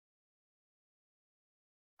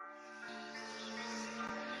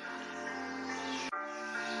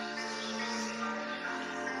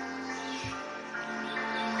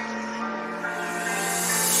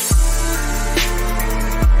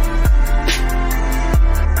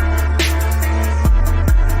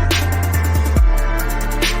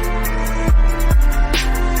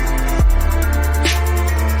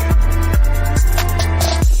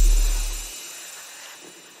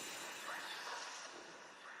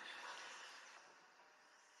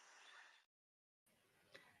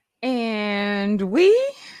And we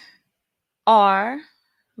are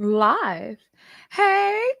live.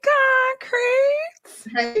 Hey, Concrete.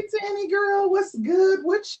 Hey, Danny girl, what's good?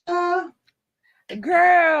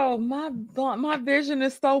 Girl, my vision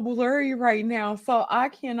is so blurry right now, so I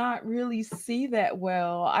cannot really see that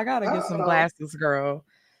well. I gotta get some Uh-oh. glasses, girl.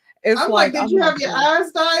 It's I'm like, like did I'm you not have your sure.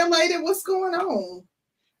 eyes dilated? What's going on?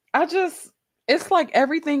 I just it's like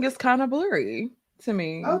everything is kind of blurry to Oh,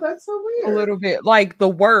 me. that's so A weird. little bit. Like the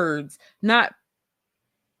words, not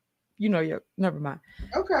yeah, never mind.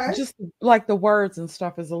 Okay. Just like the words and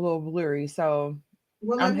stuff is a little blurry. So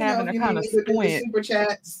Well, I'm let me know having if to you kind need of me to do the squint. super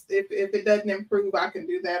chats. If it doesn't improve, I can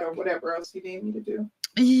do that or whatever else you need me to do.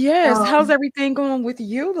 Yes. How's Um, everything going with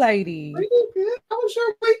you, lady? Pretty good. How was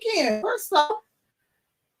your weekend? First off,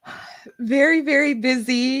 Very, very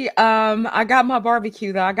busy. I got my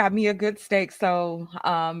barbecue though. I got me a good steak. So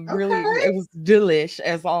really okay. it was delish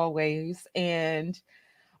as always. And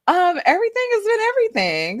everything has been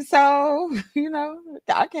everything. So,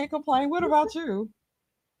 I can't complain. What about you?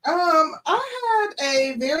 I had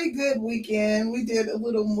a very good weekend. We did a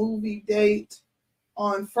little movie date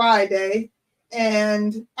on Friday.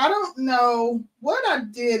 And I don't know what I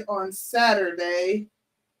did on Saturday.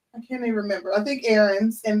 I can't even remember. I think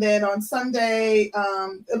errands. And then on Sunday, a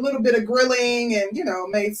little bit of grilling and,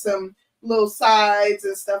 made some little sides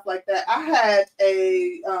and stuff like that. I had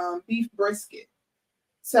a beef brisket.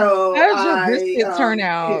 So How'd your brisket turn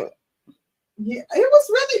yeah, out? yeah, it was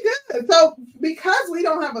really good. So because we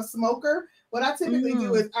don't have a smoker, what I typically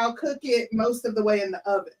do Mm. is I'll cook it most of the way in the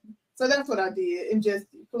oven. So that's what I did, and just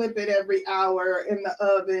flip it every hour in the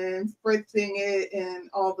oven, spritzing it and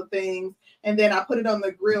all the things. And then I put it on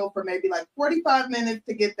the grill for maybe like 45 minutes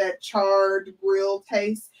to get that charred grill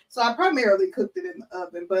taste. So I primarily cooked it in the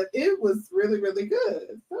oven, but it was really, really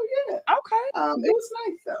good. So yeah, Okay. it was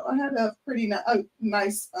nice though. I had a pretty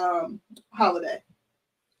nice holiday.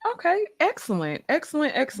 Okay, excellent,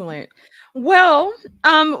 excellent, excellent. Well,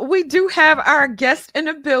 we do have our guest in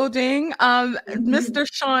the building. Mhm. Mr.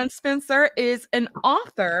 Shaun Spencer is an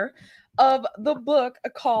author of the book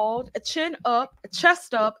called Chin Up,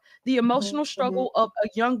 Chest Up, The Emotional Mhm. Struggle of a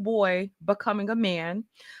Young Boy Becoming a Man.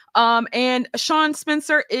 And Shaun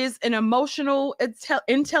Spencer is an emotional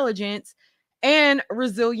intelligence and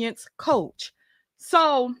resilience coach.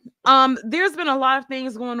 So, there's been a lot of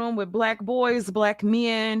things going on with black boys, black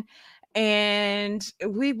men, and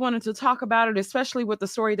we wanted to talk about it, especially with the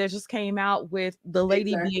story that just came out with the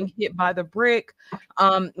lady Exactly. being hit by the brick.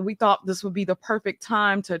 We thought this would be the perfect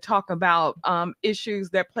time to talk about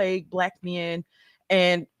issues that plague black men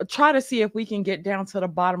and try to see if we can get down to the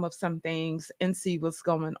bottom of some things and see what's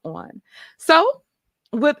going on. So,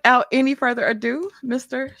 without any further ado,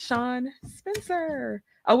 Mr. Shaun Spencer.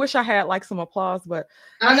 I wish I had like some applause, but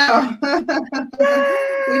I know.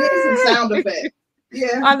 We need some sound yay! effects.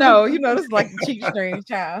 Yeah. I know, this is like the cheap string,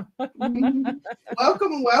 child. Mhm.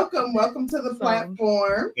 Welcome, welcome, welcome to the So,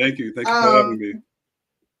 platform. Thank you. Thank you for having Um, me.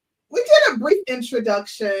 we did a brief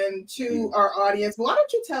introduction to Mm. our audience. Why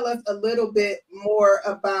don't you tell us a little bit more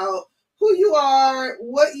about who you are,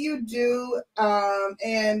 what you do,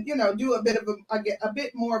 and do a bit of a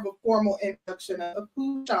bit more of a formal introduction of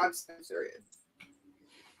who Shaun Spencer is.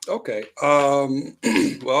 Okay.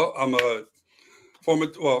 Well, I'm a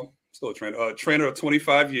still a trainer. Trainer of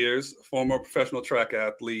 25 years, former professional track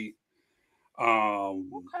athlete,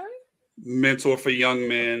 um, okay. mentor for young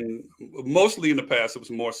men. Mostly in the past, it was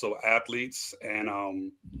more so athletes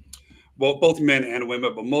and well, both men and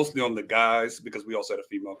women, but mostly on the guys because we also had a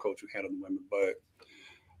female coach who handled the women.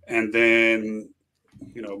 And then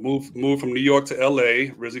moved from New York to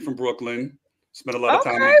LA, originally from Brooklyn. Spent a lot of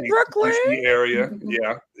time in Okay, the Brooklyn. DC area.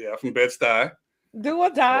 Yeah, from Bed-Stuy. Do or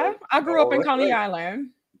die. So, I grew up all in right, Coney right.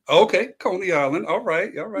 Island. Okay, Coney Island. All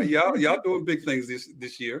right, all right. Y'all doing big things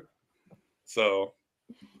this year. So,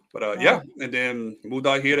 but Wow. yeah, and then moved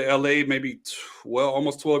out here to LA maybe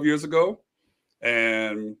almost 12 years ago,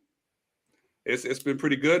 and it's been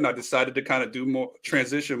pretty good. And I decided to kind of do more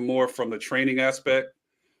transition more from the training aspect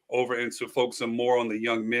over into focusing more on the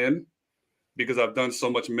young men because I've done so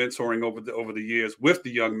much mentoring over the years with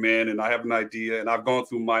the young men, and I have an idea, and I've gone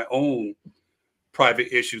through my own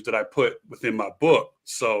private issues that I put within my book.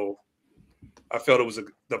 So I felt it was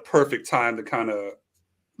the perfect time to kind of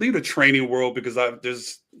leave the training world because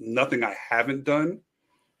there's nothing I haven't done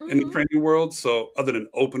in the Hmm. training world. So other than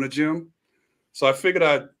open a gym, so I figured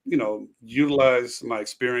I'd utilize my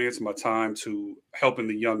experience, my time to helping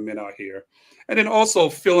the young men out here, and then also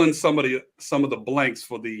fill in some of the blanks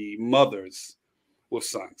for the mothers with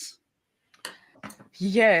sons.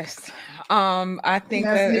 Yes. I And think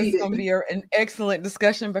that's that it's going to needed. be an excellent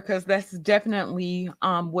discussion because that's definitely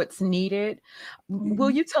what's needed. Will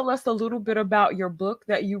Mhm. you tell us a little bit about your book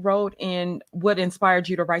that you wrote and what inspired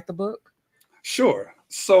you to write the book? Sure.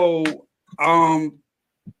 So, um,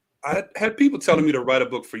 I had people telling me to write a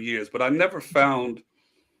book for years, but I never found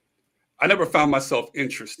myself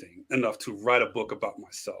interesting enough to write a book about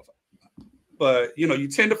myself. But you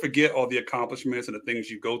tend to forget all the accomplishments and the things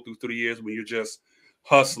you go through the years when you're just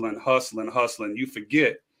hustling, hustling, hustling. You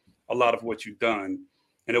forget a lot of what you've done.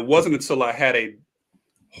 And it wasn't until I had a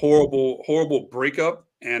horrible, horrible breakup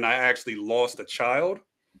and I actually lost a child.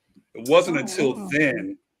 It wasn't Oh until wow.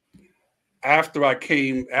 then, after I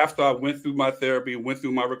went through my therapy, went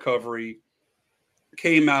through my recovery,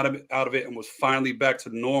 came out of it and was finally back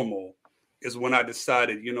to normal, is when I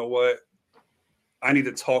decided, you know what, I need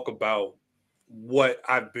to talk about what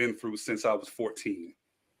I've been through since I was 14.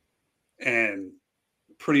 And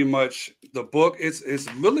pretty much the book is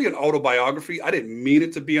really an autobiography. I didn't mean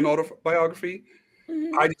it to be an autobiography.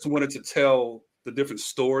 Mhm. I just wanted to tell the different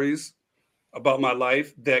stories about my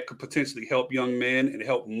life that could potentially help young men and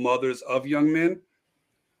help mothers of young men.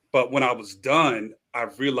 But when I was done, I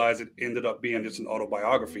realized it ended up being just an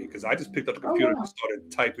autobiography because I just picked up the Oh computer and wow.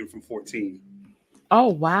 started typing from 14. Oh,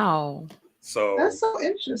 wow. That's So so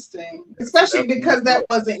interesting. Especially that's my because that story.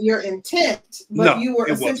 wasn't your intent, but No, you were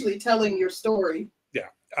it wasn't. essentially telling your story. Yeah,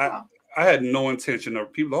 I Wow. I had no intention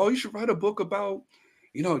of people. Oh, you should write a book about,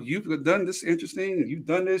 you've done this interesting, you've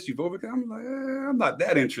done this, you've overcome. I'm like, I'm not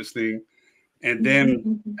that interesting. And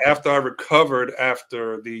then after I recovered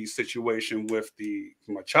after the situation with the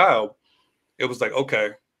my child, it was like,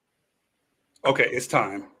 okay, it's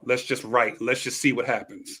time. Let's just write. Let's just see what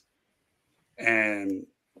happens. And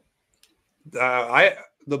I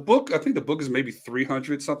the book, I think the book is maybe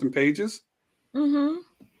 300 something pages. Mhm.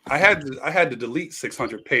 I had to delete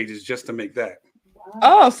 600 pages just to make that. Wow.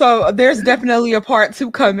 Oh, so there's definitely a part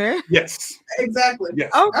 2 coming. Yes. Exactly.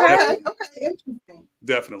 Yes. Okay. Okay. Definitely. Okay. Interesting.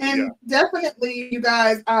 Definitely. Yeah. And definitely, you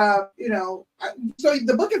guys, so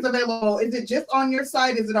the book is available. Is it just on your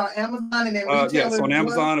site? Is it on Amazon and then Yeah, it's retailers on as well?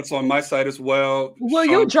 Amazon. It's on my site as well. Will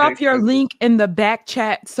you Shaun J. drop your Spencer. link in the back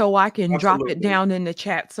chat so I can drop it Absolutely. down in the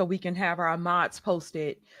chat so we can have our mods post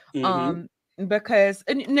it? Hmm. Um, because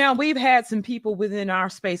and now we've had some people within our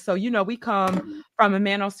space. So, we come Hmm. from a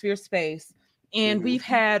manosphere space and Hmm. we've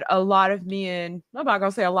had a lot of men, I'm not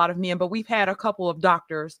gonna say a lot of men, but we've had a couple of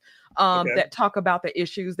doctors Okay. that talk about the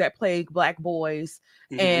issues that plague black boys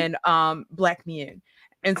Hmm. and black men.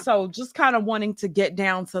 And so just kind of wanting to get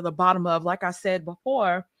down to the bottom of, like I said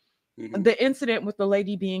before, Hmm. the incident with the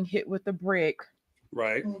lady being hit with the brick,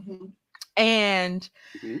 Right. Hmm. and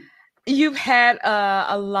Hmm. you've had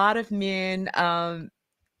a lot of men,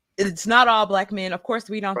 it's not all black men, of course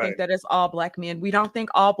we don't think Right. that it's all black men, we don't think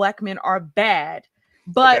all black men are bad, Okay.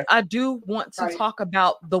 but I do want to Right. talk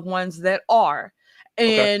about the ones that are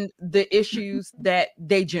Okay. and the issues that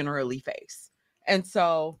they generally face. And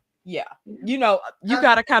so yeah, Yeah. you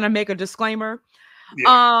got to kind of make a disclaimer.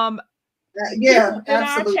 Yeah. um Yeah, People in our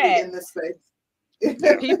absolutely chat, in this space.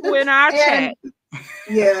 Yeah. people in our And chat.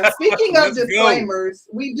 yeah, speaking of Let's go. disclaimers,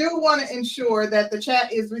 we do want to ensure that the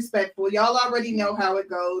chat is respectful. Y'all already know how it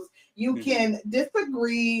goes. You Hmm. can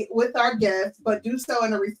disagree with our guests, but do so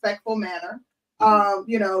in a respectful manner. Hmm.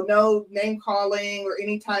 No name calling or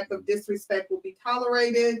any type of disrespect will be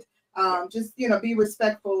tolerated. Yeah. Just be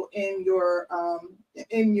respectful in your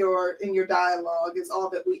dialogue is all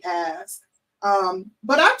that we ask.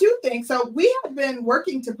 But I do think so. We have been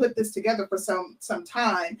working to put this together for some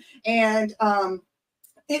time, and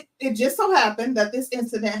it just so happened that this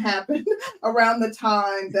incident happened around the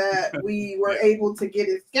time that we were Yeah. able to get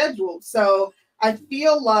it scheduled. So I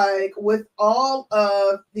feel like with all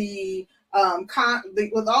of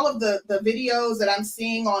with all of the videos that I'm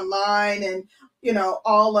seeing online, and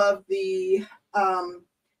all of the um,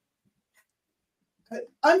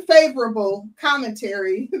 unfavorable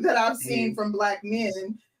commentary that I've seen Hmm. from Black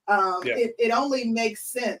men, Yeah. it only makes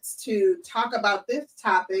sense to talk about this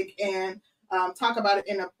topic and talk about it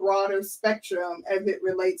in a broader spectrum as it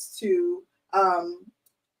relates to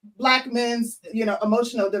Black men's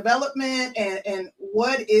emotional development, and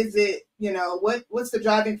what is it, what's the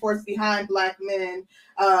driving force behind Black men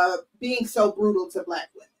being so brutal to Black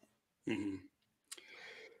women. Hmm.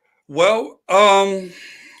 Well,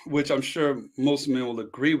 which I'm sure most men will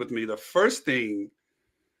agree with me. The first thing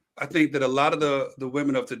I think that a lot of the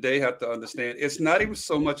women of today have to understand, it's not even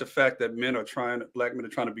so much a fact that black men are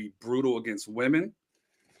trying to be brutal against women.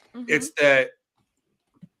 Mhm. It's that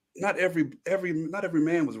not every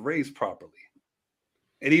man was raised properly.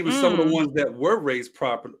 And even some of the Mm. ones that were raised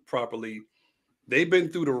properly, they've been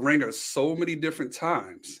through the ringer so many different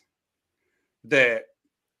times that,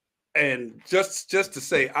 and just to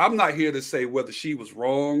say, I'm not here to say whether she was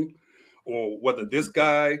wrong or whether this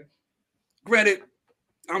guy, granted,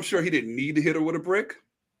 I'm sure he didn't need to hit her with a brick,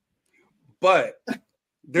 but You don't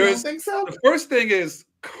there's think so? the first thing is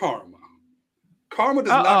karma. Karma does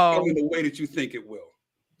not come in the way that you think it will.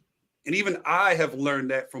 And even I have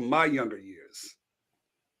learned that from my younger years.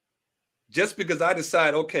 Just because I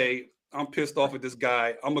decide, okay, I'm pissed off at this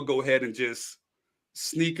guy, I'm gonna go ahead and just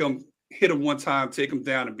sneak him, hit him one time, take him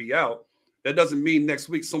down, and be out. That doesn't mean next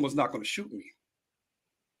week someone's not going to shoot me.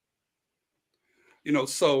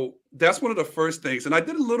 So that's one of the first things. And I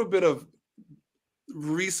did a little bit of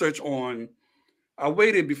research on. I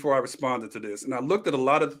waited before I responded to this, and I looked at a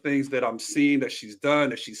lot of the things that I'm seeing that she's done,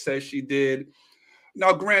 that she says she did.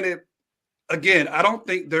 Now, granted, again, I don't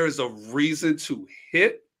think there's a reason to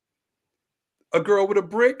hit a girl with a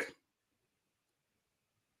brick.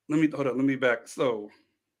 Let me back. So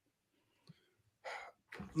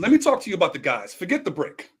let me talk to you about the guys. Forget the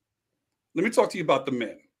brick. Let me talk to you about the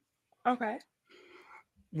men. Okay.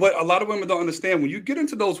 What a lot of women don't understand, when you get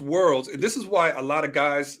into those worlds, and this is why a lot of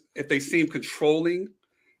guys, if they seem controlling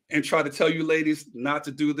and try to tell you ladies not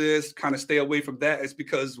to do this, kind of stay away from that, is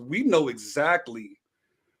because we know exactly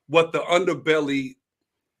what the underbelly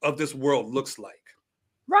of this world looks like.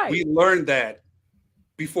 Right. We learned that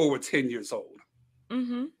before we're 10 years old.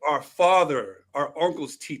 Mm-hmm. Our father, our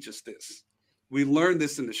uncles teach us this. We learn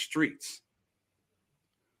this in the streets.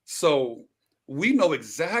 So we know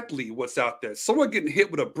exactly what's out there. Someone getting hit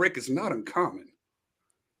with a brick is not uncommon.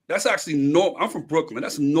 That's actually normal. I'm from Brooklyn.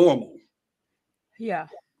 That's normal. Yeah.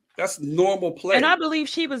 That's normal play. And I believe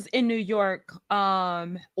she was in New York,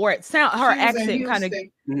 or it sound her accent kind of.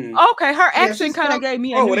 Mm-hmm. Okay, her accent kind of gave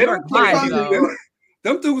me a New York vibe.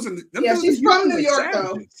 Them dudes she's from New York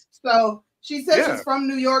savages. though. So she said she's from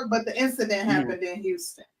New York, but the incident happened in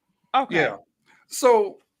Houston. Okay. Yeah.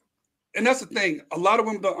 So, and that's the thing. A lot of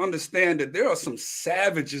women don't understand that there are some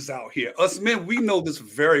savages out here. Us men, we know this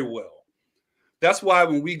very well. That's why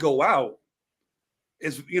when we go out,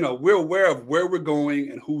 we're aware of where we're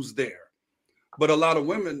going and who's there. But a lot of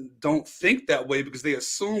women don't think that way because they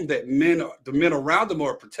assume that the men around them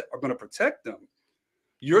are going to protect them.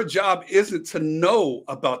 Your job isn't to know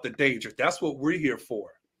about the danger. That's what we're here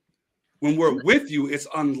for. When we're with you, it's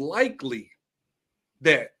unlikely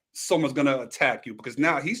that someone's going to attack you because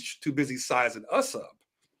now he's too busy sizing us up.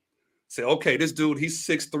 Say, okay, this dude, he's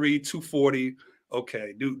 6'3", 240.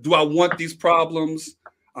 Okay, do I want these problems?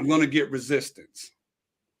 I'm going to get resistance.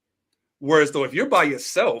 Whereas though, if you're by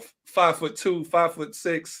yourself, 5'2",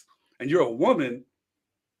 5'6", and you're a woman,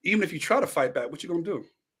 even if you try to fight back, what you going to do?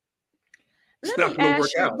 It's not going to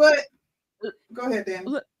work out. But go ahead, Dan.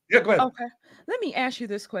 Yeah, go ahead. Okay. Let me ask you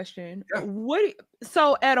this question. Yeah.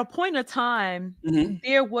 So at a point of time,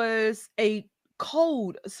 there was a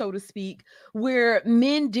code, so to speak, where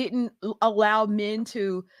men didn't allow men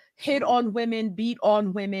to hit on women, beat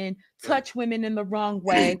on women, touch women in the wrong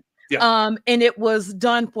way. And it was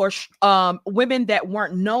done for women that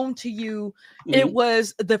weren't known to you. It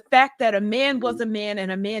was the fact that a man was a man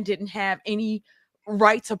and a man didn't have any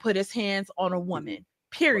right to put his hands on a woman.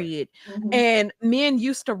 Period. And men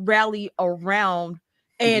used to rally around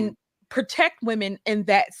and protect women in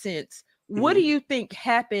that sense. What do you think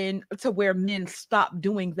happened to where men stopped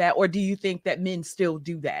doing that? Or do you think that men still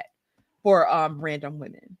do that for random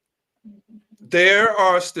women? There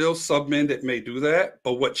are still some men that may do that,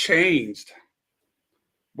 but what changed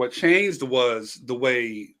was the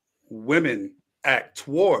way women act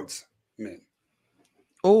towards men.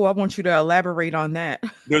 Oh, I want you to elaborate on that.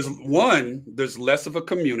 There's less of a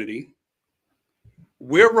community.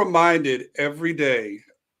 We're reminded every day,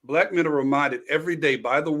 Black men are reminded every day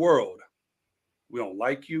by the world, we don't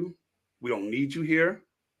like you. We don't need you here.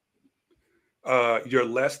 You're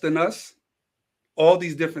less than us. All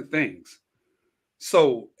these different things.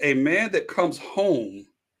 So a man that comes home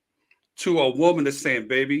to a woman that's saying,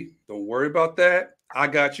 baby, don't worry about that. I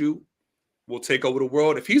got you. We'll take over the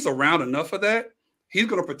world. If he's around enough of that, he's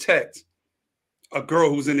going to protect a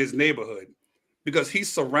girl who's in his neighborhood because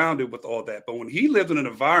he's surrounded with all that. But when he lives in an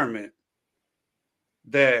environment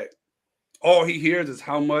that all he hears is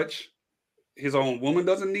how much his own woman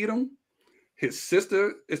doesn't need him, his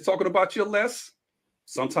sister is talking about you're less.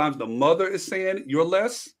 Sometimes the mother is saying you're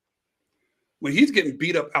less. When he's getting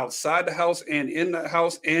beat up outside the house and in the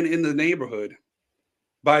house and in the neighborhood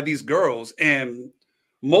by these girls, and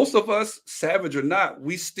most of us, savage or not,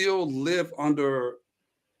 we still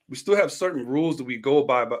have certain rules that we go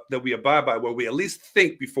by, that we abide by, where we at least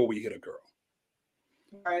think before we hit a girl.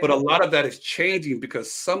 Right. But a lot of that is changing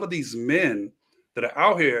because some of these men that are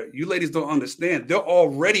out here, you ladies don't understand. They're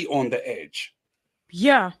already on the edge.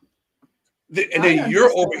 Yeah. And then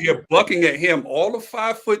you're over here bucking at him, all of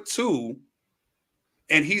 5'2",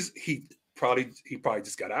 and he probably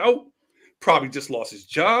just got out, probably just lost his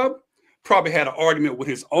job, probably had an argument with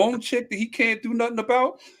his own chick that he can't do nothing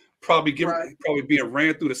about, probably being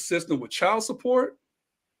ran through the system with child support.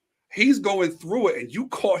 He's going through it, and you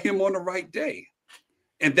caught him on the right day.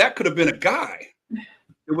 And that could have been a guy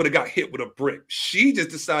that would have got hit with a brick. She just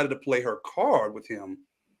decided to play her card with him.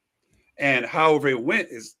 And however it went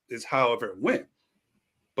is however it went.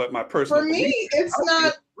 But my personal for me, it's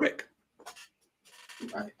not brick.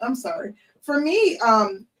 Right. I'm sorry. For me,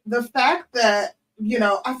 the fact that,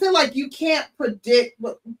 I feel like you can't predict,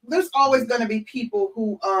 but there's always going to be people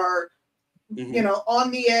who are,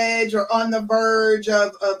 on the edge or on the verge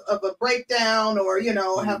of a breakdown or,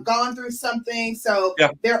 have gone through something. So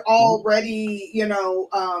they're already,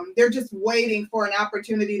 they're just waiting for an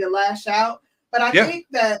opportunity to lash out. But I think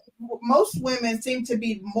that most women seem to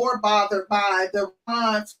be more bothered by the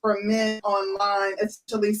response from men online,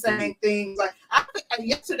 essentially saying things like,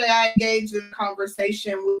 yesterday I engaged in a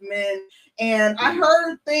conversation with men, and I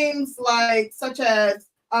heard things like, such as,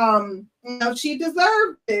 she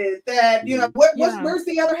deserved it, that, where's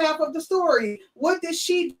the other half of the story? What did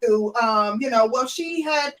she do? Well, she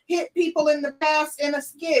had hit people in the past in a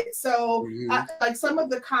skit. So like some of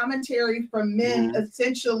the commentary from men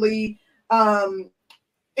essentially, almost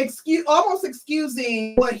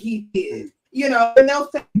excusing what he did, and they'll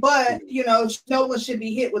say, but no one should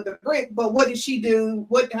be hit with a brick. But what did she do?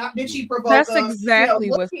 How did she provoke? That's exactly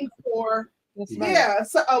looking for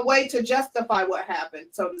so a way to justify what happened.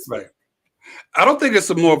 So to speak. Right. I don't think it's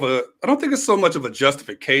so much of a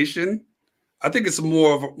justification. I think it's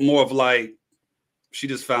more of like she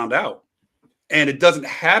just found out, and it doesn't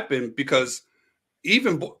happen because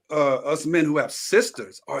even us men who have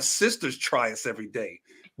sisters, our sisters try us every day.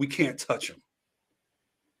 We can't touch them.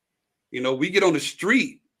 We get on the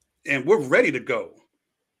street and we're ready to go.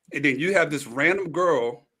 And then you have this random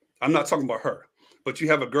girl. I'm not talking about her, but you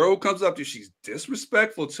have a girl who comes up to you. She's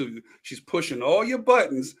disrespectful to you. She's pushing all your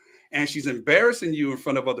buttons and she's embarrassing you in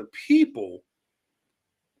front of other people.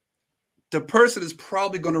 The person is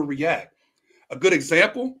probably going to react. A good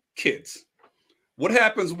example, kids. What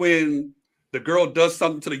happens when the girl does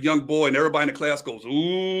something to the young boy and everybody in the class goes,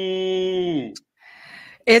 ooh.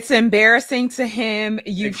 It's embarrassing to him.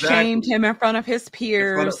 You've shamed him in front of his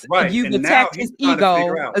peers. You've attacked his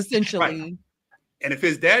ego, essentially. Right. And if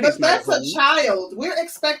his daddy's but that's a child. We're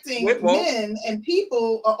expecting men and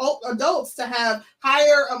people, adults, to have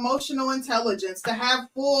higher emotional intelligence, to have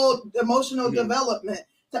full emotional development,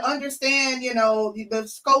 to understand, the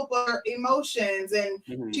scope of emotions, and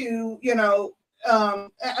to,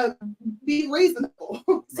 be reasonable,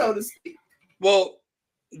 so to speak. Well,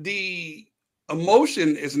 the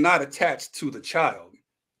emotion is not attached to the child.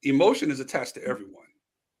 Emotion is attached to everyone.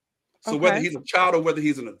 So whether he's a child or whether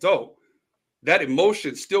he's an adult, that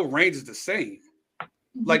emotion still ranges the same.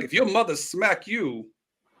 Like if your mother smacked you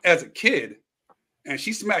as a kid and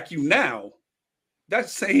she smacked you now, that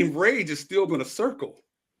same rage is still going to circle.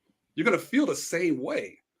 You're going to feel the same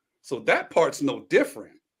way. So that part's no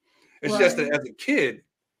different. It's just that as a kid,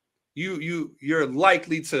 you're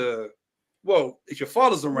likely to, well, if your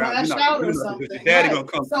father's around, you're not going to do nothing because your daddy going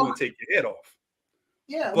to come through and take your head off.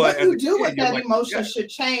 Yeah, but what you do with that emotion should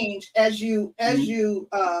change as you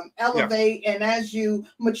elevate and as you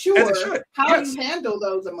mature. How you handle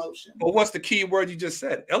those emotions. But what's the key word you just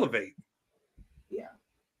said? Elevate. Yeah,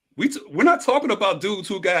 we're not talking about dudes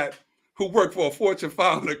who work for a Fortune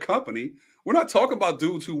 500 company. We're not talking about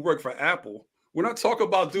dudes who work for Apple. We're not talking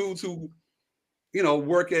about dudes who,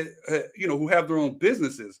 work at, who have their own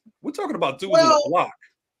businesses. We're talking about dudes on the block.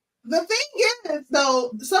 The thing is,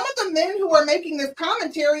 though, some of the men who are making this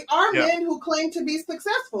commentary are men who claim to be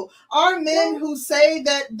successful, are men who say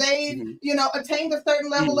that they've, attained a certain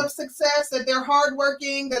level of success, that they're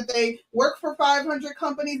hardworking, that they work for 500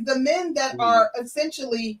 companies. The men that are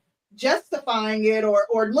essentially justifying it or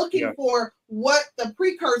looking for what the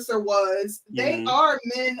precursor was, they are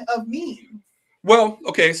men of means. Well,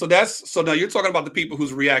 okay, so now you're talking about the people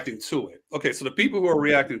who's reacting to it. Okay, so the people who are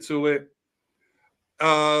reacting to it,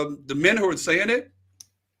 the men who are saying it,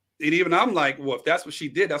 and even I'm like, well, if that's what she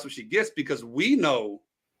did, that's what she gets, because we know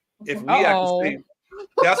if we act the same,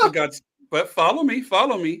 that's what God's. But follow me.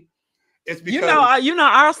 It's because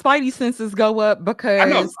our spidey senses go up because I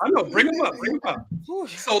know. Bring them up.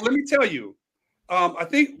 So let me tell you, I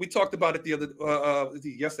think we talked about it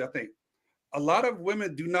yesterday. I think a lot of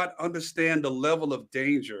women do not understand the level of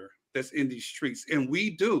danger that's in these streets, and we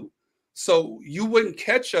do. So you wouldn't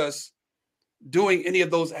catch us doing any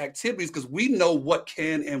of those activities because we know what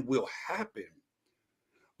can and will happen.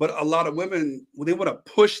 But a lot of women, well, they want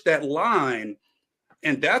to push that line.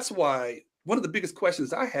 And that's why one of the biggest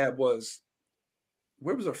questions I had was,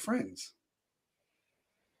 where was her friends?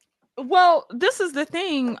 Well, this is the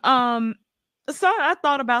thing. So I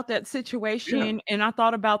thought about that Yeah. situation and I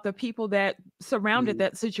thought about the people that surrounded Mhm.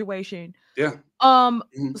 that situation. Yeah. Um,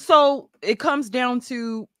 Mhm. so it comes down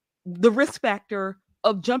to the risk factor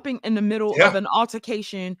of jumping in the middle of Yeah. an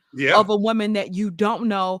altercation Yeah. of a woman that you don't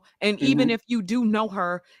know. And even Mhm. if you do know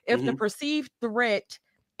her, if the Mhm. perceived threat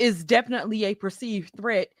is definitely a perceived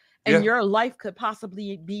threat and Yeah. your life could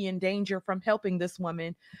possibly be in danger from helping this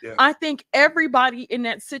woman, Yeah. I think everybody in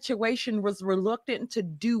that situation was reluctant to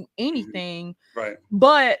do Mhm. anything. Right.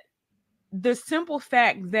 But the simple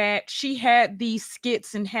fact that she had these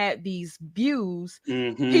skits and had these views,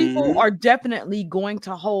 people Mhm. are definitely going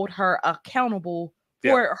to hold her accountable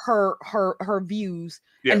Yeah. for her views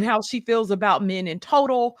Yeah. and how she feels about men in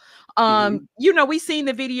total. Mhm. We seen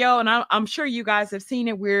the video, and I'm sure you guys have seen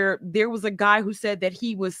it, where there was a guy who said that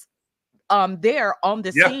he was there on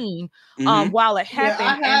the Yeah. scene Mhm. while it Yeah, I happened,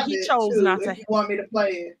 and have he it chose too. not If to. you want me to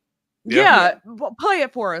play it, Yeah. Yeah, yeah, play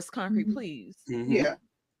it for us, Concrete, Mhm. please. Mhm. yeah.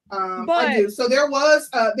 I But do. So there was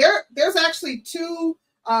there's actually two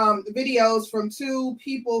videos from two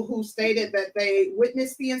people who stated that they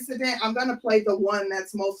witnessed the incident. I'm gonna play the one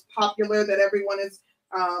that's most popular that everyone is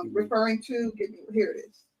Mhm. referring to. Here it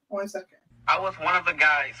is. 1 second. I was one of the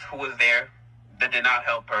guys who was there that did not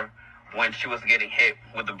help her when she was getting hit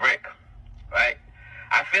with the brick, right?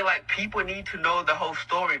 I feel like people need to know the whole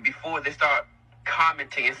story before they start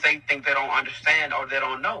commenting and say things they don't understand or they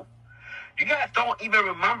don't know. You guys don't even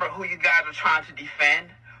remember who you guys are trying to defend,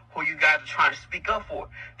 who you guys are trying to speak up for.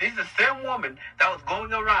 This is the same woman that was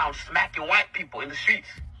going around smacking white people in the streets.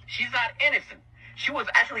 She's not innocent. She was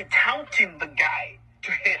actually taunting the guy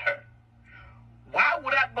to hit her. Why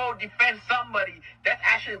would I go defend somebody that's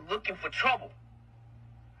actually looking for trouble?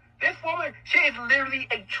 This woman, she is literally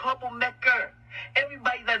a troublemaker.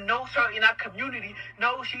 Everybody that knows her in our community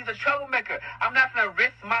knows she's a troublemaker. I'm not going to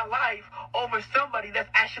risk my life over somebody that's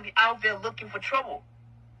actually out there looking for trouble.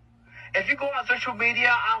 If you go on social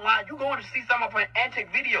media, online, you're going to see some of her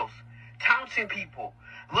antic videos, taunting people,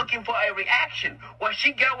 looking for a reaction. Well,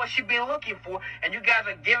 she got what she been looking for, and you guys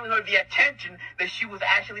are giving her the attention that she was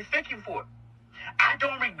actually seeking for. I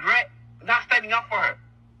don't regret not standing up for her.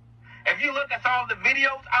 If you look at some of the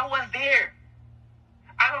videos, I was there.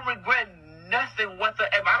 I don't regret nothing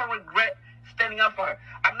whatsoever. I don't regret standing up for her.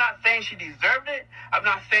 I'm not saying she deserved it. I'm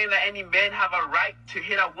not saying that any men have a right to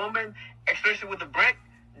hit a woman, especially with a brick.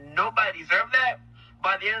 Nobody deserves that.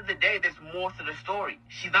 But at the end of the day, there's more to the story.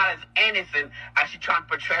 She's not as innocent as she's trying to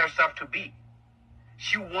portray herself to be.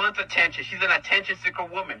 She wants attention. She's an attention seeker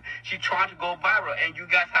woman. She's trying to go viral, and you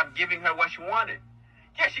guys have given her what she wanted.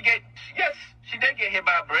 Yes, she did get hit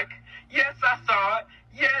by a brick. Yes, I saw it.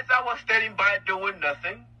 Yes, I was standing by doing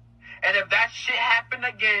nothing. And if that shit happened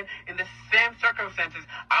again in the same circumstances,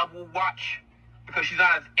 I will watch. Because she's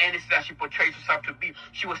not as innocent as she portrays herself to be.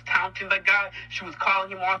 She was taunting the guy. She was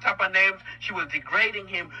calling him all type of names. She was degrading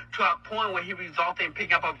him to a point where he resulted in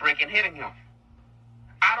picking up a brick and hitting him.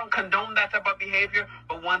 I don't condone that type of behavior,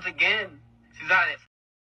 but once again, she's not as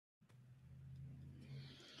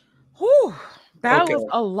whew, that Okay. was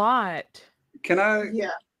a lot. Can I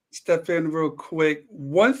Yeah. step in real quick?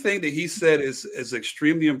 One thing that he said is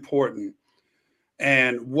extremely important,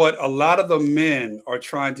 and what a lot of the men are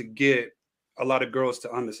trying to get a lot of girls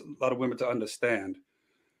to understand, a lot of women to understand.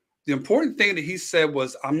 The important thing that he said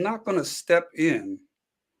was, I'm not going to step in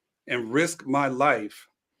and risk my life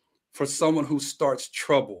for someone who starts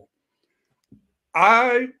trouble.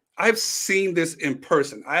 I I've seen this in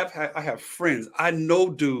person. I have friends. I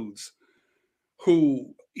know dudes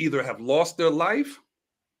who either have lost their life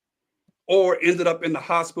or ended up in the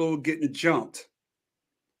hospital getting jumped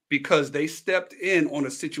because they stepped in on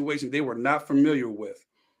a situation they were not familiar with.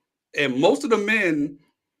 And most of the men,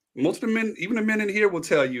 even the men in here will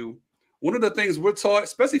tell you, one of the things we're taught,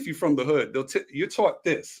 especially if you're from the hood, you're taught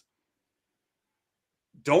this: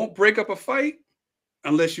 don't break up a fight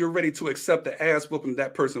unless you're ready to accept the ass whooping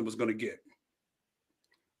that person was going to get.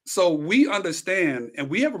 So we understand, and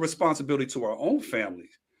we have a responsibility to our own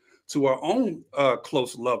families, to our own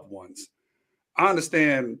close loved ones. I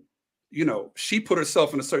understand, she put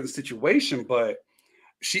herself in a certain situation, but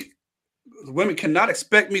she women cannot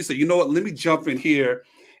expect me to say, you know what, let me jump in here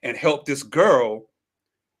and help this girl.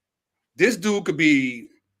 This dude could be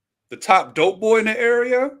the top dope boy in the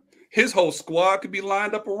area. His whole squad could be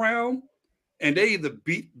lined up around, and they either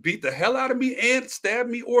beat the hell out of me and stab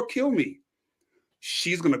me or kill me.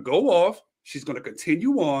 She's gonna go off. She's going to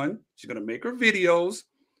continue on. She's going to make her videos.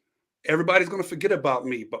 Everybody's going to forget about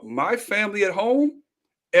me. But my family at home,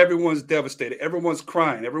 everyone's devastated. Everyone's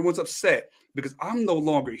crying. Everyone's upset because I'm no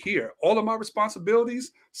longer here. All of my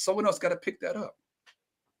responsibilities, someone else got to pick that up.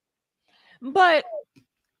 But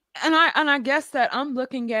I guess that I'm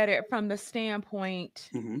looking at it from the standpoint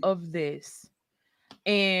of this.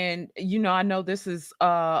 And I know this is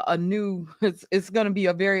a new it's going to be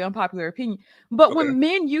a very unpopular opinion, but when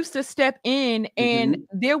men used to step in, and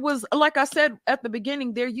there was, like I said at the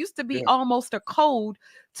beginning, there used to be almost a code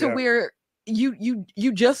to where you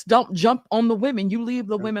just don't jump on the women, you leave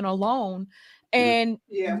the women alone. And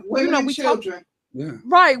women and children.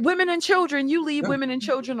 Right, women and children, you leave women and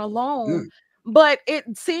children alone. But it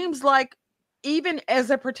seems like even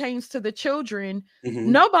as it pertains to the children,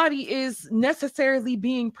 nobody is necessarily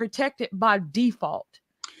being protected by default.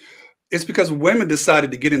 It's because women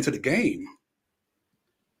decided to get into the game.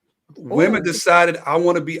 Women decided, I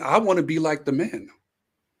want to be like the men.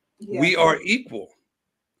 We are equal.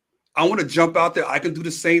 I want to jump out there. I can do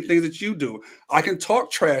the same things that you do. I can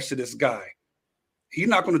talk trash to this guy. He's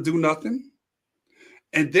not going to do nothing.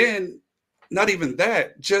 And then, not even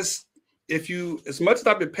that, just as much as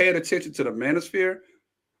I've been paying attention to the manosphere,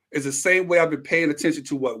 is the same way I've been paying attention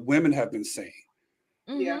to what women have been saying.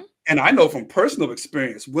 Yeah. And I know from personal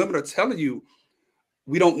experience, women are telling you,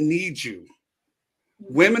 we don't need you.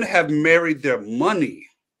 Women have married their money.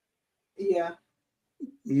 Yeah.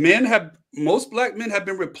 Most Black men have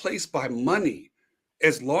been replaced by money.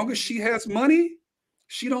 As long as she has money,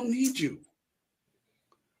 she don't need you.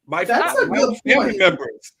 My family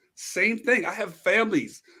members, same thing. I have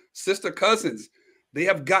families, sister, cousins. They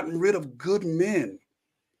have gotten rid of good men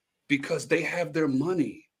because they have their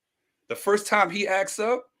money. The first time he acts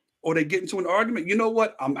up or they get into an argument, you know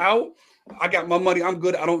what? I'm out. I got my money. I'm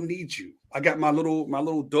good. I don't need you. I got my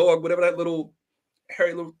little dog, whatever that little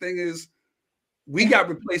hairy little thing is. We got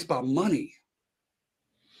replaced by money.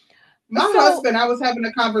 My husband, I was having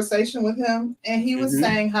a conversation with him, and he was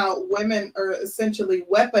saying how women are essentially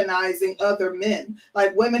weaponizing other men.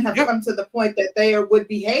 Like, women have come to the point that they would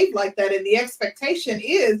behave like that, and the expectation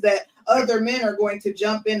is that other men are going to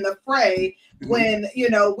jump in the fray when,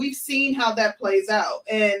 we've seen how that plays out.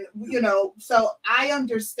 And, so I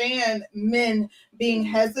understand men being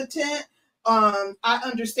hesitant. I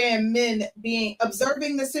understand men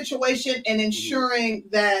observing the situation and ensuring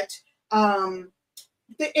that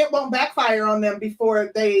it won't backfire on them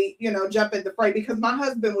before they, jump in the fray, because my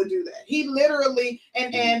husband would do that. He literally,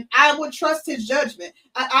 and I would trust his judgment.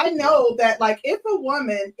 I know that, like, if a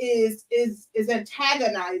woman is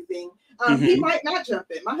antagonizing, he might not jump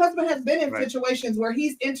in. My husband has been in situations where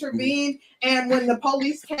he's intervened, and when the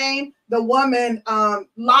police came, the woman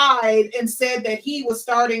lied and said that he was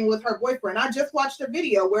starting with her boyfriend. I just watched a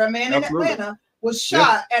video where a man in Atlanta was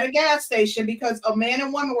shot at a gas station because a man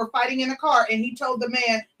and woman were fighting in a car, and he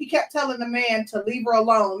kept telling the man to leave her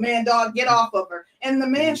alone. Man, dog, get off of her. And the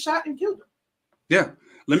man shot and killed her. Yeah.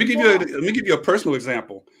 Let me give you a personal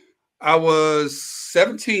example. I was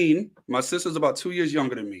 17. My sister's about 2 years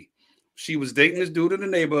younger than me. She was dating this dude in the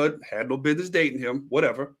neighborhood, had no business dating him,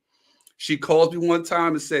 whatever. She called me one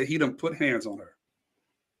time and said he done put hands on her.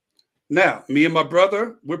 Now, me and my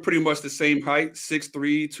brother, we're pretty much the same height,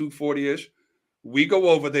 6'3", 240-ish. We go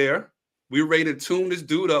over there. We ready to tune this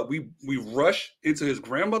dude up. We rush into his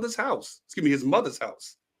grandmother's house. His mother's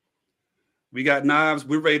house. We got knives.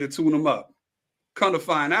 We're ready to tune him up. Come to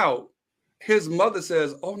find out, his mother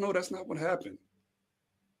says, "Oh, no, that's not what happened.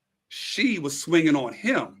 She was swinging on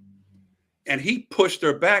him, and he pushed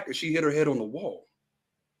her back, and she hit her head on the wall."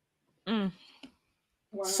 Wow.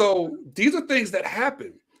 So these are things that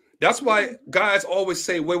happen. That's why guys always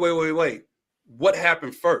say, wait. What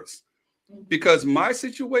happened first? Because my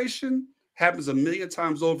situation happens a million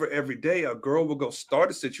times over every day. A girl will go start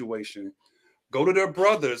a situation, go to their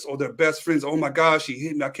brothers or their best friends. "Oh my gosh, he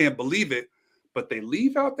hit me. I can't believe it." But they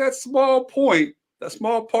leave out that small point, that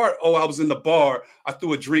small part. "Oh, I was in the bar. I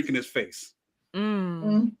threw a drink in his face."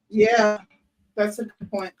 Yeah, that's a good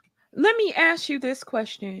point. Let me ask you this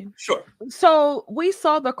question. Sure. So we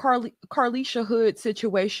saw the Carlisha Hood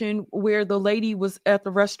situation where the lady was at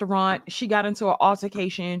the restaurant. She got into an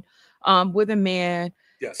altercation with a man,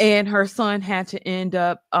 and her son had to end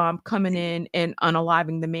up coming in and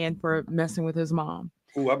unaliving the man for messing with his mom.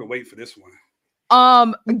 Oh, I've been waiting for this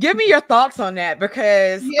one. Give me your thoughts on that,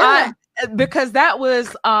 because that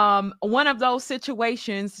was one of those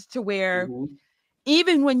situations to where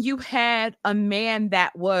even when you had a man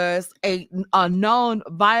that was a known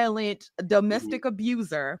violent domestic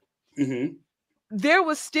abuser, there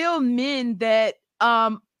was still men that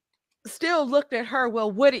still looked at her,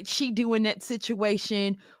 well, what did she do in that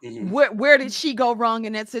situation? Mhm. Where did she go wrong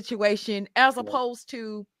in that situation? As Right. opposed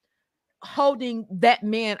to holding that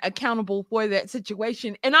man accountable for that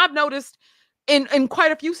situation. And I've noticed in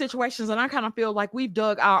quite a few situations, and I kind of feel like we've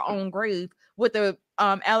dug our own grave with the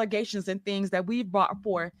allegations and things that we've brought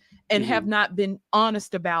forth and have Mhm. not been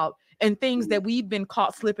honest about, and things that we've been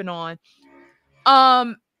caught slipping on.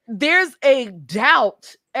 There's a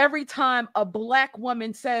doubt every time a black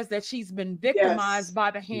woman says that she's been victimized Yes.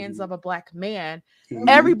 by the hands Mhm. of a black man. Mhm.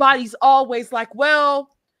 Everybody's always like, well,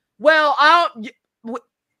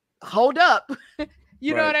 hold up.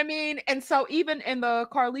 You know Right. what I mean? And so even in the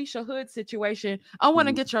Carlisha Hood situation, I want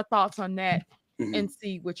to Mhm. get your thoughts on that Mhm. and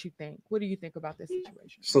see what you think. What do you think about this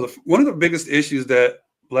situation? So one of the biggest issues that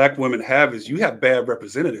Black women have is you have bad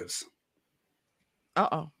representatives.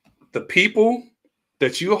 Uh-oh. The people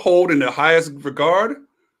that you hold in the highest regard,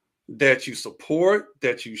 that you support,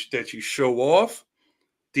 that you show off,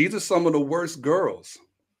 these are some of the worst girls.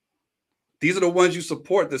 These are the ones you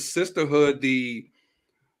support. The sisterhood, the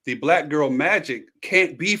black girl magic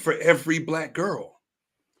can't be for every black girl,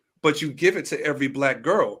 but you give it to every black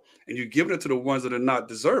girl, and you give it to the ones that are not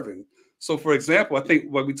deserving. So, for example, I think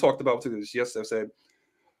what we talked about today yesterday, I said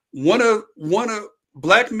one of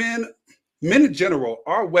black men in general,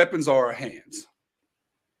 our weapons are our hands.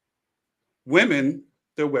 Women,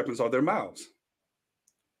 their weapons are their mouths.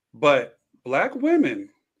 But black women,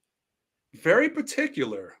 very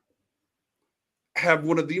particular, have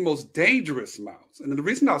one of the most dangerous mouths. And the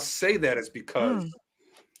reason I'll say that is because Mm.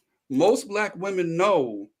 most black women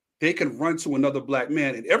know they can run to another black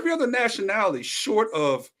man. And every other nationality, short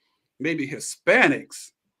of maybe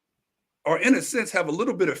Hispanics, are in a sense have a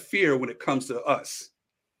little bit of fear when it comes to us.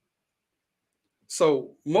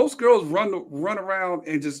 So most girls run around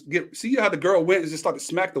and just see how the girl went and just started to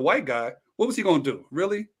smack the white guy. What was he gonna do?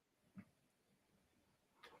 Really?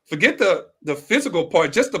 Forget the physical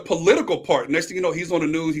part, just the political part. Next thing you know, he's on the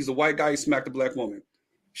news. He's a white guy. He smacked a black woman.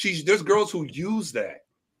 There's girls who use that.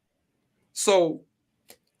 So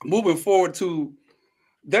moving forward to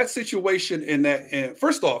that situation and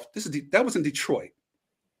first off, that was in Detroit.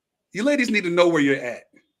 You ladies need to know where you're at.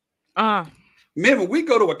 Ah. Men, when we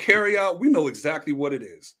go to a carryout, we know exactly what it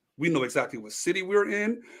is. We know exactly what city we're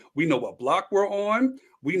in. We know what block we're on.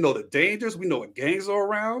 We know the dangers. We know what gangs are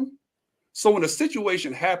around. So when a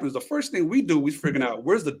situation happens, the first thing we do is figuring out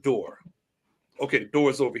where's the door. Okay, the door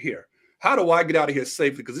is over here. How do I get out of here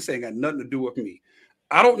safely? Because this ain't got nothing to do with me.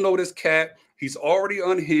 I don't know this cat. He's already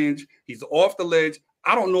unhinged. He's off the ledge.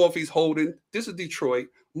 I don't know if he's holding. This is Detroit.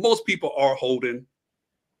 Most people are holding.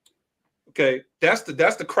 Okay, that's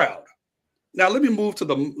the crowd. Now let me move to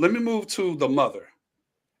the mother.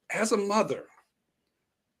 As a mother,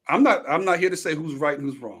 I'm not here to say who's right and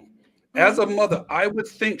who's wrong. As a mother, I would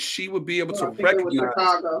think she would be able to Well, I think it was recognize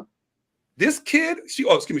Chicago. this kid.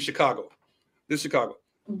 Excuse me, Chicago. This is Chicago.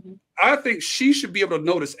 Mhm. I think she should be able to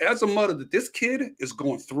notice as a mother that this kid is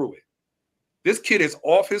going through it. This kid is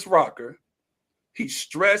off his rocker. He's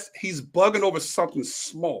stressed. He's bugging over something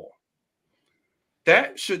small.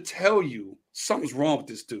 That should tell you something's wrong with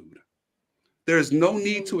this dude. There's no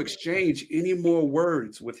need to exchange any more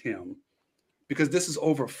words with him because this is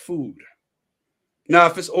over food. Now,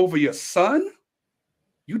 if it's over your son,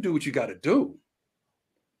 you do what you got to do.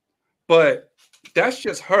 But that's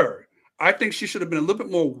just her. I think she should have been a little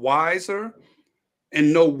bit more wiser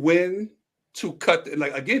and know when to cut.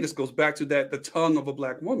 Like again, this goes back to the tongue of a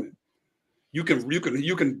black woman. You can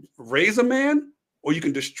raise a man or you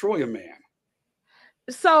can destroy a man.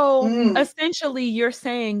 So Mm. essentially, you're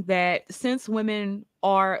saying that since women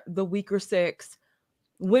are the weaker sex,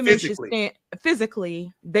 women should Physically. stand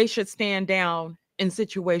physically, they should stand down in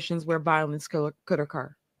situations where violence could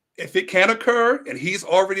occur. If it can occur and he's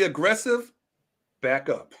already aggressive, back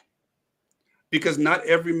up. Because not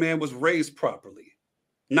every man was raised properly.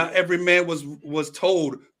 Not every man was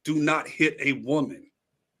told, do not hit a woman.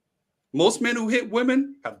 Most men who hit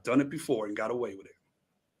women have done it before and got away with it.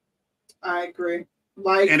 I agree.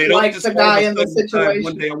 Like And they don't just the all of guy a in the sudden decide one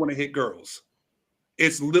situation. day I want to hit girls.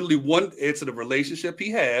 It's literally it's the relationship he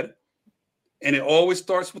had, and it always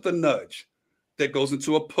starts with a nudge that goes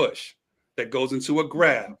into a push, that goes into a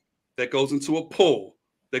grab, that goes into a pull,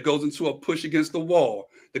 that goes into a push against the wall,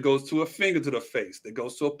 that goes to a finger to the face, that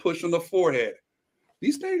goes to a push on the forehead.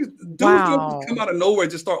 These things, dudes don't just come Wow. out of nowhere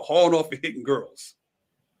and just start hauling off and hitting girls.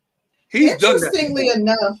 He's done that Interestingly before.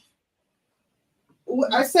 enough,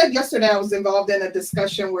 I said yesterday I was involved in a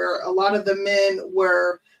discussion where a lot of the men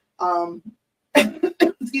were,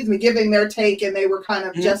 excuse me, giving their take and they were kind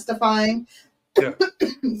of Mhm. justifying. Yeah.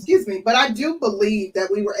 Excuse me, but I do believe that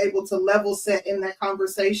we were able to level set in that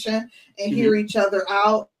conversation and hear each other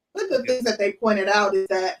out. One of the things that they pointed out is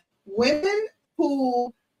that women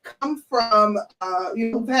who come from,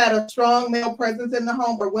 who've had a strong male presence in the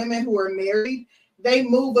home, or women who are married, they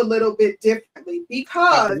move a little bit differently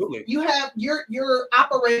because Absolutely. you're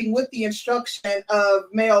operating with the instruction of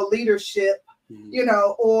male leadership,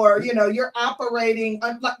 or you're operating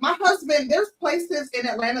like my husband. There's places in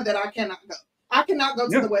Atlanta that I cannot go. I cannot go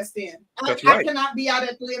to the West End. I cannot be out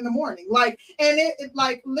at 3 a.m. Like, and it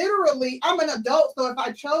like literally, I'm an adult. So if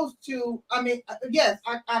I chose to, I mean, yes,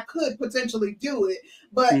 I could potentially do it.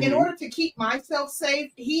 But in order to keep myself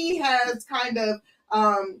safe, he has kind of,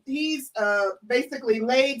 he's basically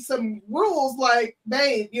laid some rules like,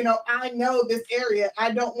 babe, I know this area.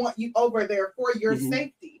 I don't want you over there for your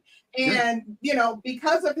safety. And,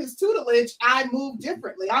 because of his tutelage, I move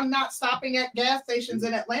differently. I'm not stopping at gas stations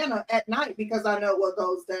in Atlanta at night because I know what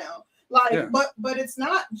goes down. But it's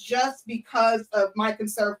not just because of my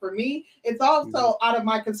concern for me. It's also out of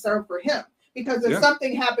my concern for him. Because if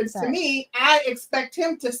something happens to me, I expect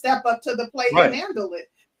him to step up to the plate and handle it.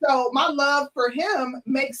 So my love for him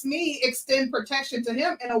makes me extend protection to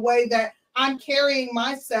him in a way that I'm carrying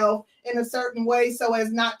myself in a certain way so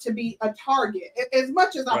as not to be a target as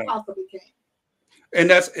much as I possibly can. And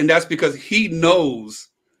that's because he knows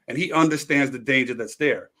and he understands the danger that's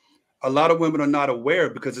there. A lot of women are not aware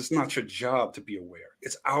because it's not your job to be aware.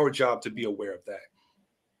 It's our job to be aware of that.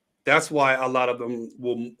 That's why a lot of women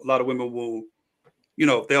will,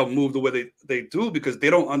 they'll move the way they do because they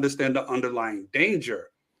don't understand the underlying danger.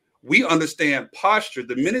 We understand posture.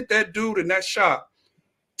 The minute that dude in that shop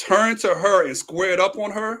turned to her and squared up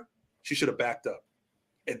on her, she should have backed up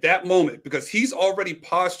at that moment because he's already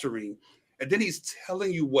posturing and then he's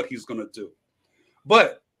telling you what he's going to do.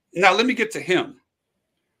 But now let me get to him.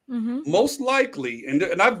 Most likely, and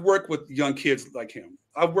I've worked with young kids like him.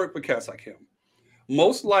 I've worked with cats like him.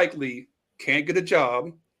 Most likely can't get a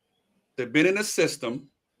job. They've been in a system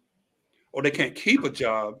or they can't keep a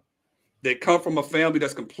job. They come from a family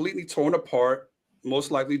that's completely torn apart,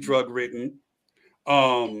 most likely drug-ridden.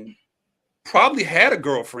 Probably had a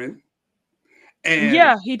girlfriend.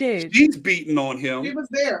 And he did. She's beating on him. She was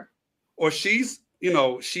there. Or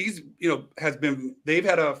they've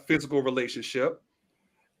had a physical relationship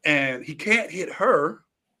and he can't hit her.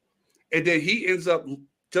 And then he ends up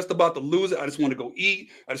just about to lose it. I just want to go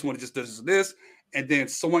eat. I just want to just this. And then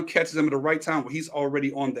someone catches him at the right time where he's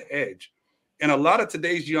already on the edge. And a lot of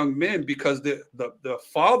today's young men, because the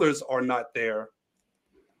fathers are not there,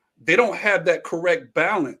 they don't have that correct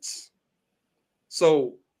balance.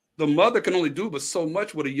 So the mother can only do but so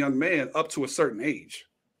much with a young man up to a certain age.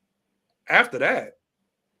 After that,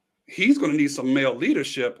 he's going to need some male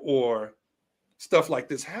leadership or stuff like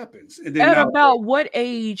this happens. And then At about what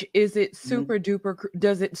age is it super duper?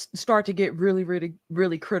 Does it start to get really, really,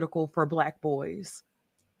 really critical for Black boys?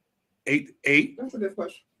 8. That's a good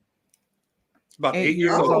question. It's about 8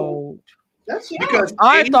 years old. That's young. Because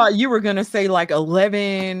I thought you were going to say like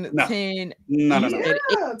 11, 10. No.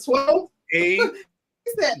 Yeah, 12. 8.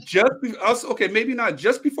 Maybe not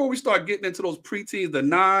just before we start getting into those preteens, the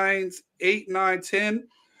 9s, 8, 9, 10,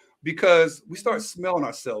 because we start smelling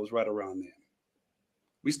ourselves right around then.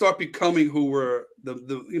 We start becoming who we're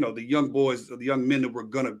the young boys, the young men that we're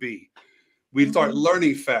gonna be. We start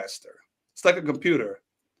learning faster. It's like a computer.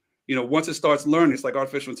 Once it starts learning, it's like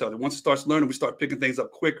artificial intelligence. Once it starts learning, we start picking things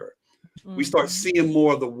up quicker. We start seeing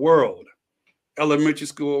more of the world. Elementary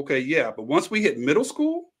school, okay, yeah. But once we hit middle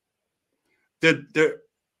school, there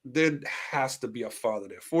has to be a father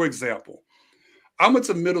there. For example, I went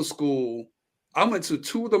to middle school. I went to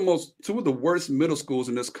two of the worst middle schools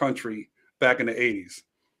in this country back in the 80s.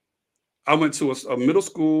 I went to a middle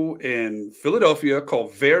school in Philadelphia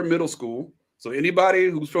called Vare Middle School. So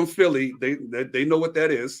anybody who's from Philly, they know what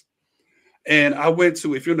that is. And I went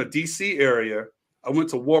to, if you're in the DC area, I went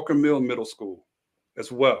to Walker Mill Middle School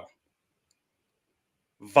as well.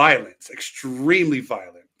 Violence, extremely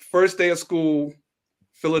violent. First day of school,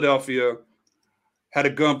 Philadelphia, had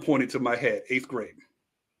a gun pointed to my head, 8th grade.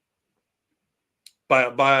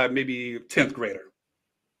 By maybe 10th grader.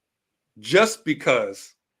 Just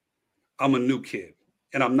because I'm a new kid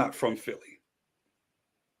and I'm not from Philly.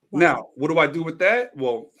 Wow. Now, what do I do with that?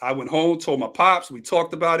 Well, I went home, told my pops, we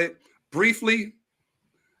talked about it briefly,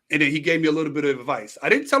 and then he gave me a little bit of advice. I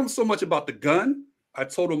didn't tell him so much about the gun. I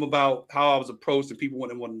told him about how I was approached and people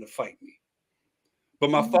wanting to fight me.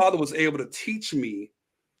 But my father was able to teach me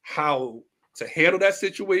how to handle that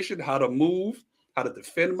situation, how to move, how to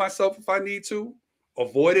defend myself if I need to,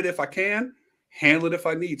 avoid it if I can, handle it if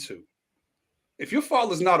I need to. If your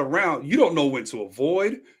father's not around, you don't know when to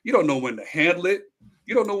avoid. You don't know when to handle it.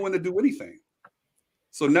 You don't know when to do anything.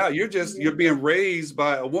 So now you're being raised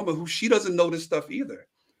by a woman who she doesn't know this stuff either.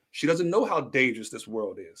 She doesn't know how dangerous this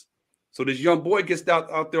world is. So this young boy gets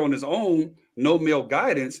out there on his own, no male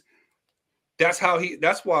guidance. That's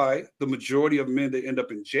why the majority of men that end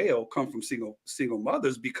up in jail come from single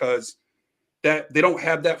mothers, because that they don't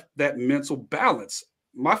have that mental balance.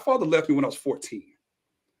 My father left me when I was 14,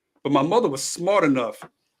 but my mother was smart enough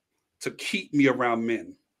to keep me around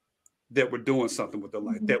men that were doing something with their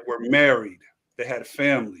life, that were married, that had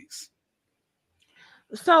families.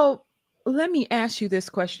 So let me ask you this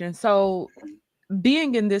question. So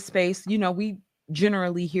being in this space, we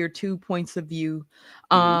generally hear two points of view.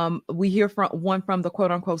 We hear from one from the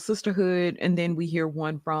quote unquote sisterhood, and then we hear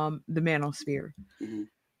one from the manosphere. Mm-hmm.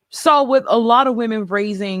 So with a lot of women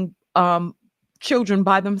raising children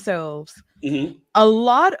by themselves, a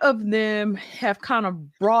lot of them have kind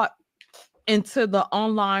of brought into the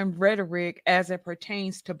online rhetoric as it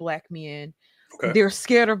pertains to Black men. Okay. They're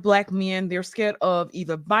scared of Black men. They're scared of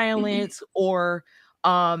either violence or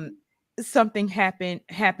something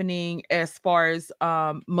happening as far as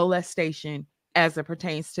molestation as it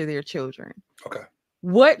pertains to their children. Okay.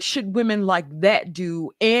 What should women like that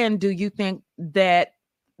do? And do you think that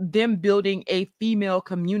them building a female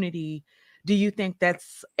community, do you think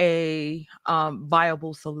that's a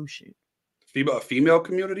viable solution? A female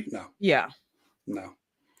community? No. Yeah. No.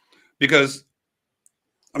 Because,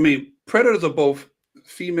 I mean, predators are both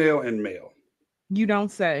female and male. You don't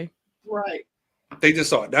say. Right. They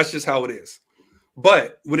just are. That's just how it is.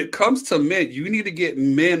 But when it comes to men, you need to get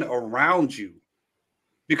men around you.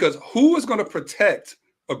 Because who is going to protect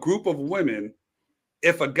a group of women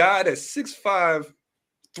if a guy that's 6'5",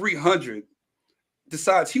 300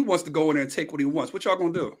 decides he wants to go in there and take what he wants? What y'all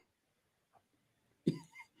going to do?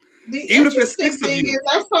 The Even if it's interesting 6 of thing you. is,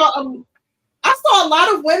 I saw a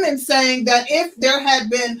lot of women saying that if there had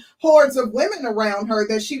been hordes of women around her,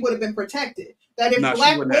 that she would have been protected. That if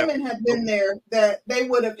Black women had been there, that they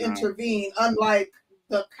would have intervened, unlike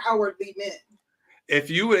the cowardly men. If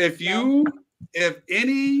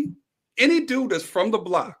any dude that's from the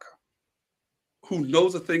block who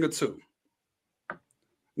knows a thing or two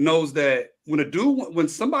knows that when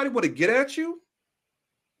somebody want to get at you,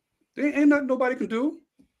 there ain't nothing nobody can do.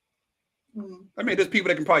 I mean, there's people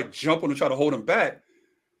that can probably jump on and try to hold him back,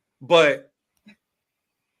 but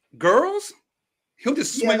girls, he'll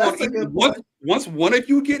just swing on you. Once one of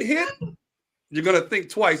you get hit, you're gonna think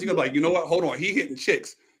twice. You're gonna be like, you know what? Hold on, he hitting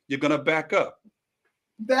chicks. You're gonna back up.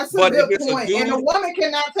 That's a good point. And a woman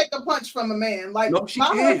cannot take a punch from a man. Like my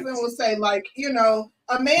husband will say, like,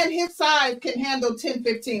 a man his size can handle 10,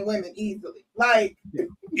 15 women easily. Like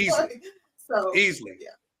easily. Easily. Yeah.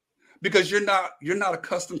 Because you're not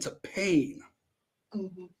accustomed to pain.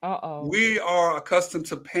 We are accustomed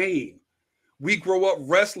to pain. We grow up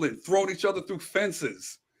wrestling, throwing each other through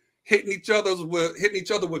fences, hitting each other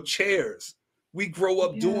with chairs. We grow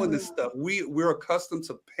up doing this stuff. We're accustomed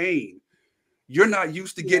to pain. You're not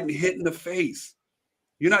used to getting hit in the face.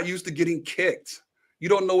 You're not used to getting kicked. You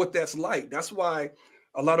don't know what that's like. That's why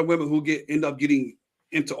a lot of women who end up getting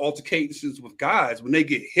into altercations with guys, when they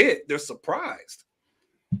get hit, they're surprised.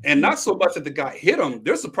 And not so much that the guy hit them,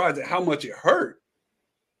 they're surprised at how much it hurt.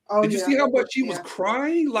 Did you see how much she was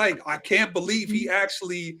crying? Like, I can't believe he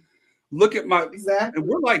actually look at my And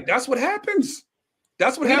we're like, that's what happens.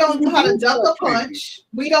 That's what happens. We don't know how to duck a punch.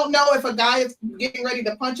 We don't know if a guy is getting ready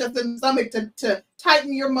to punch us in the stomach to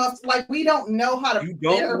tighten your muscles. Like, we don't know how to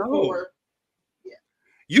prepare for.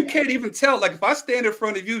 You can't even tell. Like, if I stand in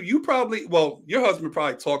front of you, your husband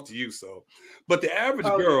probably talked to you, so. But the average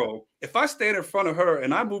girl, if I stand in front of her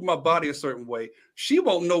and I move my body a certain way, she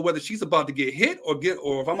won't know whether she's about to get hit or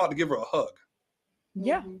if I'm about to give her a hug.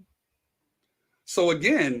 Yeah. So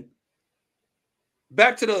again,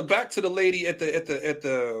 back to the lady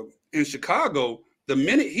in Chicago. The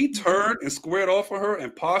minute he turned and squared off of her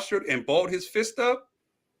and postured and balled his fist up,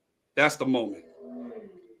 that's the moment.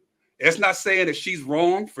 It's not saying that she's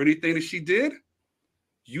wrong for anything that she did.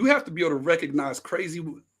 You have to be able to recognize crazy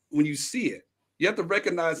when you see it. You have to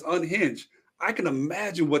recognize unhinged. I can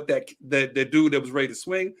imagine what that dude that was ready to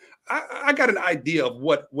swing. I got an idea of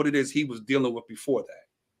what it is he was dealing with before that.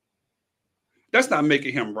 That's not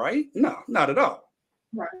making him right. No, not at all.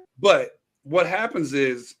 Right. But what happens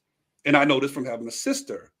is, and I know this from having a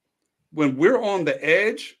sister, when we're on the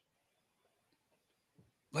edge,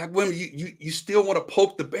 like women, you still want to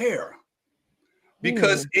poke the bear.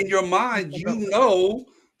 Because in your mind, you know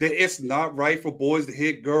that it's not right for boys to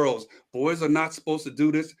hit girls. Boys are not supposed to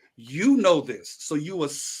do this. You know this. So you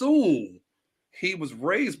assume he was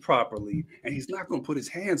raised properly, and he's not going to put his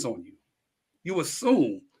hands on you. You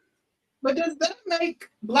assume. But does that make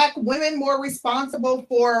Black women more responsible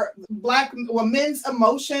for men's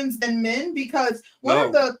emotions than men? Because one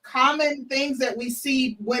of the common things that we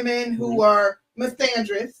see women who are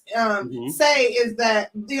misandrous say is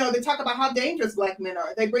that, they talk about how dangerous Black men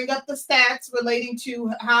are. They bring up the stats relating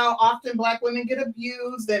to how often Black women get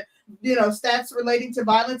abused, and stats relating to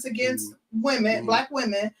violence against women, Black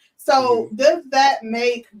women. So does that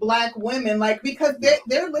make Black women, because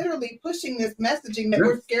they're literally pushing this messaging that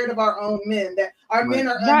we're scared of our own men, that our men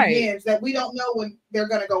are unhinged, that we don't know when they're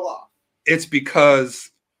going to go off? It's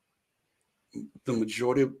because the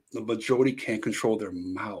majority can't control their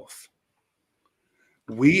mouth.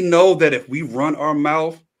 We know that if we run our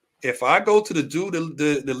mouth, if I go to the dude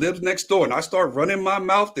that lives next door and I start running my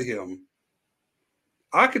mouth to him,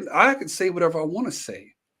 I can say whatever I want to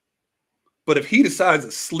say. But if he decides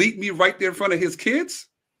to sleep me right there in front of his kids,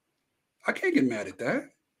 I can't get mad at that.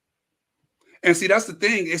 And see, that's the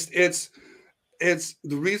thing. It's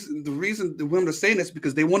the reason the women are saying this,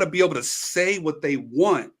 because they want to be able to say what they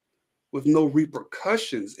want with no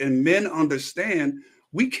repercussions. And men understand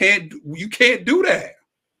you can't do that.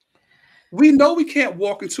 We know we can't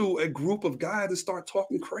walk into a group of guys and start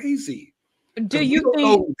talking crazy. Do you don't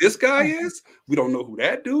know who this guy is? We don't know who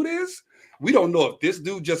that dude is. We don't know if this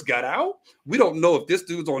dude just got out. We don't know if this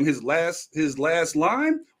dude's on his last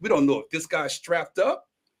line. We don't know if this guy's strapped up.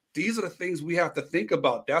 These are the things we have to think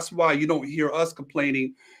about. That's why you don't hear us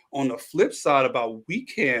complaining on the flip side about we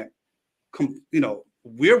can't,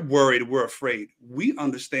 we're worried, we're afraid. We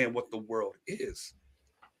understand what the world is.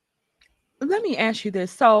 Let me ask you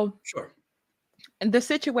this. So, sure. The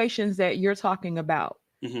situations that you're talking about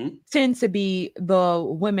tend to be the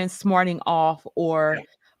women smarting off or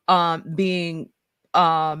being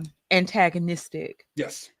antagonistic.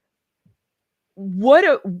 Yes.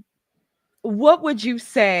 What would you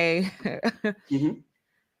say?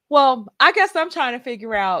 Well, I guess I'm trying to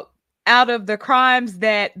figure out of the crimes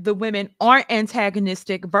that the women aren't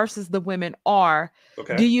antagonistic versus the women are.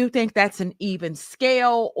 Okay. Do you think that's an even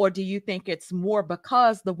scale, or do you think it's more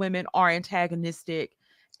because the women are antagonistic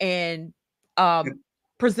and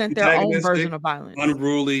present their own version of violence?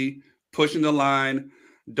 Unruly, pushing the line,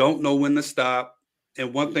 don't know when to stop.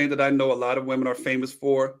 And one thing that I know a lot of women are famous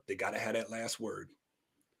for, they got to have that last word.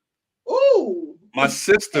 Ooh. My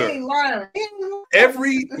sister.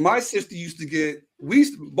 My sister used to get,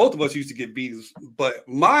 both of us used to get beatings, but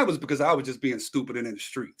mine was because I was just being stupid and in the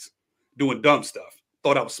streets, doing dumb stuff.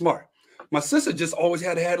 Thought I was smart. My sister just always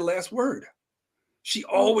had to have the last word. She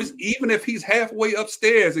always, even if he's halfway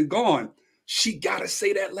upstairs and gone, she got to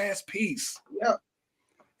say that last piece. Yeah.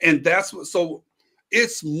 And that's what, so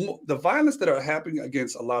it's the violence that are happening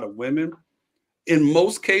against a lot of women. In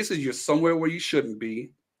most cases, you're somewhere where you shouldn't be.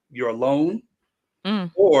 You're alone.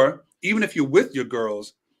 Or even if you're with your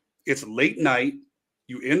girls, it's late night,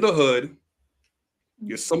 you're in the hood,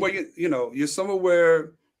 you're somewhere, you're somewhere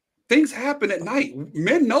where things happen at night.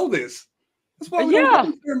 Men know this. That's why we don't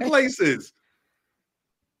go to certain places.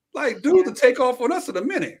 Like, dudes to take off on us in a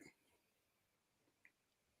minute.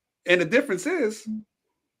 And the difference is,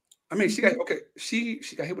 I mean, she got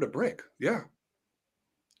hit with a brick. Yeah.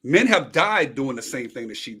 Men have died doing the same thing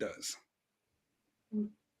that she does.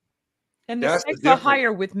 And the stakes are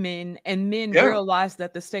higher with men, and men realize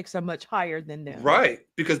that the stakes are much higher than them. Right.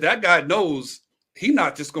 Because that guy knows he's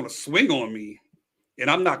not just going to swing on me, and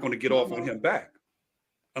I'm not going to get off on him back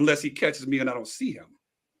unless he catches me and I don't see him.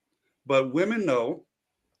 But women know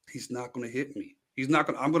he's not going to hit me. He's not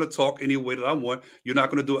going to, I'm going to talk any way that I want. You're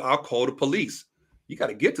not going to do it. I'll call the police. You got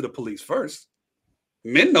to get to the police first.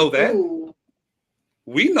 Men know that. Ooh.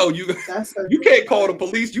 We know you can't call the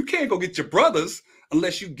police. You can't go get your brothers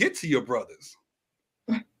unless you get to your brothers.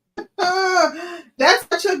 That's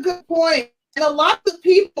such a good point. And a lot of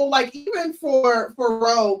people, like even for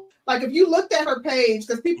Ro, like if you looked at her page,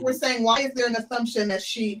 because people were saying, why is there an assumption that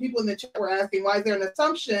people in the chat were asking, why is there an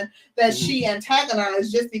assumption that she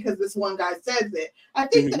antagonized just because this one guy says it? I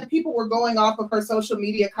think that people were going off of her social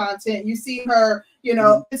media content. You see her,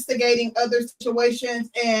 instigating other situations,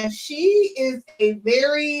 and she is a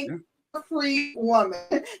very free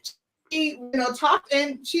woman. She, talked,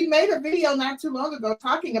 and she made a video not too long ago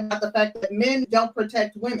talking about the fact that men don't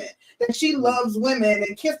protect women, that she loves women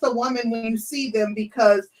and kiss a woman when you see them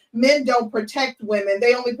because men don't protect women.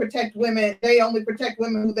 They only protect women. They only protect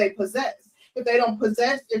women who they possess. If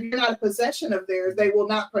you're not a possession of theirs, they will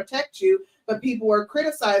not protect you. But people were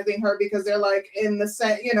criticizing her because they're like, as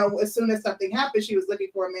soon as something happened, she was looking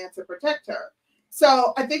for a man to protect her.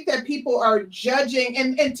 So I think that people are judging,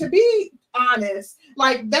 and to be honest,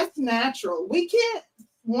 like that's natural. We can't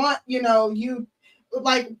want, you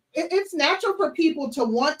like it's natural for people to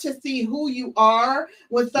want to see who you are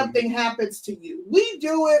when something happens to you. We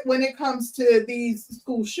do it when it comes to these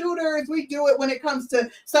school shooters. We do it when it comes to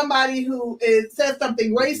somebody who says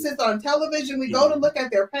something racist on television. We go to look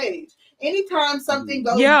at their page. Anytime something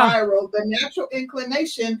goes viral, the natural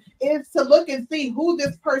inclination is to look and see who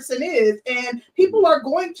this person is. And people are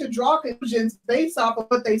going to draw conclusions based off of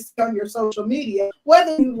what they see on your social media,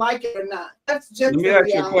 whether you like it or not. That's just Let me ask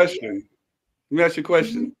you a question. Let me ask you a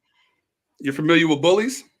question. You're familiar with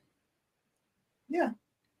bullies? Yeah.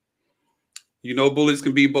 You know bullies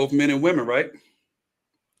can be both men and women, right?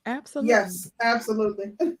 Absolutely. Yes,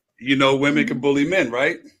 absolutely. You know women can bully men,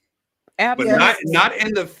 right? But not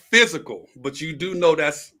in the physical, but you do know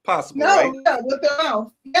that's possible, right? Yeah, with their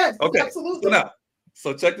mouth. Yes, okay. Absolutely.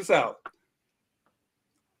 So check this out.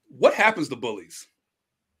 What happens to bullies?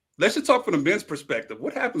 Let's just talk from the men's perspective.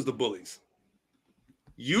 What happens to bullies?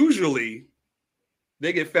 Usually,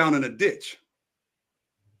 they get found in a ditch.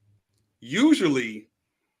 Usually,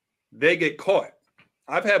 they get caught.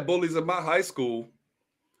 I've had bullies in my high school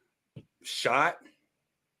shot,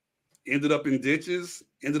 ended up in ditches,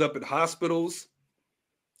 ended up in hospitals,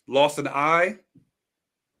 lost an eye.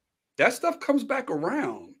 That stuff comes back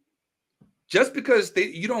around. Just because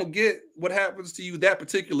you don't get what happens to you that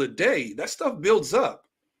particular day, that stuff builds up.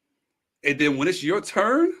 And then when it's your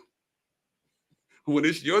turn,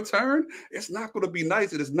 it's not going to be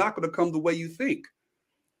nice. It is not going to come the way you think.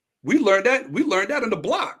 We learned that in the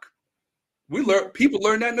block. People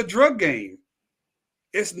learn that in the drug game.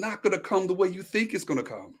 It's not going to come the way you think it's going to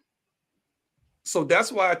come. So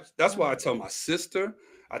that's why I tell my sister,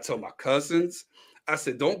 I tell my cousins, I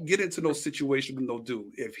said, don't get into no situation with no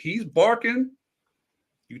dude. If he's barking,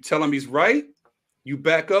 you tell him he's right, you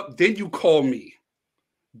back up, then you call me.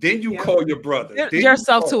 Then you call your brother. Get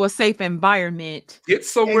yourself to a safe environment. Get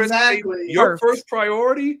somewhere safe. Your first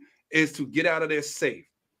priority is to get out of there safe.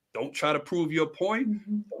 Don't try to prove your point.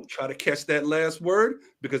 Don't try to catch that last word,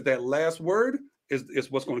 because that last word is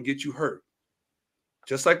what's going to get you hurt.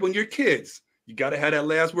 Just like when you're kids, you got to have that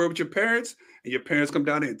last word with your parents, and your parents come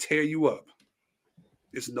down there and tear you up.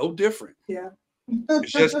 It's no different. Yeah.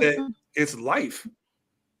 It's just that it's life.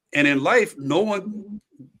 And in life, no one...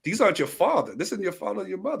 These aren't your father. This isn't your father or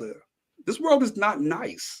your mother. This world is not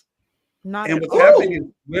nice. And what's happening is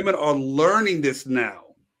women are learning this now,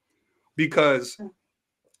 because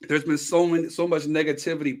there's been so much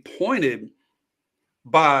negativity pointed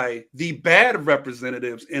by the bad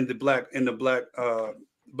representatives in the black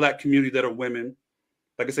community that are women.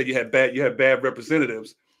 Like I said, you have bad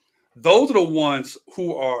representatives. Those are the ones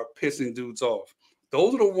who are pissing dudes off.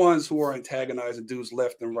 Those are the ones who are antagonizing dudes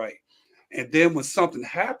left and right. And then when something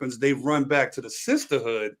happens, they run back to the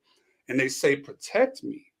sisterhood and they say, protect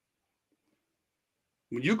me.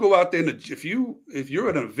 When you go out there, if you're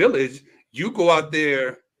in a village, you go out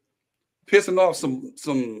there pissing off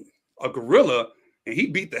a gorilla and he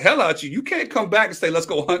beat the hell out of you. You can't come back and say, let's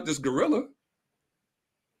go hunt this gorilla.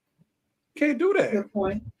 Can't do that. Good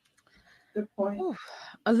point. Ooh,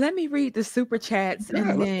 let me read the super chats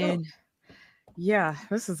and then... Yeah,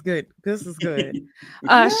 this is good.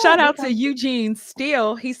 Shout out to Eugene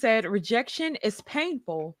Steele. He said, rejection is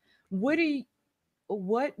painful. What you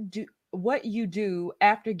do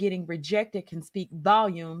after getting rejected can speak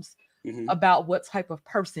volumes about what type of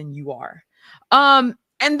person you are. And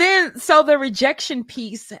then, so the rejection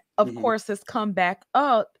piece, of course, has come back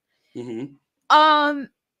up. Do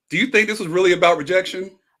you think this was really about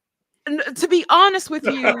rejection? To be honest with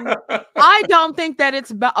you, I don't think that it's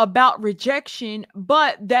about rejection,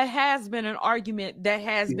 but that has been an argument that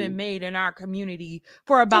has been made in our community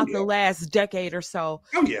for about the last decade or so.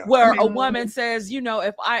 Where a woman says,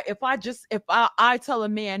 if I tell a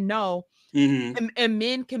man no, and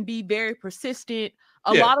men can be very persistent.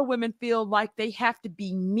 A lot of women feel like they have to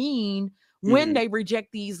be mean when they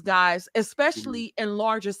reject these guys, especially in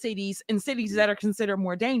larger cities, in cities that are considered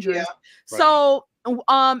more dangerous. So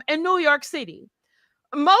in New York City,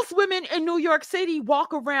 most women in New York City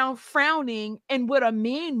walk around frowning and with a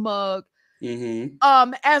mean mug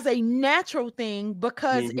as a natural thing,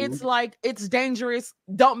 because it's like, it's dangerous.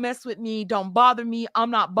 Don't mess with me. Don't bother me. I'm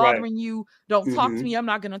not bothering you. Don't talk to me. I'm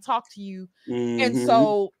not going to talk to you. And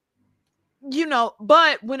so,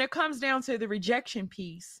 but when it comes down to the rejection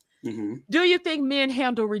piece, do you think men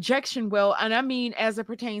handle rejection well? And I mean, as it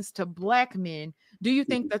pertains to Black men, do you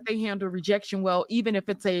think that they handle rejection well, even if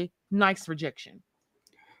it's a nice rejection?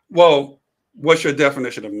 Well, what's your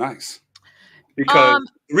definition of nice? Because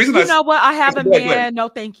the reason I have a man. No,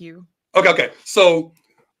 thank you. Okay. So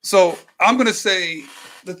I'm gonna say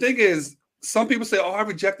the thing is, some people say, "Oh, I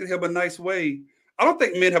rejected him a nice way." I don't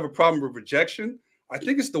think men have a problem with rejection. I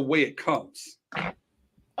think it's the way it comes.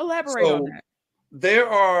 Elaborate on So that. there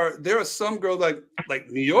are some girls like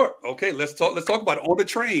New York. Okay, let's talk about it. On the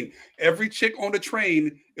train. Every chick on the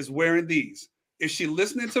train is wearing these. Is she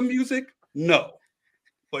listening to music? No,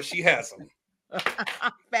 but she has them.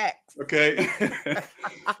 Facts. Okay,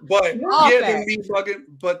 but Yeah, All yeah, they're facts. mean bugging.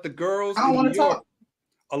 But the girls I don't in New want to York, talk.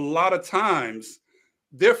 a lot of times,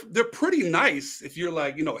 they're pretty nice. If you're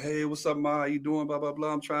like, hey, what's up, ma? How you doing? Blah blah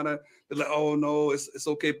blah. I'm trying to. They're like, oh no, it's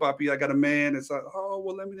okay, Poppy. I got a man. It's like, oh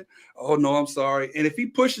well, let me. Oh no, I'm sorry. And if he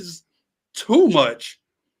pushes too much,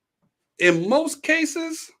 in most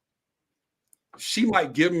cases, she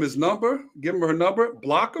might give him his number, give him her number,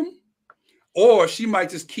 block him, or she might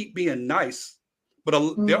just keep being nice. But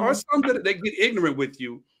there are Mhm. some that they get ignorant with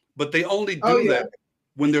you, but they only Oh do yeah. that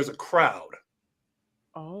when there's a crowd.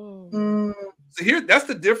 Oh. Mm, So here, that's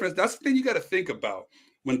the difference. That's the thing you got to think about.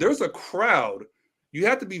 When there's a crowd, you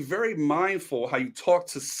have to be very mindful how you talk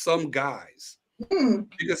to some guys mm.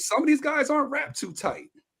 because some of these guys aren't wrapped too tight.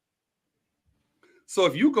 So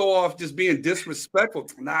if you go off just being disrespectful,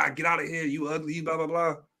 nah, get out of here, you ugly, you blah blah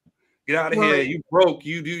blah. Get out of here, Right. you broke,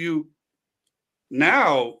 you do you.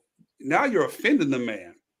 Now, now you're offending the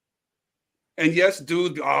man. And yes,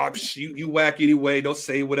 dude, you whack anyway. They'll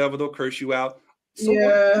say whatever, they'll curse you out. So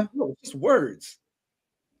what? Yeah. No, just words.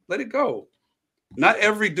 Let it go. Not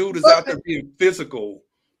every dude is out But there being physical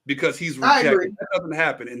because he's I rejected. agree. That doesn't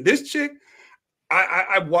happen. And this chick,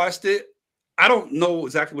 I watched it. I don't know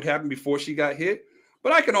exactly what happened before she got hit,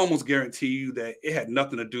 but I can almost guarantee you that it had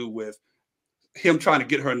nothing to do with him trying to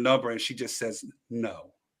get her number, and she just says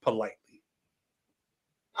no politely.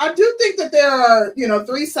 I do think that there are,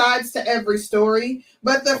 three sides to every story.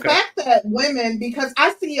 But the Okay. fact that women, because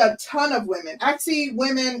I see a ton of women, I see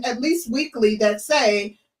women at least weekly that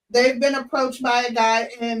say they've been approached by a guy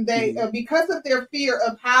and they, Mhm. because of their fear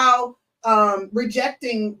of how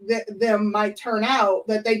rejecting them might turn out,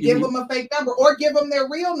 that they give Mhm. them a fake number or give them their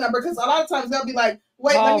real number. Because a lot of times they'll be like,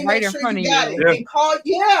 wait, let Call me right make in sure front you of got it you. Yeah. and call.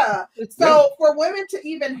 Yeah. Yeah. So for women to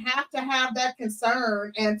even have that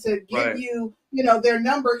concern and to give Right. you, their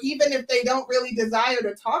number, even if they don't really desire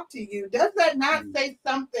to talk to you, does that not Mhm. say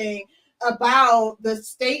something about the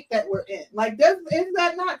state that we're in? Like, is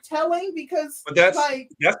that not telling? Because, But that's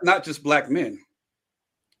like, that's not just black men.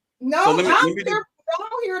 So no, I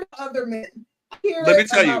don't hear it about other men. I hear let me it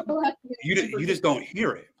tell you, about black men in you just particular, don't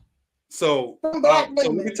hear it. So from black so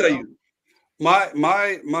let me women, tell though. you,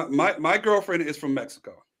 my girlfriend is from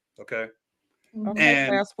Mexico. Okay. Okay, Mhm.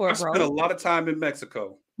 And passport, I've spent a bro. lot of time in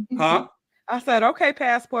Mexico. Huh? I said, okay,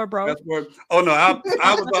 passport, bro. That's word. Oh no, I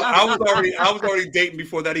was already dating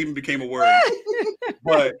before that even became a word.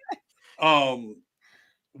 But um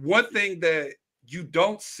one thing that you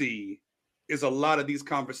don't see is a lot of these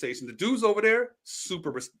conversations. The dudes over there,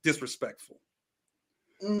 super disrespectful,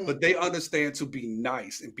 Mm. but they understand to be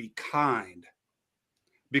nice and be kind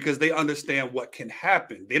because they understand what can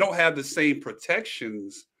happen. They don't have the same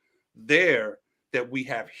protections there that we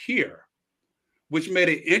have here, which made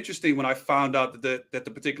it interesting when I found out that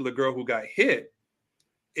the particular girl who got hit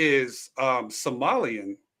is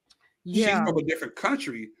Somalian. She's Yeah. from a different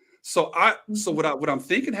country. So what I'm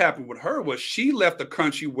thinking happened with her was she left a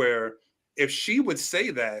country where if she would say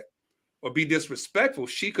that or be disrespectful,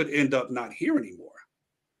 she could end up not here anymore.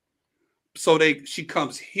 So she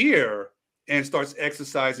comes here and starts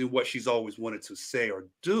exercising what she's always wanted to say or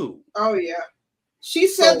do. Oh yeah. She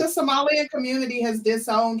said the So Somalian community has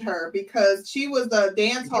disowned her because she was a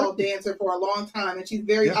dance hall exactly. dancer for a long time and she's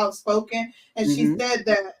very Yeah. outspoken. And she Hmm. said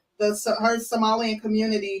that her Somalian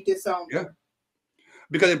community disowned Yeah. her.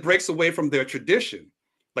 Because it breaks away from their tradition.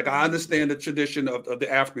 Like I Mhm. understand the tradition of the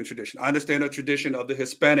African tradition. I understand the tradition of the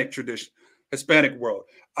Hispanic tradition, Hispanic world.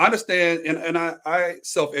 I understand, and I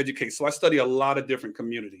self-educate. So I study a lot of different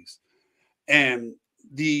communities. And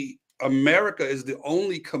the America is the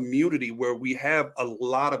only community where we have a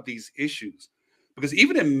lot of these issues. Because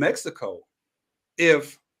even in Mexico,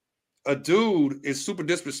 if a dude is super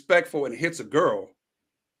disrespectful and hits a girl,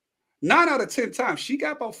 9 out of 10 times she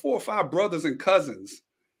got about 4 or 5 brothers and cousins,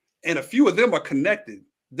 and a few of them are connected.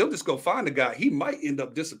 They'll just go find the guy. He might end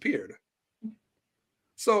up disappeared.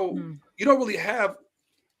 So Mm. you don't really have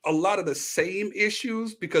a lot of the same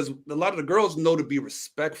issues because a lot of the girls know to be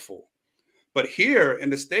respectful. But here in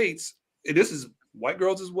the States, this is white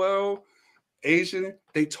girls as well, Asian,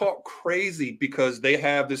 they talk crazy because they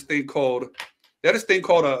have this thing called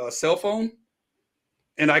a cell phone,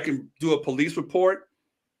 and I can do a police report.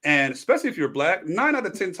 And especially if you're black, 9 out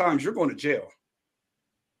of 10 times you're going to jail.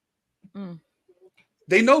 Mm.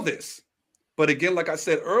 They know this. But again, like I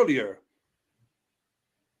said earlier,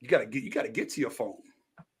 you gotta get to your phone.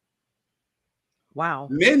 Wow.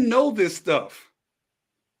 Men know this stuff.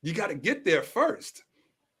 You got to get there first.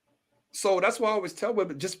 So that's why I always tell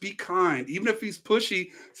women, just be kind. Even if he's pushy,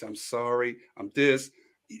 say, I'm sorry, I'm this.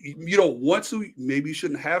 You don't want to, maybe you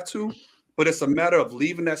shouldn't have to, but it's a matter of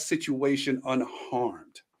leaving that situation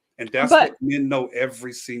unharmed. And that's But what men know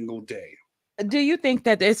every single day. do you think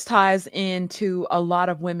that this ties into a lot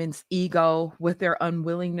of women's ego with their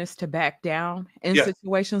unwillingness to back down in Yes.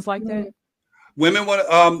 situations like that? Women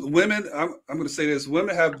want women, I'm going to say this,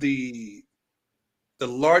 women have the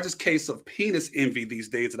largest case of penis envy these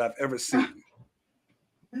days that I've ever seen.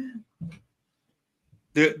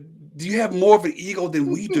 Do you have more of an ego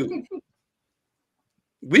than we do?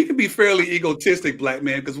 We can be fairly egotistic, black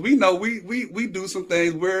man, because we know we do some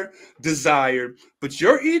things we're desired, but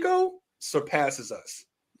your ego surpasses us.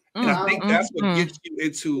 And I think that's what gets you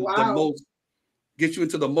into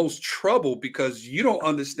the most trouble, because you don't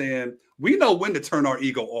understand. We know when to turn our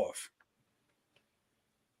ego off.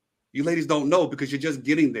 You ladies don't know because you're just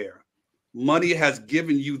getting there. Money has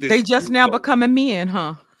given you this. They just now becoming men,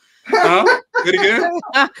 huh? Huh? Good again?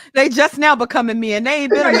 They just now becoming men. They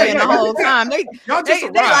ain't been a man the whole time. They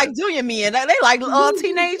like junior men. They like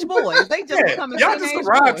teenage boys. They just becoming y'all teenage just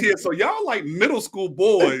arrived boys. here, so y'all like middle school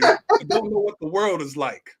boys who don't know what the world is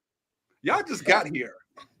like. Y'all just got here.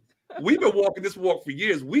 We've been walking this walk for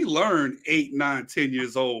years. We learned 8, 9, 10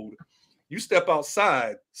 years old. You step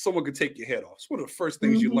outside, someone could take your head off. It's one of the first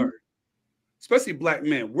things you learn. Especially black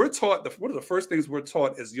men. We're taught, one of the first things we're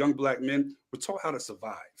taught as young black men, we're taught how to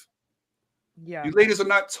survive. Yeah. You ladies are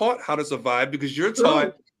not taught how to survive because you're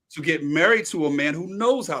taught to get married to a man who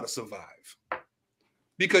knows how to survive.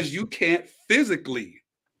 Because you can't physically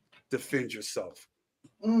defend yourself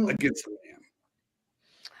against a man.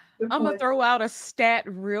 I'm gonna throw out a stat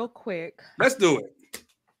real quick. Let's do it.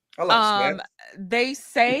 I like stats. They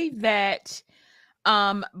say that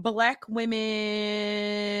black women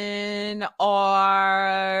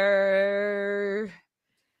are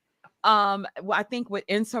I think with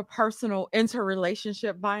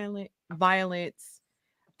interrelationship violence,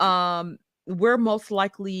 we're most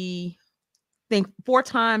likely, think 4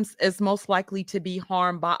 times as most likely to be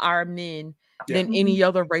harmed by our men than any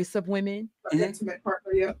other race of women. Intimate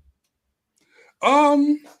partner, yeah.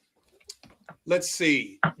 Let's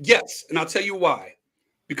see. Yes, and I'll tell you why.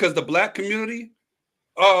 Because the black community,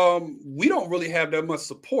 we don't really have that much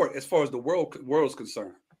support as far as the world's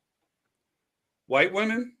concerned. White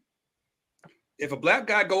women, if a black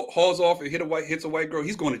guy hauls off and hits a white girl,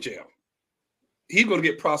 he's going to jail. He's going to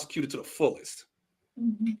get prosecuted to the fullest.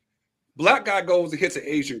 Black guy goes and hits an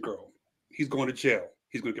Asian girl, he's going to jail.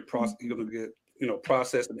 He's going to get processed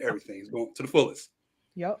and everything. He's going to the fullest.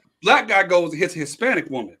 Yep. Black guy goes and hits a Hispanic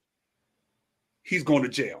woman, he's going to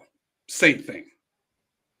jail. Same thing.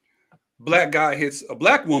 Black guy hits a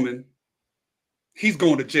black woman, he's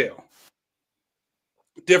going to jail.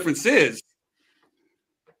 The difference is,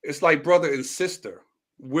 it's like brother and sister.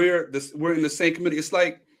 We're in the same community. It's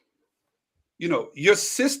like, your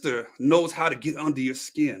sister knows how to get under your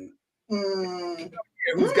skin. Who's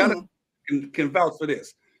got can vouch for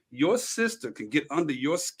this? Your sister can get under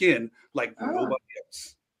your skin like nobody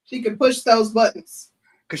else. She can push those buttons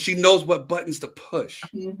because she knows what buttons to push.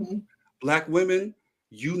 Black women,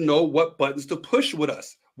 you know what buttons to push with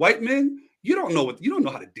us. White men, you don't know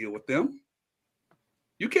how to deal with them.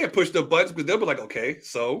 You can't push the buttons because they'll be like, okay,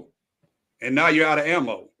 so, and now you're out of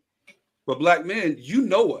ammo. But black men, you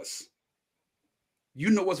know us.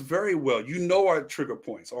 You know us very well. You know our trigger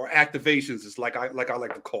points, our activations is like I like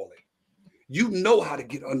to call it. You know how to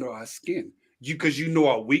get under our skin. Because you know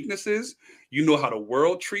our weaknesses. You know how the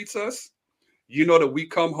world treats us. You know that we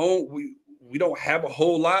come home, we don't have a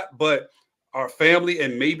whole lot, but our family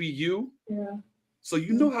and maybe you. Yeah. So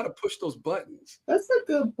you know how to push those buttons. That's a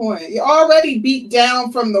good point. You're already beat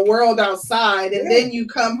down from the world outside, and then you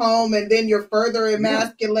come home, and then you're further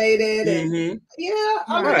emasculated. And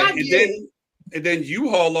I get it. And then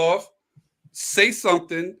you haul off, say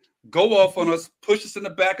something, go off on us, push us in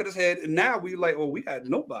the back of his head, and now we like, we had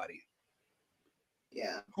nobody.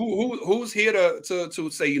 Yeah. Who's here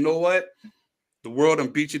to say, you know what? The world done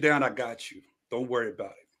beat you down. I got you. Don't worry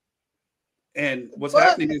about it. And what's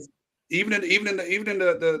happening is, even in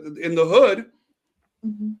the hood,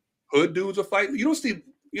 hood dudes are fighting. You don't see,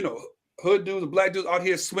 hood dudes and black dudes out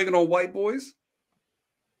here swinging on white boys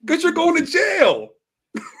because you're going to jail.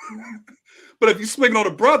 But if you swing on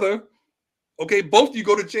a brother, okay, both of you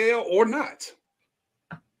go to jail or not.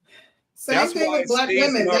 Same thing with black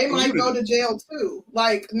women. They might go to jail too.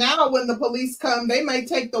 Like now when the police come, they may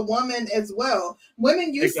take the woman as well.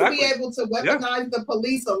 Women used to be able to weaponize the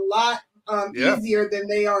police a lot easier than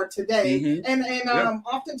they are today. And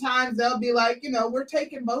oftentimes they'll be like, we're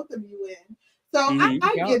taking both of you in. So I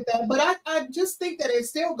get that, but I just think that it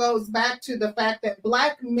still goes back to the fact that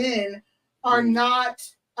black men are not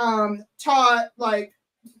taught like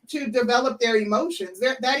to develop their emotions.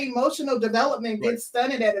 That emotional development gets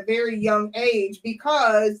stunted at a very young age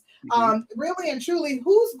because really and truly,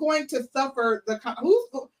 who's going to suffer who's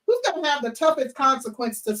going to have the toughest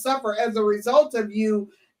consequence to suffer as a result of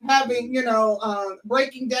you having,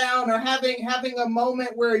 breaking down or having a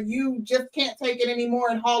moment where you just can't take it anymore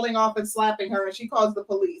and hauling off and slapping her and she calls the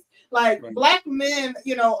police. Like black men,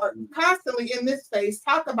 are constantly in this space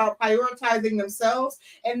talk about prioritizing themselves.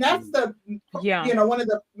 And that's one of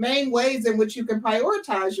the main ways in which you can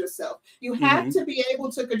prioritize yourself. You have to be able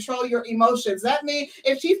to control your emotions. That means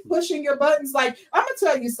if she's pushing your buttons, like, I'm going to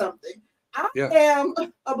tell you something. I am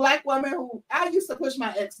a black woman who I used to push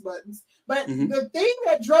my ex buttons. But the thing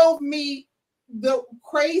that drove me the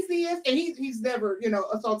craziest, and he's never,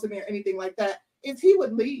 assaulted me or anything like that, is he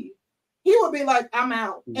would leave. He would be like, I'm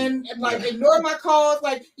out. And like ignore my calls.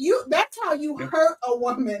 Like that's how you hurt a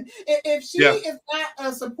woman. If she is not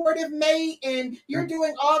a supportive mate and you're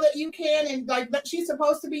doing all that you can and like she's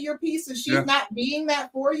supposed to be your piece and she's not being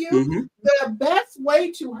that for you, the best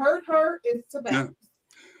way to hurt her is to bounce.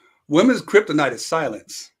 Women's kryptonite is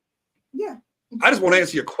silence. Yeah. I just want to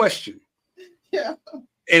answer your question. Yeah.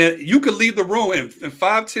 And you could leave the room and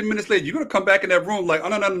 5-10 minutes later, you're going to come back in that room like, oh,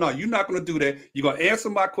 no. You're not going to do that. You're going to answer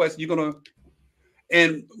my question. You're going to,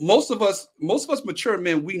 and most of us mature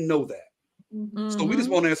men, we know that. So we just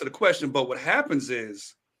won't answer the question. But what happens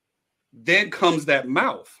is then comes that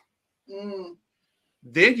mouth.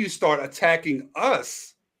 Then you start attacking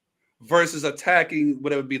us versus attacking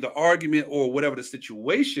whatever be the argument or whatever the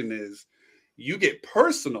situation is. You get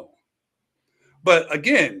personal. But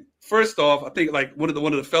again, first off, I think like one of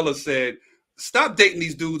the fellas said, stop dating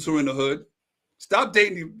these dudes who are in the hood. Stop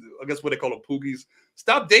dating, I guess what they call them, poogies.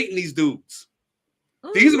 Stop dating these dudes.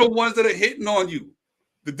 These are the ones that are hitting on you.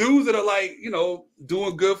 The dudes that are like,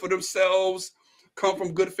 doing good for themselves, come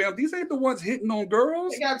from good family. These ain't the ones hitting on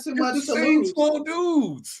girls. They got too it's much the to same lose. small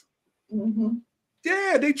dudes. Mm-hmm.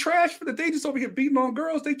 Yeah, they trash for they just over here beating on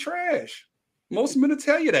girls. They trash. Most men will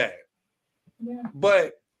tell you that. Yeah.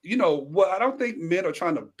 But what I don't think men are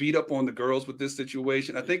trying to beat up on the girls with this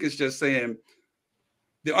situation. I think it's just saying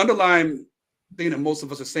the underlying thing that most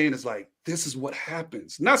of us are saying is like, this is what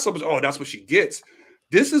happens. Not so much, oh, that's what she gets.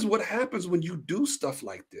 This is what happens when you do stuff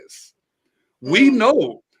like this. We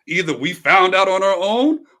know either we found out on our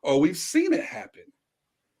own or we've seen it happen.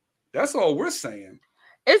 That's all we're saying.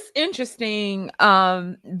 It's interesting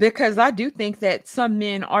because I do think that some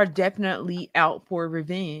men are definitely out for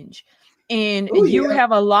revenge. And you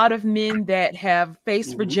have a lot of men that have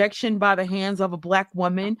faced rejection by the hands of a black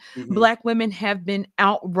woman. Black women have been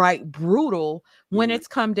outright brutal when it's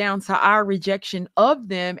come down to our rejection of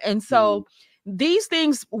them. And so these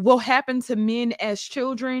things will happen to men as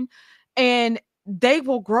children, and they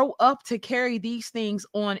will grow up to carry these things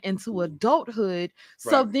on into adulthood.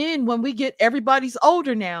 So then when we get, everybody's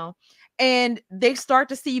older now and they start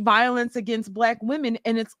to see violence against black women,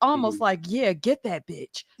 and it's almost like, get that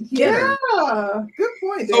bitch. Get her. Good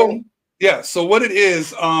point, Danny. So what it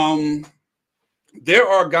is, there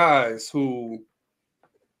are guys who,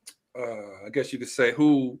 I guess you could say,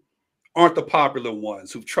 who aren't the popular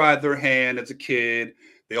ones, who've tried their hand as a kid.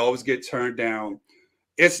 They always get turned down.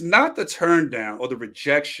 It's not the turn down or the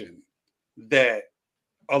rejection that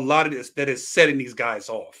a lot of this that is setting these guys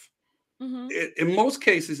off. In most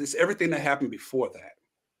cases, it's everything that happened before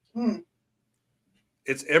that.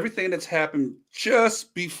 It's everything that's happened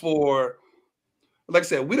just before. Like I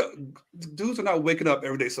said, dudes are not waking up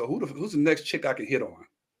every day. So who's the next chick I can hit on?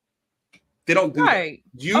 They don't do that.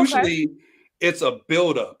 Usually, it's a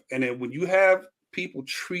buildup, and then when you have people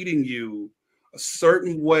treating you a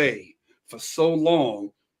certain way for so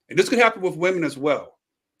long, and this could happen with women as well.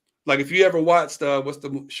 Like if you ever watched what's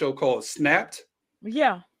the show called Snapped?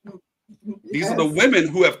 Yeah. These are the women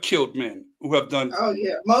who have killed men, who have done. Oh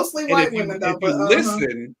yeah, mostly white women though. If you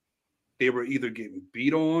listen, they were either getting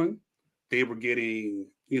beat on, they were getting,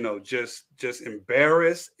 just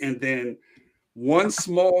embarrassed, and then one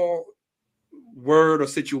small word or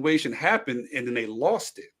situation happened, and then they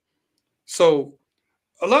lost it. So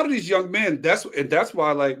a lot of these young men, that's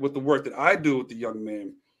why, like with the work that I do with the young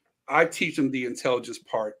men, I teach them the intelligence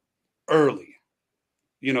part early.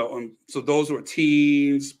 So those who are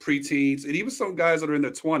teens, preteens, and even some guys that are in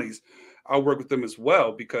their 20s, I work with them as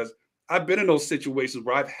well because I've been in those situations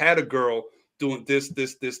where I've had a girl doing this,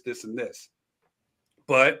 and this.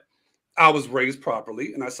 But I was raised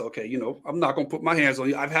properly, and I said, okay, I'm not gonna put my hands on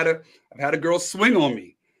you. I've had a girl swing on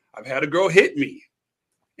me. I've had a girl hit me,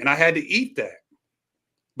 and I had to eat that.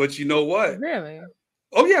 But you know what? Really?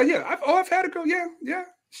 Oh yeah, yeah. I've had a girl. Yeah, yeah.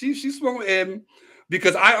 She swung, and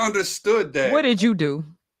because I understood What that, did you do?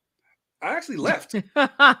 I actually left No,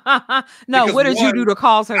 because what did you do one, to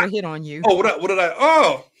cause her to hit on you? oh, what did I?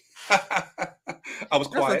 Oh, I was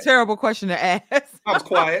That's a quiet. terrible question to ask. I was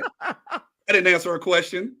quiet. I didn't answer her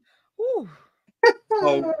question. Whew.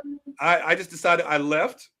 So I just decided I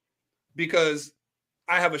left because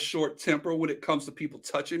I have a short temper when it comes to people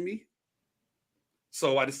touching me.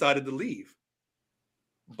 So I decided to leave.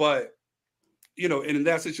 But, and in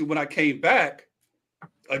that situation, when I came back,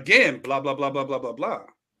 again, blah, blah, blah, blah, blah, blah, blah,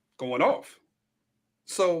 going off.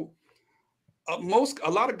 So a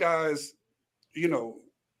lot of guys, you know,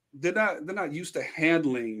 they're not used to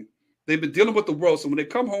handling. They've been dealing with the world. So when they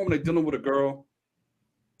come home and they're dealing with a girl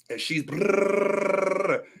and she's,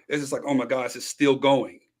 it's just like, oh my gosh, it's still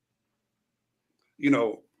going. You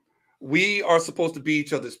know, we are supposed to be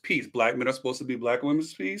each other's peace. Black men are supposed to be black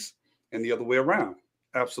women's peace, and the other way around.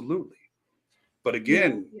 Absolutely. But Yeah.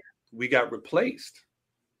 again, we got replaced.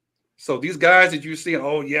 So these guys that you're seeing,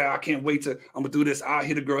 oh yeah, I can't wait to, I'm gonna do this. I'll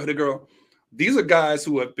hit a girl, hit a girl. These are guys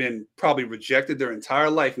who have been probably rejected their entire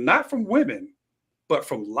life, not from women, but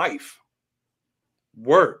from life,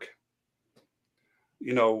 work.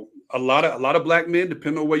 A lot of black men,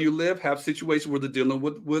 depending on where you live, have situations where they're dealing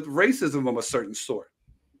with racism of a certain sort.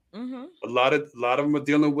 Mm-hmm. A lot of them are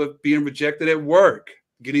dealing with being rejected at work,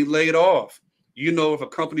 getting laid off. If a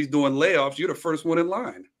company's doing layoffs, you're the first one in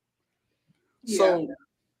line. Yeah. So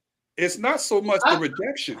it's not so much the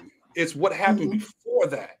rejection, it's what happened Mhm. before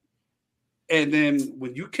that. And then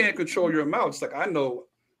when you can't control your mouth, it's like, I know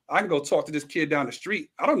I can go talk to this kid down the street.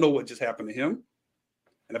 I don't know what just happened to him.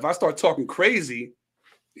 And if I start talking crazy,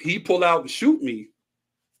 he pull out and shoot me.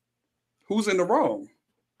 Who's in the wrong?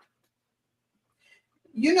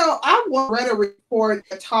 I read a report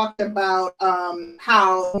that talked about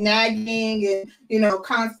how nagging and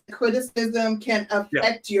constant criticism can Yeah.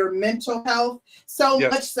 affect your mental health so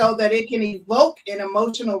Yes. much so that it can evoke an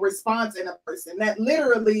emotional response in a person that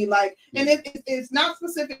literally and it's not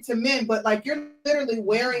specific to men, but like you're literally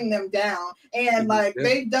wearing them down, and like Yeah.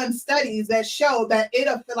 they've done studies that show that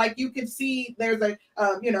like you can see there's a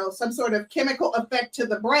some sort of chemical effect to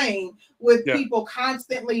the brain with Yeah. people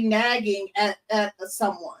constantly nagging at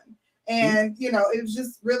someone. And it was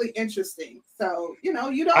just really interesting. So you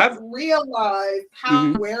I've don't realize how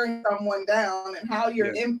mhm. you're wearing someone down and how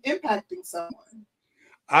you're Yes. impacting someone.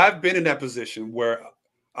 I've been in that position where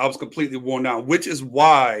I was completely worn down, which is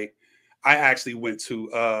why I actually went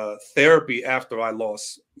to therapy after I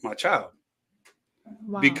lost my child,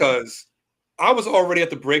 Wow. because I was already at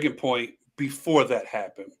the breaking point before that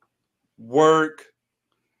happened. Work,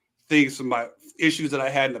 things from my issues that I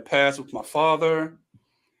had in the past with my father,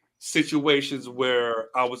 situations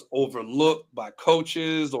where I was overlooked by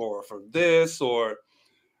coaches or for this, or,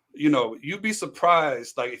 you'd be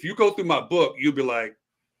surprised. Like if you go through my book, you'll be like,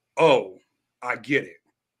 oh, I get it.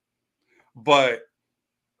 But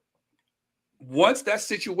once that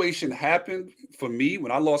situation happened for me,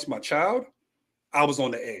 when I lost my child, I was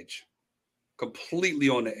on the edge, completely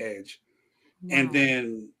on the edge. And Wow.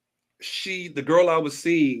 then the girl I was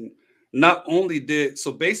seeing, not only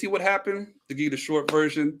so basically what happened, to give you the short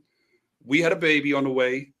version, we had a baby on the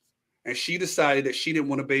way, and she decided that she didn't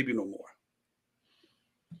want a baby no more.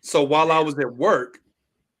 So while I was at work,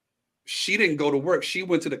 she didn't go to work. She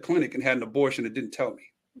went to the clinic and had an abortion and didn't tell me.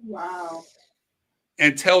 Wow.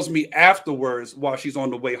 And tells me afterwards while she's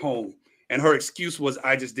on the way home. And her excuse was,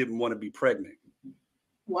 I just didn't want to be pregnant.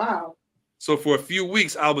 Wow. So for a few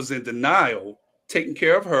weeks, I was in denial, taking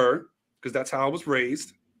care of her, because that's how I was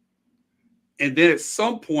raised. And then at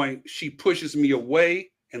some point, she pushes me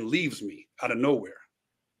away and leaves me out of nowhere.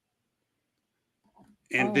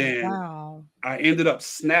 And Oh, then wow. I ended up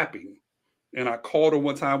snapping. And I called her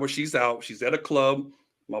one time where she's out. She's at a club.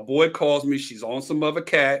 My boy calls me. She's on some other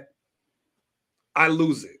cat. I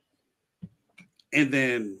lose it. And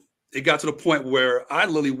then it got to the point where I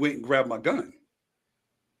literally went and grabbed my gun,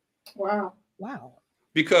 Wow. Wow.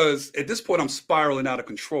 because at this point I'm spiraling out of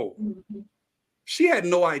control. Mhm. She had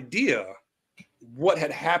no idea what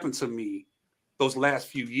had happened to me those last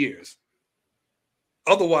few years.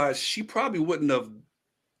 Otherwise, she probably wouldn't have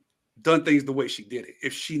done things the way she did it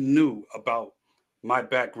if she knew about my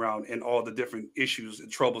background and all the different issues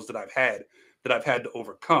and troubles that I've had to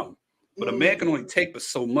overcome. But a man can only take but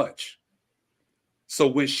so much. So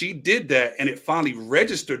when she did that, and it finally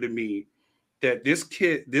registered to me that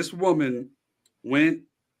this woman went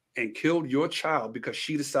and killed your child because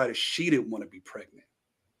she decided she didn't want to be pregnant.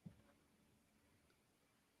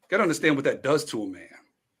 Gotta understand what that does to a man.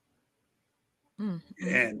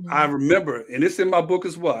 And I remember, and it's in my book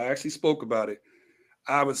as well, I actually spoke about it.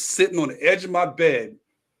 I was sitting on the edge of my bed,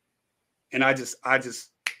 and I just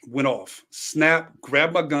went off, snapped,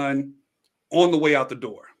 grabbed my gun on the way out the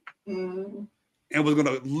door, and was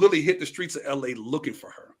gonna literally hit the streets of LA looking for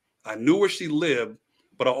her. I knew where she lived,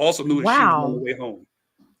 but I also knew that she was on the way home.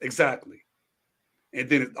 Exactly. And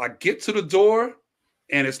then I get to the door,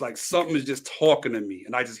 and it's like something is just talking to me,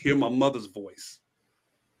 and I just hear my mother's voice.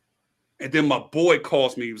 And then my boy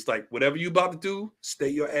calls me. He was like, "Whatever you about to do, stay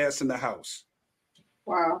your ass in the house."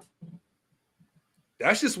 Wow.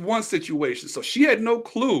 That's just one situation. So she had no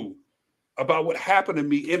clue about what happened to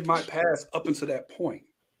me in my past up until that point.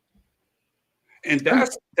 And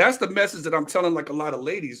that's the message that I'm telling like a lot of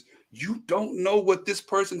ladies. You don't know what this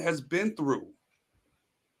person has been through.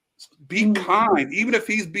 Be kind. Even if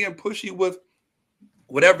he's being pushy with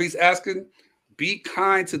whatever he's asking, be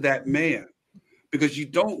kind to that man. Because you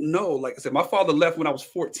don't know. Like I said, my father left when I was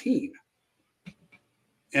 14.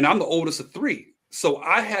 And I'm the oldest of 3. So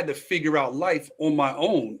I had to figure out life on my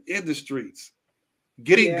own in the streets.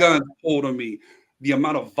 Getting guns pulled on me. The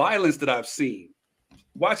amount of violence that I've seen.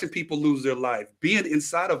 Watching people lose their life. Being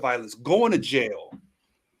inside of violence. Going to jail.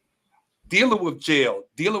 Dealing with jail.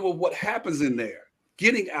 Dealing with what happens in there.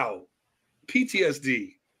 Getting out.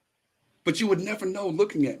 PTSD. But you would never know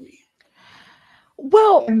looking at me.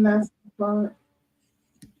 Well, And that's fun.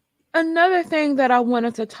 Another thing that I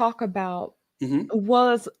wanted to talk about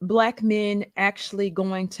was Black men actually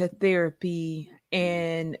going to therapy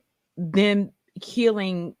and them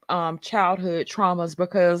healing childhood traumas,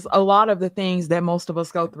 because a lot of the things that most of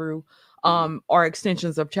us go through are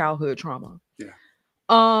extensions of childhood trauma.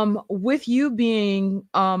 Yeah. With you being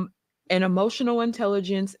an emotional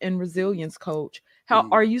intelligence and resilience coach, how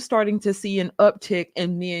are you starting to see an uptick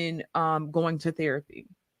in men going to therapy?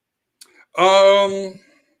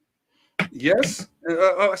 Yes.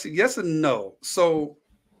 Actually, yes and no. So,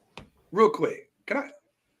 real quick,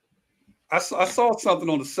 I saw something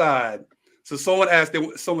on the side. So someone asked,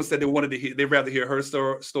 someone said they wanted to hear, they'd rather hear her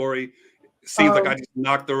story. It seems like I just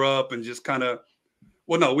knocked her up and just kind of.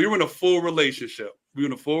 Well, no, we were in a full relationship.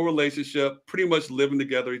 Pretty much living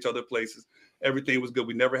together, each other places. Everything was good.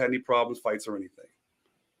 We never had any problems, fights, or anything.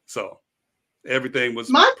 So. Everything was.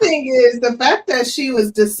 My thing is the fact that she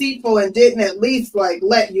was deceitful and didn't at least like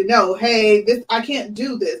let you know, hey, this I can't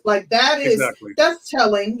do this. Like that's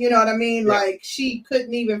telling. You know what I mean? Yeah. Like she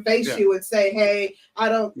couldn't even face you and say, hey, I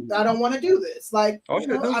don't want to do this. Like I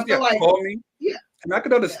feel like call me. Yeah, and I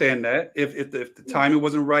could understand that if the timing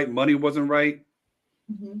wasn't right, money wasn't right,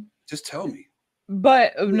 just tell me.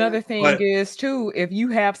 But another thing is too, if you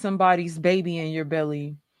have somebody's baby in your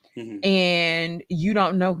belly. And you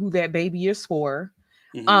don't know who that baby is for.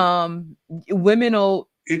 Women will.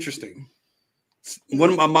 Interesting.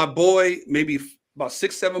 One of my boy, maybe about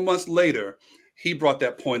 6-7 months later, he brought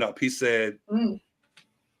that point up. He said,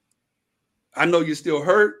 I know you're still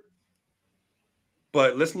hurt,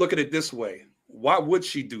 but let's look at it this way. Why would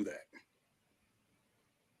she do that?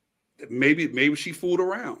 Maybe she fooled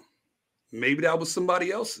around. Maybe that was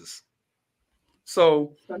somebody else's.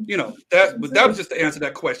 So, that was just to answer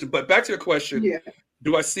that question. But back to your question,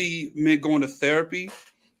 do I see men going to therapy?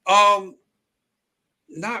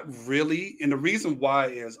 Not really. And the reason why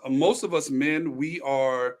is most of us men, we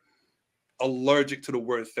are allergic to the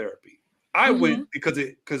word therapy. I went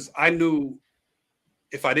because I knew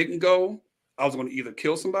if I didn't go, I was going to either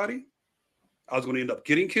kill somebody, I was going to end up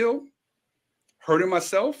getting killed, hurting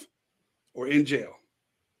myself, or in jail.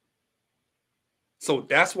 So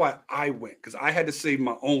that's why I went, because I had to save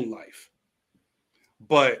my own life.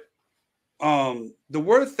 But the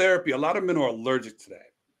word therapy, a lot of men are allergic to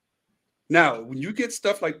that. Now, when you get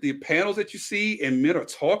stuff like the panels that you see and men are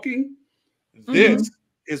talking, this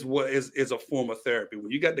is what is a form of therapy.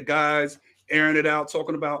 When you got the guys airing it out,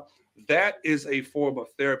 talking about, that is a form of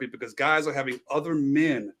therapy because guys are having other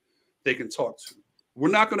men they can talk to. We're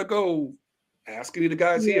not going to go ask any of the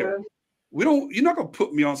guys here. You're not going to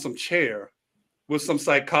put me on some chair with some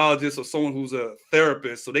psychologist or someone who's a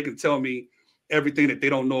therapist so they can tell me everything that they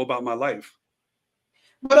don't know about my life.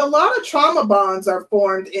 But a lot of trauma bonds are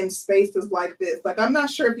formed in spaces like this. Like, I'm not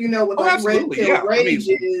sure if you know what like red pill rage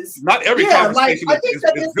is. Not every conversation I think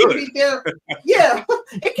that this good. Can be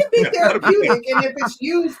it can be therapeutic, and if it's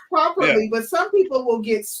used properly. But some people will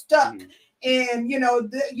get stuck. And you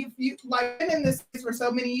like been in this space for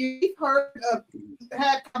so many years. We've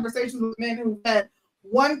had conversations with men who had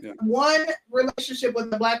one relationship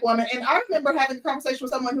with a black woman. And I remember having a conversation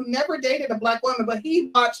with someone who never dated a black woman, but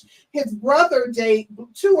he watched his brother date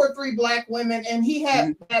 2 or 3 black women, and he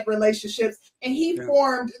had bad relationships, and he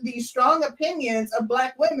formed these strong opinions of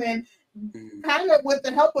black women kind of with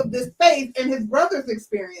the help of this faith and his brother's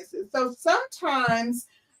experiences. So sometimes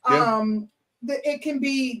it can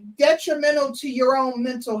be detrimental to your own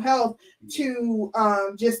mental health to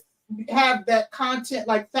just have that content,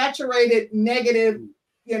 like saturated negative,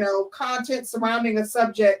 content surrounding a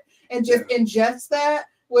subject, and just ingest that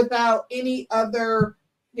without any other,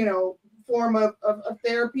 form of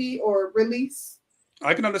therapy or release.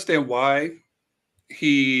 I can understand why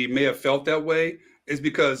he may have felt that way. Is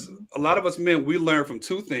because a lot of us men, we learn from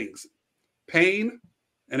 2 things: pain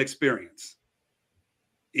and experience.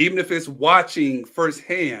 Even if it's watching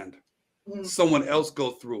firsthand someone else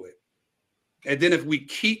go through it. And then if we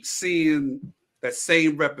keep seeing that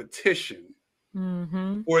same repetition,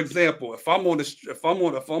 for example, if I'm on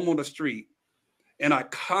the street and I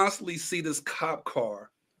constantly see this cop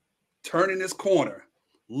car turning this corner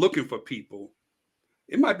looking for people,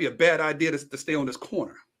 it might be a bad idea to stay on this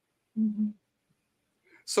corner.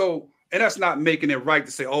 So, and that's not making it right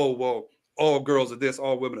to say, oh, well, all girls are this,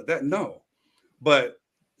 all women are that. No, but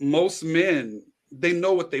most men, they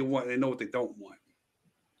know what they want. And they know what they don't want.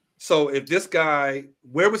 So if this guy,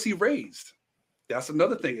 where was he raised? That's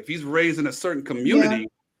another thing. If he's raised in a certain community,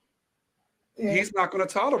 he's not going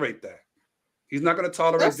to tolerate that. He's not going to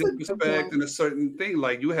tolerate disrespect and a certain thing.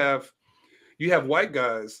 Like you have white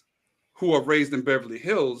guys who are raised in Beverly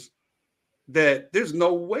Hills that there's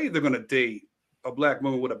no way they're going to date a black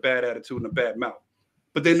woman with a bad attitude and a bad mouth.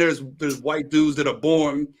 But then there's white dudes that are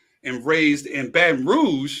born and raised in Baton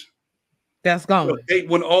Rouge. That's going. Date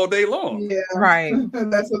one all day long. Yeah, right.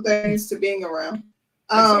 That's what they're used to being around.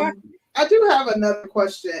 Exactly. I do have another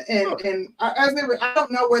question, and I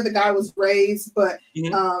don't know where the guy was raised, but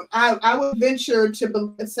I would venture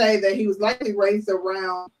to say that he was likely raised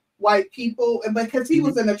around white people, because he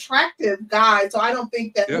was an attractive guy. So I don't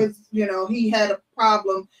think that he had a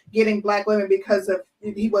problem getting black women because of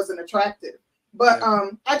he wasn't attractive. But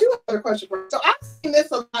I do have another question for you. So I've seen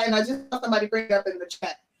this a lot, and I just saw somebody bring it up in the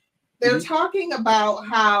chat. They're talking about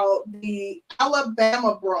how the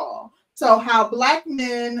Alabama brawl. So how black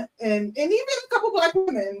men and even a couple black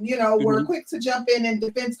women, were quick to jump in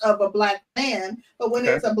defense of a black man. But when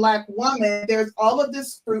it's a black woman, there's all of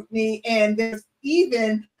this scrutiny, and there's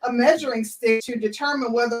even a measuring stick to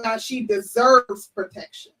determine whether or not she deserves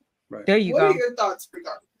protection. Right. There you go. What are your thoughts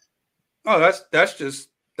regarding that? Oh,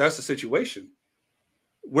 that's the situation.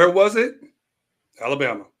 Where was it?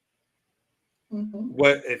 Alabama.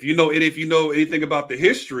 What if you know anything about the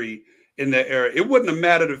history in that era? It wouldn't have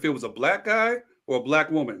mattered if it was a black guy or a black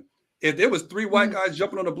woman. If there was 3 white guys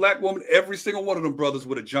jumping on a black woman, every single one of them brothers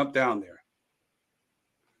would have jumped down there.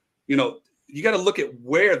 You got to look at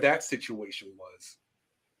where that situation was.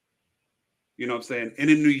 You know what I'm saying? And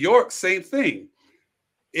in New York, same thing.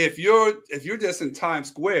 If you're just in Times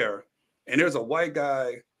Square and there's a white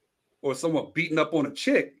guy or someone beating up on a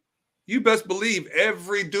chick, you best believe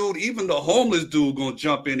every dude, even the homeless dude, gonna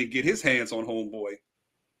jump in and get his hands on homeboy.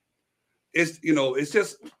 It's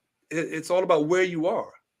all about where you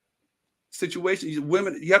are. Situation,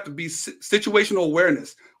 women, you have to be situational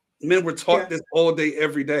awareness. Men were taught this all day,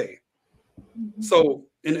 every day. So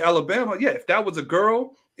in Alabama, if that was a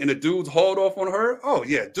girl and the dudes hauled off on her,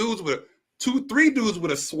 three dudes would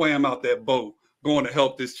have swam out that boat going to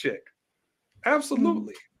help this chick.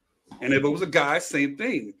 Absolutely. And if it was a guy, same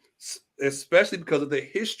thing, especially because of the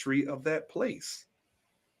history of that place.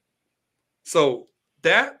 So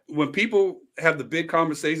that when people have the big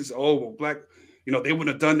conversations, oh, well, black, they wouldn't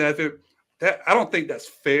have done that. That I don't think that's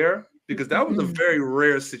fair, because that was a very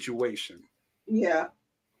rare situation. Yeah.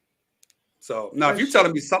 So now, if you're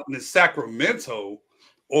telling me something in Sacramento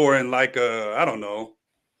or in I don't know,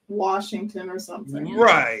 Washington or something,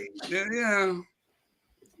 right? Yeah.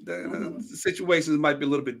 The situations might be a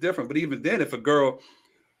little bit different, but even then, if a girl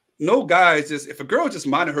just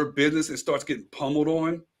minding her business and starts getting pummeled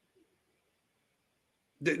on,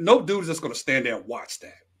 no dude is just going to stand there and watch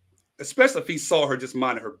that, especially if he saw her just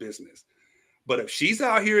minding her business. But if she's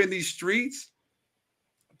out here in these streets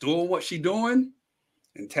doing what she's doing,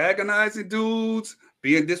 antagonizing dudes,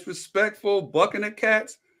 being disrespectful, bucking at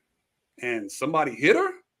cats, and somebody hit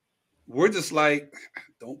her, we're just like,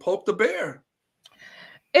 don't poke the bear.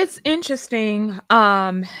 It's interesting.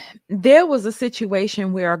 There was a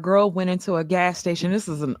situation where a girl went into a gas station. This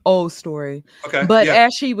is an old story. Okay. But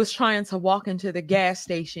as she was trying to walk into the gas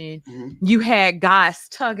station, you had guys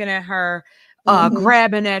tugging at her,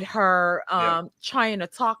 grabbing at her, Yeah. trying to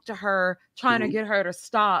talk to her, trying to Mhm. get her to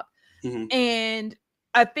stop. Mhm. And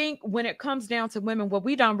I think when it comes down to women, what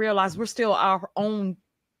we don't realize, we're still our own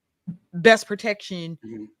best protection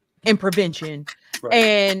Mhm. and prevention. Right.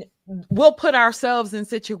 And we'll put ourselves in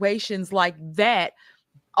situations like that.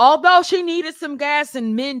 Although she needed some gas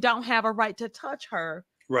and men don't have a right to touch her,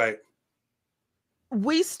 Right.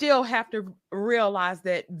 we still have to realize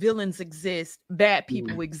that villains exist, bad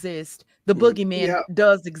people Mhm. exist, the Mhm. boogeyman Yeah.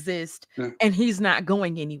 does exist, Yeah. and he's not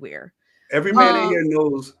going anywhere. Every man in Um, here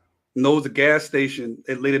knows the gas station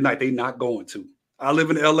at late at night they not going to. I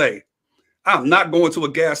live in LA. I'm not going to a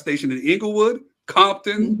gas station in Inglewood,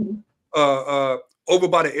 Compton, Mhm. over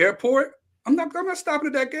by the airport. I'm not stopping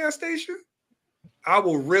at that gas station. I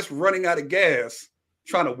will risk running out of gas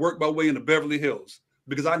trying to work my way into Beverly Hills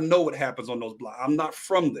because I know what happens on those blocks. I'm not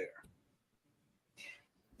from there.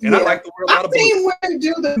 And I Yeah. like to wear a I've lot of blue. seen women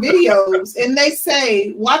do the videos and they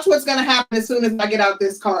say, watch what's gonna happen as soon as I get out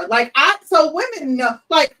this car. So women know,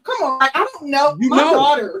 like, come on, like, I don't know. You My know.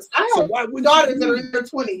 daughters, I So have why wouldn't daughters you that are do? in their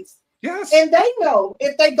 20s. Yes. And they know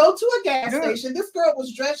if they go to a gas Yeah. station, this girl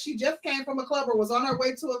was dressed, she just came from a club or was on her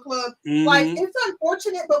way to a club. Like, Mhm. it's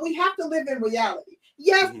unfortunate, but we have to live in reality.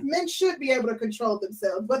 Yes, Mhm. men should be able to control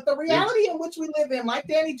themselves, but the Yeah. reality in which we live in, like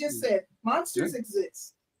Danny just said, monsters Yeah.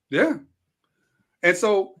 exist. Yeah. And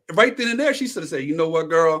so right then and there, she should have said, you know what,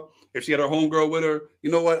 girl, if she had her homegirl with her, you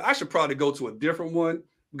know what, I should probably go to a different one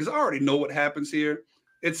because I already know what happens here.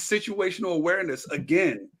 It's situational awareness.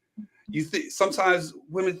 Again, you think sometimes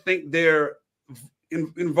women think they're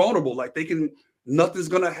invulnerable, like nothing's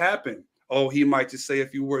going to happen. Oh, he might just say a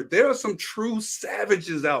few words. There are some true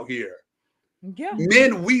savages out here. yeah,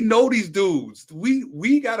 Men, we know these dudes.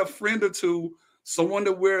 We got a friend or two, someone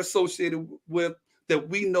that we're associated with, that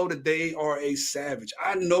we know that they are a savage.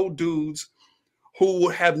 I know dudes who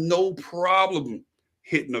would have no problem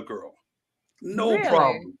hitting a girl. No really.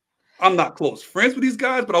 problem. I'm not close friends with these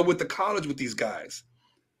guys, but I went to college with these guys.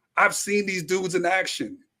 I've seen these dudes in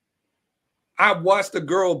action. I watched a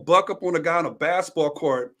girl buck up on a guy on a basketball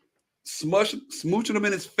court, smooching him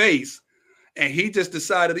in his face, and he just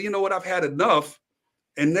decided, you know what, I've had enough.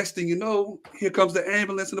 And next thing you know, here comes the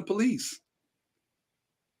ambulance and the police.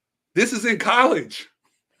 This is in college.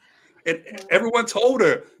 And everyone told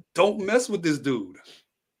her, don't mess with this dude.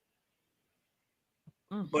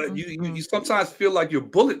 But you sometimes feel like you're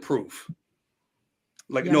bulletproof.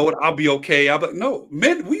 Like, you Yeah. know what, I'll be okay. No,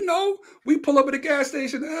 men, we know. We pull up at a gas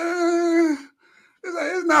station.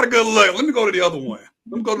 It's not a good look. Let me go to the other one.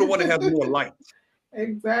 Let me go to the one that has more lights.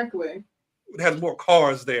 Exactly. It has more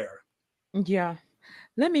cars there. Yeah.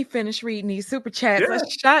 Let me finish reading these super chats. Yeah. A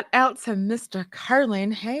shout out to Mr.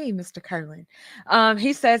 Curlin. Hey, Mr. Curlin.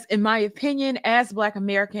 He says, in my opinion, as Black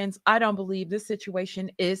Americans, I don't believe this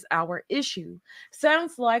situation is our issue.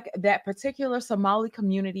 Sounds like that particular Somali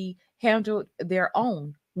community handled their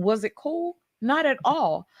own. Was it cool? Not at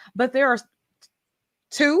all. But there are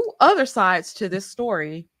two other sides to this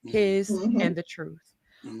story, his and the truth.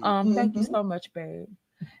 Thank you so much, babe.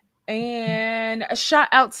 And a shout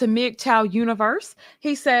out to MGTOW Universe.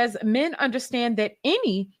 He says men understand that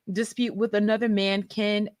any dispute with another man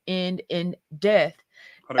can end in death.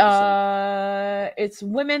 100%. It's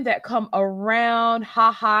women that come around,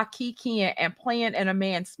 haha, kikiing and playing in a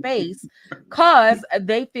man's space because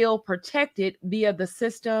they feel protected via the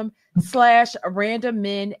system / random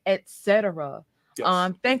men, etc.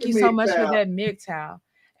 Yes. Thank you so much for that, MGTOW.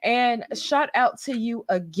 And shout out to you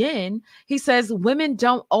again. He says, women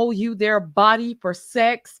don't owe you their body for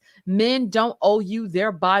sex. Men don't owe you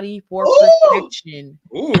their body for protection.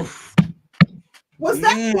 Oof. Was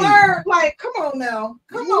that word like, come on now.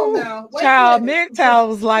 Come on now. Wait Child, a minute. MGTOW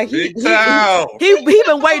was like, he MGTOW.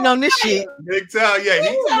 been waiting on this shit. MGTOW, yeah,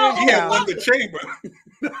 he had won the chamber.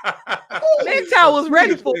 MGTOW was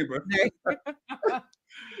ready for it.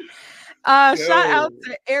 Shout out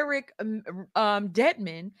to Eric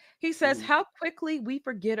Deadman. He says, how quickly we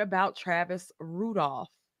forget about Travis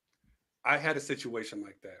Rudolph. I had a situation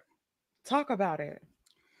like that. Talk about it.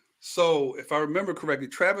 So, if I remember correctly,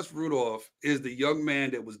 Travis Rudolph is the young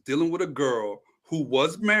man that was dealing with a girl who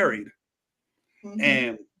was married,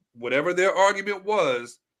 and whatever their argument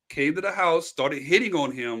was, came to the house, started hitting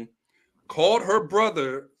on him, called her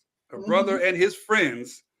brother and his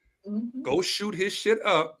friends, go shoot his shit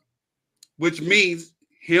up, which means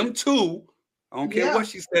him too. I don't care what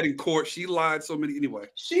she said in court. She lied so many anyway.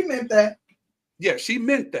 She meant that. Yeah, she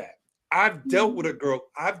meant that. I've dealt with a girl.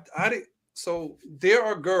 So there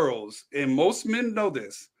are girls, and most men know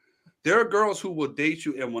this. There are girls who will date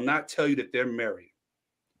you and will not tell you that they're married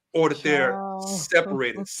or that they're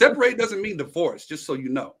separated. Separate doesn't mean divorce, just so you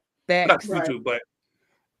know. Not Facts. true Right. to, but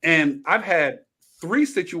and I've had 3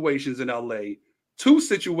 situations in LA, 2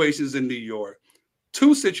 situations in New York,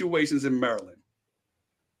 2 situations in Maryland.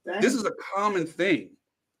 This Dang. is a common thing.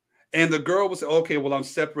 And the girl will say, okay, well, I'm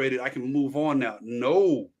separated. I can move on now.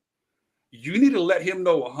 No, you need to let him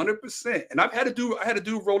know 100%. And I had to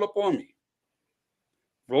do rolled up on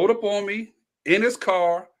me in his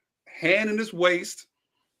car, hand in his waist.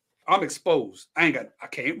 I'm exposed. I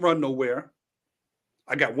can't run nowhere.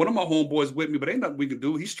 I got one of my homeboys with me, but ain't nothing we can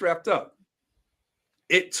do. He's strapped up.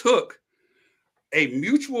 It took a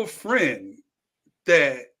mutual friend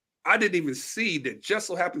that I didn't even see that just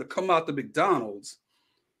so happened to come out the McDonald's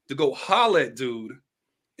to go holler at dude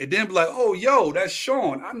and then be like, oh, yo, that's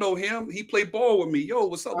Shaun. I know him. He played ball with me. Yo,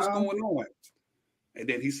 what's up? What's going on? And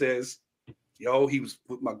then he says, yo, he was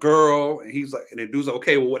with my girl. And he's like, and the dude's like,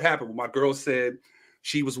 okay, well, what happened? Well, my girl said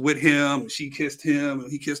she was with him. She kissed him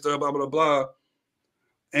and he kissed her, blah, blah, blah.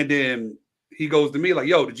 And then he goes to me like,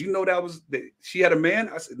 yo, did you know that she had a man?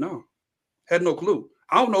 I said, no, had no clue.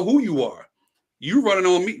 I don't know who you are. You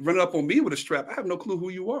running up on me with a strap. I have no clue who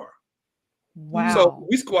you are. So Wow.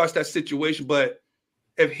 we squashed that situation. But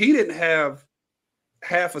if he didn't have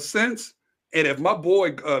half a sense, and if my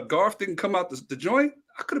boy Garth didn't come out the joint,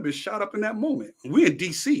 I could have been shot up in that moment. We in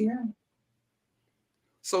DC. Yeah.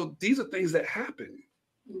 So these are things that happen.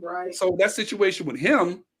 Right. So that situation with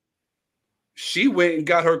him, she went and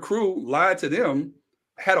got her crew, lied to them,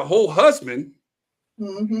 had a whole husband,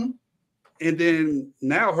 Mm-hmm. and then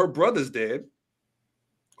now her brother's dead,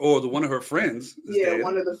 or one of her friends is dead.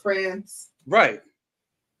 One of the friends. Right.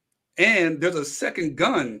 And there's a second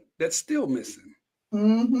gun that's still missing.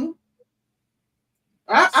 Mm-hmm.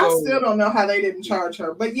 I still don't know how they didn't charge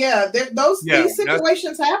her, but these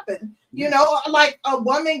situations happen. You know, like a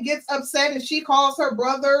woman gets upset and she calls her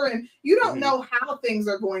brother, and you don't know how things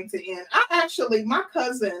are going to end. My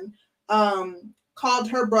cousin called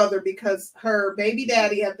her brother because her baby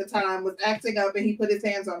daddy at the time was acting up, and he put his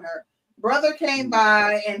hands on her. Brother came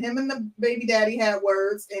by, and him and the baby daddy had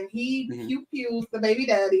words, and he pew-pews the baby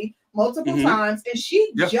daddy multiple times, and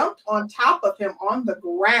she jumped on top of him on the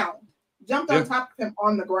ground. On top of him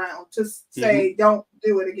on the ground to say, don't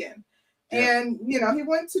do it again. Yeah. And, you know, he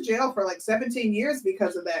went to jail for like 17 years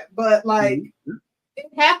because of that. But like, it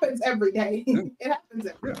happens every day. It happens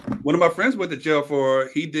every day. One of my friends went to jail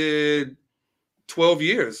he did 12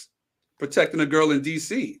 years protecting a girl in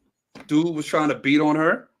DC. Dude was trying to beat on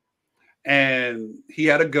her and he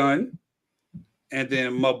had a gun. And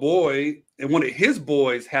then my boy and one of his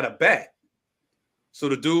boys had a bat. So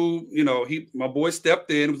the dude, you know, my boy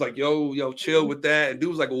stepped in, was like, yo, chill with that. And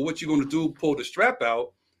dude was like, well, what you gonna do? Pull the strap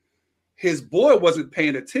out. His boy wasn't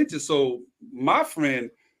paying attention. So my friend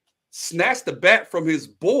snatched the bat from his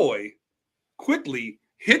boy quickly,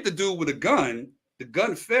 hit the dude with a gun. The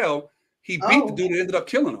gun fell. He beat the dude and ended up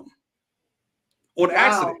killing him on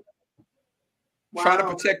accident. Trying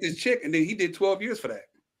to protect his chick. And then he did 12 years for that.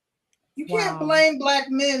 You can't blame black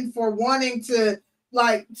men for wanting to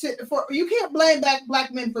you can't blame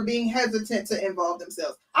black men for being hesitant to involve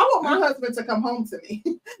themselves. I want my husband to come home to me.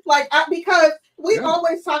 Because we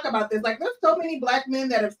always talk about this. Like, there's so many black men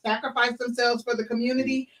that have sacrificed themselves for the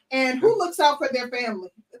community, and who looks out for their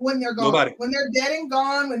family when they're gone? Nobody. When they're dead and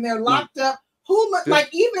gone, when they're locked up, like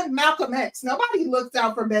even Malcolm X, nobody looked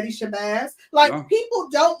out for Betty Shabazz. People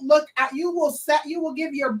don't look out. You will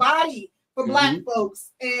give your body for black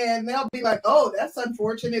folks, and they'll be like, oh, that's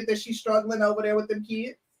unfortunate that she's struggling over there with them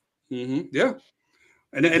kids. Yeah.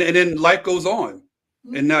 And then life goes on.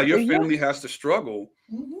 And now your family has to struggle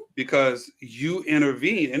because you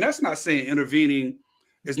intervene. And that's not saying intervening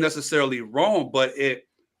is necessarily wrong, but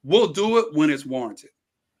we'll do it when it's warranted.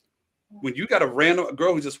 When you got a random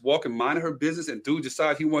girl who's just walking, minding her business, and dude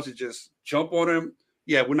decides he wants to just jump on him,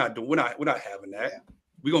 we're not having that.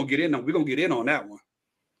 We're gonna get in on that one.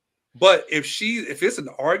 But if it's an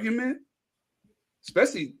argument,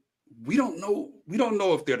 especially, we don't know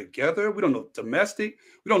if they're together. We don't know domestic.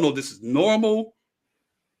 We don't know if this is normal.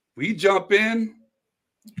 We jump in,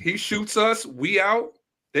 he shoots us, we out,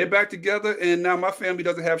 they're back together, and now my family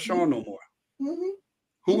doesn't have Shaun no more.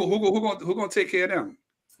 Who gonna take care of them?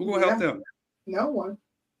 Who gonna help them? No one.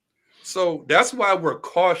 So that's why we're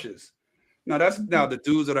cautious. Now now the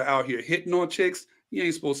dudes that are out here hitting on chicks, you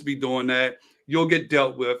ain't supposed to be doing that. You'll get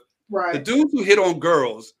dealt with. Right. The dudes who hit on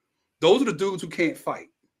girls, those are the dudes who can't fight.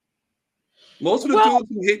 Most of the dudes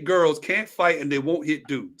who hit girls can't fight, and they won't hit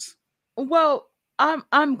dudes. Well,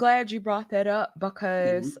 I'm glad you brought that up,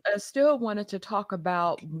 because I still wanted to talk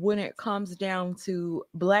about when it comes down to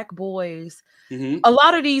black boys. A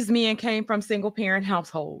lot of these men came from single parent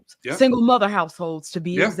households, single mother households to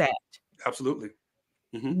be exact. Absolutely.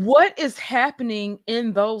 Mm-hmm. What is happening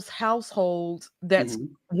in those households that's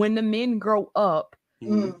Mm-hmm. when the men grow up,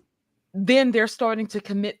 Mm-hmm. Mm. then they're starting to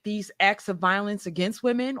commit these acts of violence against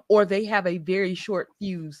women, or they have a very short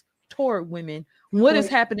fuse toward women? What is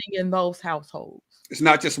Wait. happening in those households? It's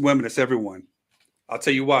not just women, it's everyone. I'll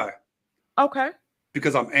tell you why. Okay.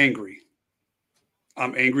 Because I'm angry.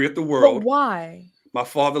 I'm angry at the But world. why? My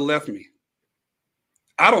father left me.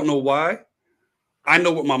 I don't know why. I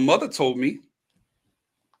know what my mother told me,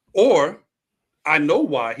 or I know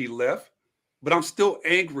why he left, but I'm still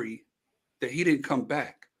angry that he didn't come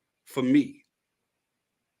back for me.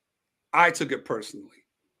 I took it personally.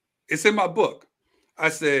 It's in my book. I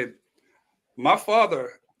said, my father,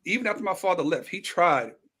 even after my father left, he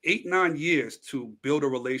tried 8, 9 years to build a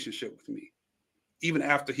relationship with me, even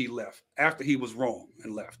after he left, after he was wrong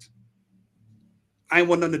and left. I didn't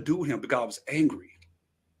want nothing to do with him because I was angry.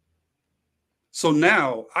 So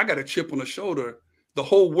now I got a chip on the shoulder. The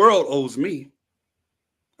whole world owes me.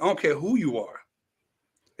 I don't care who you are.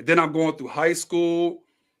 And then I'm going through high school,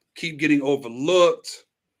 keep getting overlooked.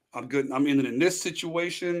 I'm good. I'm in this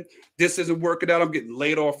situation. This isn't working out. I'm getting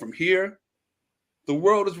laid off from here. The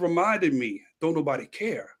world has reminded me, don't nobody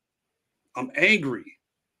care. I'm angry.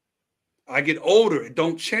 I get older. It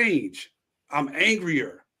don't change. I'm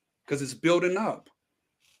angrier because it's building up.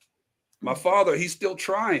 My father, he's still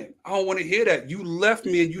trying. I don't want to hear that. You left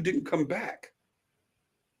me and you didn't come back.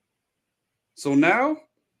 So now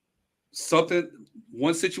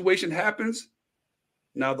one situation happens.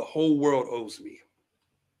 Now the whole world owes me,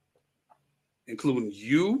 including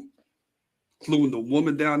you, including the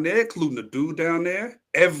woman down there, including the dude down there.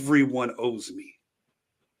 Everyone owes me.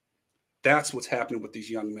 That's what's happening with these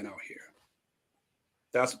young men out here.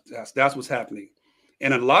 That's what's happening.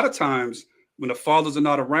 And a lot of times when the fathers are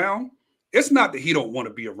not around, it's not that he don't want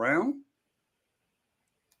to be around.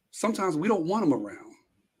 Sometimes we don't want him around.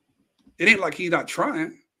 It ain't like he's not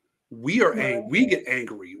trying. We are angry. We get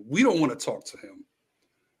angry. We don't want to talk to him.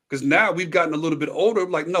 Because now we've gotten a little bit older.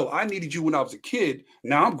 Like, no, I needed you when I was a kid.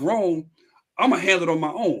 Now I'm grown. I'm going to handle it on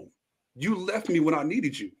my own. You left me when I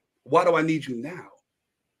needed you. Why do I need you now?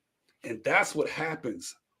 And that's what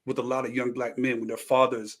happens with a lot of young black men when their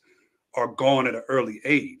fathers are gone at an early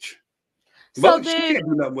age. So Mother, she then, can't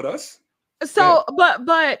do nothing with us. so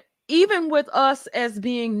but even with us as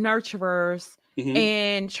being nurturers Mm-hmm.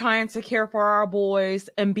 and trying to care for our boys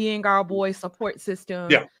and being our boys' support system,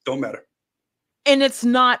 Yeah, don't matter. and it's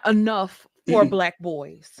not enough for black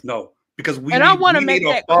boys. No, because And I want to we need make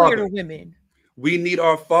our that clear to father. women. We need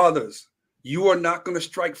our fathers. You are not going to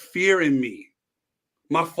strike fear in me.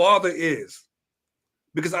 My father is,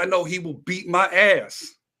 because I know he will beat my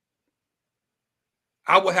ass.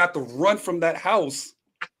 I will have to run from that house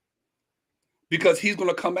because he's going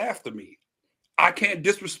to come after me. I can't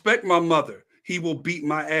disrespect my mother. He will beat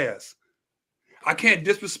my ass. I can't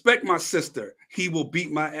disrespect my sister. He will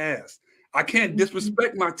beat my ass. I can't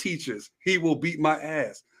disrespect my teachers. He will beat my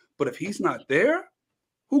ass. But if he's not there,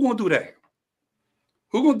 who gonna do that?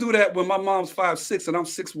 Who gonna do that when my mom's 5'6" and I'm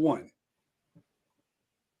 6'1"?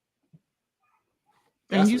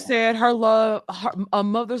 And you said her love, a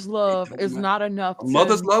mother's It love don't is matter. not enough A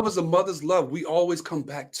mother's to. love is a mother's love. We always come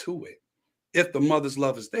back to it if the mother's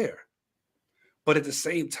love is there. But at the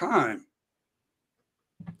same time,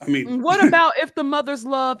 I mean, What about if the mother's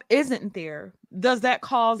love isn't there? Does that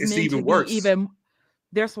cause it's men to even be worse. even?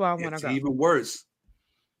 That's where I want to It's go. even worse.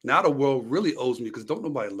 Now the world really owes me because don't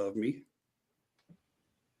nobody love me.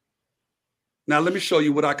 Now let me show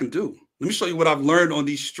you what I can do. Let me show you what I've learned on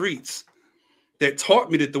these streets that taught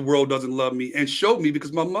me that the world doesn't love me and showed me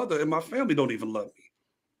because my mother and my family don't even love me.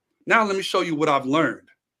 Now let me show you what I've learned.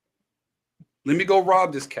 Let me go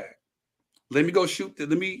rob this cat. Let me go shoot.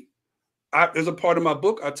 There's a part of my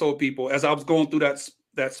book I told people as I was going through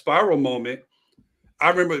that spiral moment. I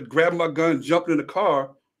remember grabbing my gun, jumping in the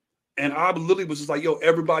car, and I literally was just like, "Yo,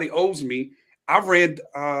 everybody owes me." I went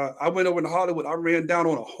over to Hollywood. I ran down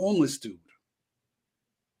on a homeless dude.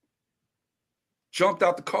 Jumped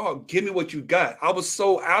out the car. Give me what you got. I was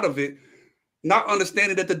so out of it, not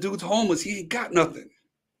understanding that the dude's homeless. He ain't got nothing.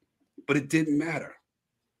 But it didn't matter.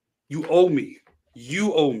 You owe me.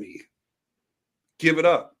 You owe me. Give it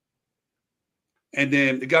up. And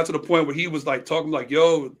then it got to the point where he was like talking like,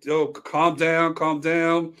 yo, calm down,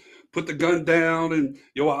 put the gun down. And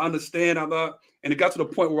yo, I understand. And it got to the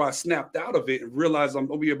point where I snapped out of it and realized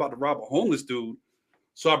I'm over here about to rob a homeless dude.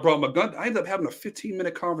 So I brought my gun. I ended up having a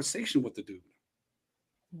 15-minute conversation with the dude.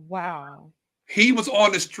 Wow. He was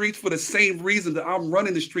on the streets for the same reason that I'm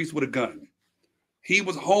running the streets with a gun. He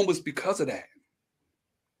was homeless because of that.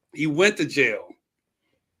 He went to jail,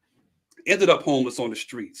 ended up homeless on the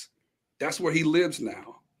streets. That's where he lives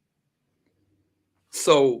now.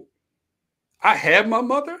 So I had my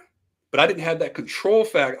mother, but I didn't have that control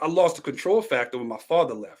factor. I lost the control factor when my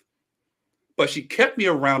father left. But she kept me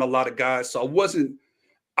around a lot of guys. So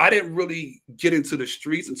I didn't really get into the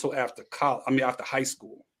streets until after college. I mean, after high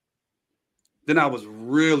school. Then I was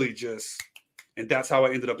really and that's how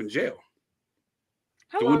I ended up in jail.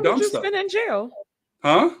 How doing long dumb did you stuff. spend in jail?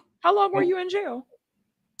 Huh? How long were you in jail?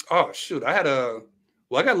 Oh, shoot. I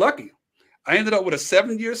got lucky. I ended up with a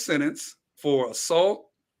 7-year sentence for assault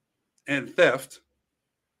and theft.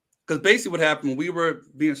 Because basically what happened, we were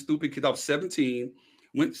being stupid kids. I was 17,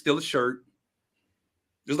 went to steal a shirt.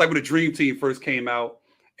 Just like when the Dream Team first came out.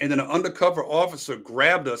 And then an undercover officer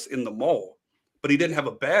grabbed us in the mall, but he didn't have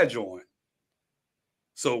a badge on.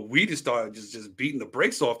 So we just started just beating the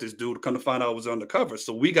brakes off this dude to come to find out it was undercover.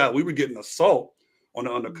 So we were getting assault on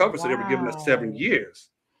the undercover. So they were giving us 7 years.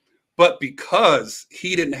 But because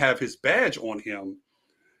he didn't have his badge on him,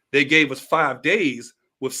 they gave us 5 days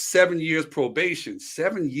with 7 years probation.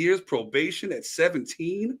 7 years probation at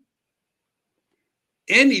 17?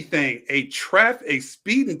 Anything, a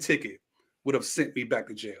speeding ticket would have sent me back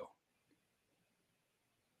to jail.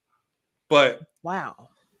 But wow,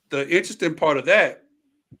 the interesting part of that,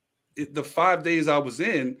 the 5 days I was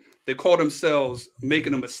in, they called themselves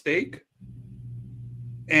making a mistake.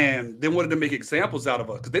 And they wanted to make examples out of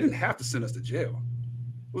us because they didn't have to send us to jail.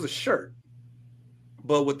 It was a shirt.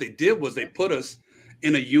 But what they did was they put us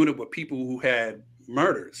in a unit with people who had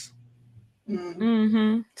murders.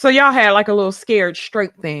 Mm-hmm. So y'all had like a little scared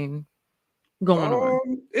straight thing going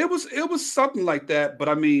on. It was something like that. But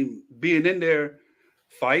I mean, being in there,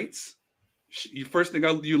 fights. First thing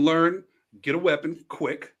you learn, get a weapon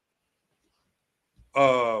quick.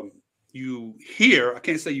 You hear, I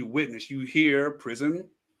can't say you witness, you hear prison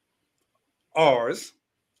R's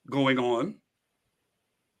going on.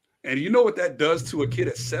 And you know what that does to a kid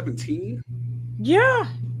at 17? Yeah.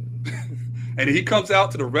 And he comes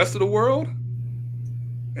out to the rest of the world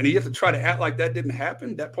and he has to try to act like that didn't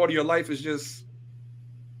happen. That part of your life is just,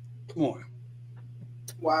 come on.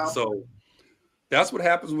 Wow. So that's what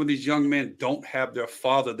happens when these young men don't have their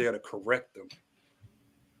father there to correct them.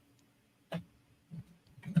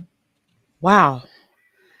 Wow.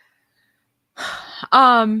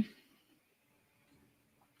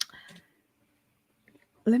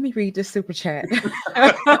 Let me read the super chat.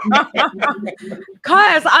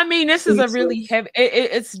 Cause I mean, this is a really heavy,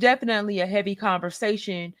 it's definitely a heavy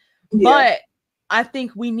conversation, but I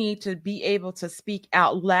think we need to be able to speak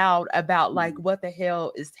out loud about like what the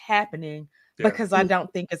hell is happening, because I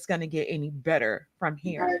don't think it's going to get any better from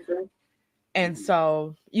here. I agree. And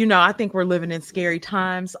so, you know, I think we're living in scary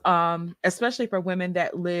times, especially for women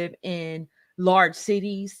that live in large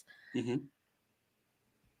cities. Mm-hmm.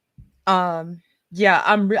 Yeah,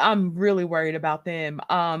 I'm really worried about them.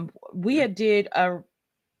 We had did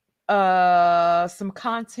some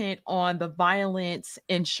content on the violence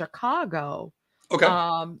in Chicago. Okay.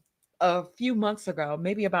 A few months ago,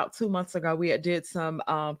 maybe about 2 months ago, we had did some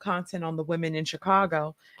content on the women in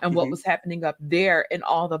Chicago and what was happening up there and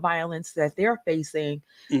all the violence that they're facing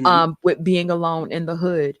with being alone in the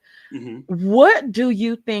hood. What do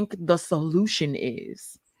you think the solution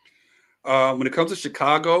is? When it comes to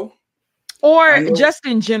Chicago, or just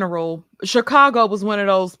in general, Chicago was one of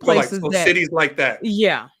those places that cities like that.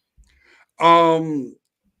 Yeah.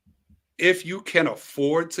 If you can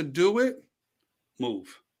afford to do it,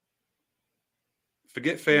 move.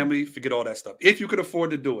 Forget family, forget all that stuff. If you could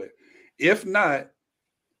afford to do it. If not,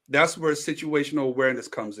 that's where situational awareness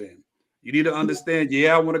comes in. You need to understand,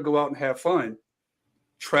 I want to go out and have fun.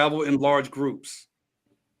 Travel in large groups.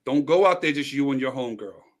 Don't go out there just you and your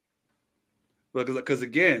homegirl. Because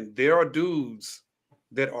again, there are dudes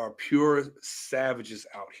that are pure savages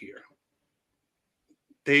out here.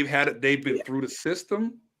 They've been through the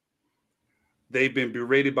system. They've been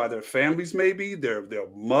berated by their families, maybe their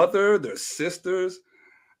mother, their sisters.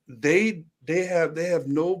 They have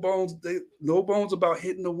no bones. No bones about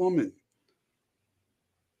hitting a woman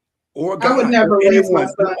or a guy. I would never raise my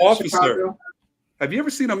son an officer. Have you ever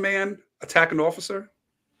seen a man attack an officer?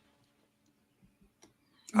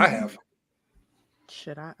 I have.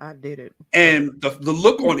 Shit, I did it. And the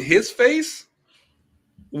look on his face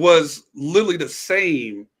was literally the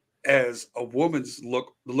same as a woman's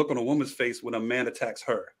look, the look on a woman's face when a man attacks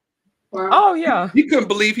her. Wow. Oh yeah. He couldn't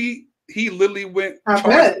believe he literally went like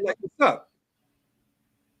what's up.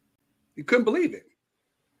 He couldn't believe it.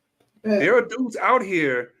 There are dudes out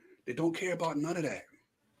here that don't care about none of that.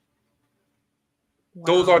 Wow.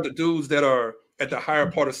 Those are the dudes that are at the higher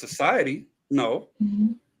part of society. No.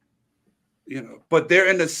 You know, but they're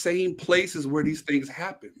in the same places where these things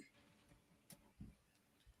happen.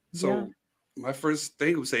 Yeah. So my first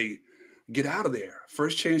thing would say, get out of there.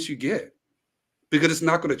 First chance you get, because it's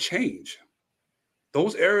not going to change.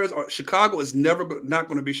 Those areas are Chicago is not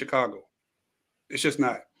going to be Chicago. It's just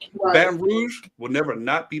not. Right. Baton Rouge will never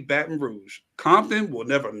not be Baton Rouge. Compton will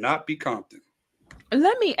never not be Compton.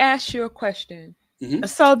 Let me ask you a question. Hmm.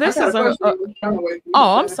 So I this got is a question. I don't know what you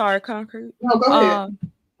oh, I'm said. sorry, Concrete. No, go ahead.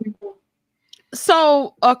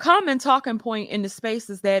 So a common talking point in the space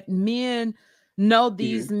is that men know Hmm.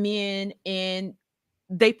 these men and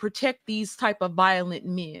they protect these type of violent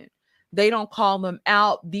men. They don't call them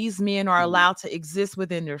out. These men are Hmm. allowed to exist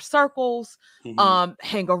within their circles, Hmm.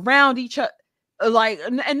 hang around each other, like,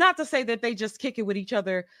 and not to say that they just kick it with each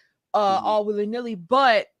other Hmm. all willy-nilly,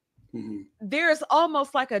 but Hmm. there's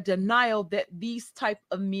almost like a denial that these type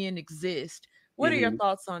of men exist. What are your Hmm.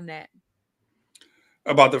 thoughts on that?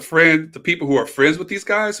 About the people who are friends with these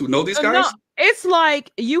guys, who know these No, guys. it's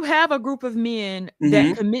like you have a group of men that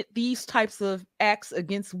Hmm. commit these types of acts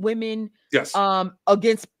against women, Yes.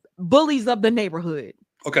 against bullies of the neighborhood.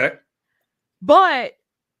 Okay. But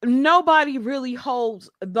nobody really holds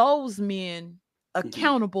those men Hmm.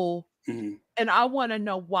 accountable. Hmm. And I want to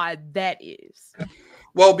know why that is.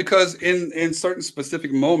 Well, because in certain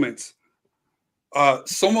specific moments,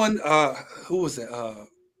 someone who was it?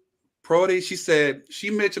 Prody, she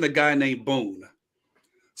mentioned a guy named Boone.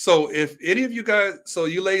 So if any of you guys, so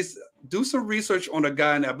you ladies, do some research on a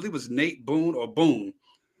guy, and I believe it was Nate Boone or Boone.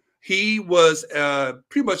 He was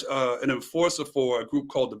pretty much an enforcer for a group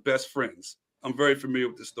called the Best Friends. I'm very familiar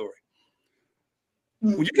with this story.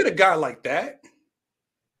 When you get a guy like that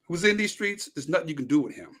who's in these streets, there's nothing you can do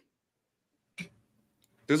with him.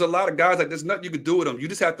 There's a lot of guys like there's nothing you can do with them. You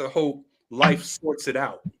just have to hope life sorts it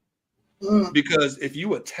out. Mm. Because if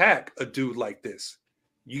you attack a dude like this,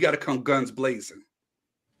 you got to come guns blazing.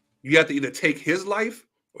 You have to either take his life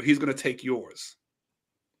or he's going to take yours.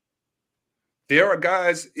 There are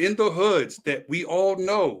guys in the hoods that we all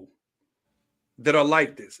know that are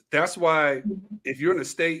like this. That's why if you're in a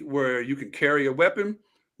state where you can carry a weapon,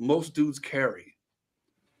 most dudes carry.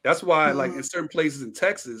 That's why, like in certain places in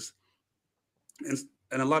Texas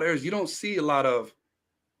and a lot of areas, you don't see a lot of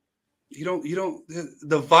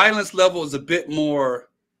the violence level is a bit more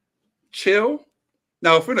chill.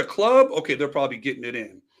 Now, if we're in a club, okay, they're probably getting it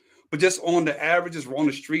in. But just on the average, just on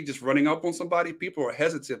the street, just running up on somebody, people are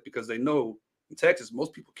hesitant because they know in Texas,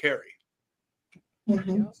 most people carry.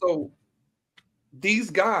 Mm-hmm. So these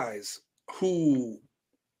guys who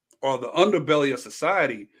are the underbelly of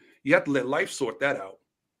society, you have to let life sort that out.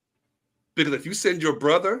 Because if you send your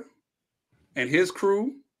brother and his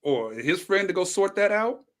crew or his friend to go sort that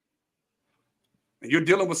out, and you're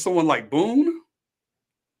dealing with someone like Boone,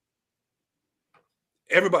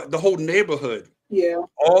 everybody, the whole neighborhood, Yeah,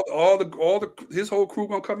 all the his whole crew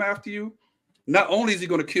gonna come after you. Not only is he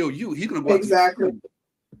gonna kill you, he's gonna go after your exactly. family.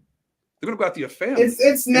 They're gonna go after your family. It's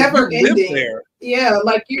And if you never live ending. there, Yeah,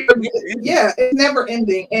 like you. it's never ending. Yeah, it's never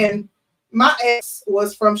ending. And my ex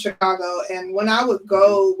was from Chicago, and when I would Mhm.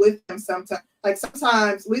 go with him,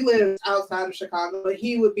 sometimes we lived outside of Chicago, but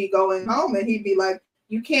he would be going home, and he'd be like,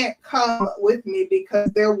 "You can't come with me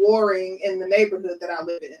because they're warring in the neighborhood that I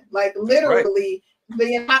live in." Like Right. literally,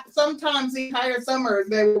 sometimes the entire summers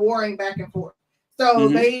they were warring back and forth. So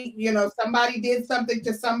Hmm. they, somebody did something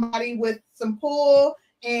to somebody with some pull,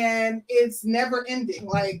 and it's never ending.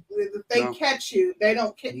 Like if they No. catch you, they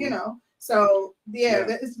don't, Mhm. So yeah,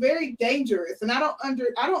 Yeah. it's very dangerous, and I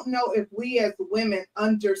don't know if we as women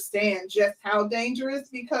understand just how dangerous,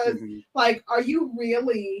 because Hmm. like, are you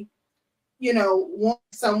really, want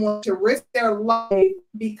someone to risk their life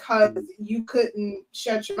because Hmm. you couldn't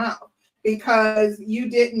shut your mouth, because you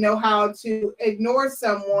didn't know how to ignore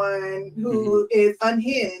someone Hmm. who is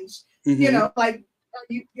unhinged? Hmm. Like,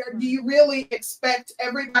 do you really expect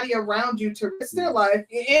everybody around you to risk their life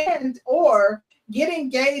and or get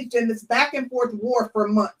engaged in this back and forth war for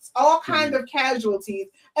months, all kind Hmm. of casualties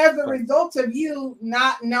as a Right. result of you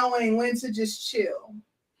not knowing when to just chill?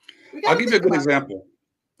 We I'll got to give you a think good about that. example.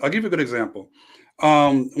 I'll give you a good example.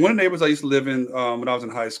 One of the neighbors I used to live in when I was in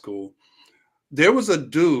high school, there was a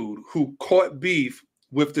dude who caught beef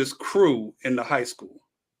with this crew in the high school.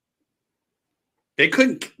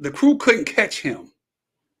 The crew couldn't catch him,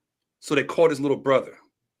 so they caught his little brother.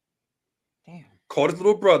 Damn. Caught his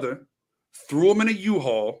little brother, threw him in a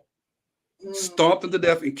U-Haul, stomped him to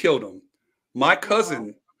death, and killed him. My Wow.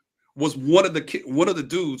 cousin was one of the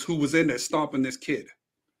dudes who was in there stomping this kid.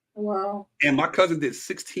 Wow. And my cousin did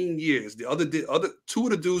 16 years. The other two of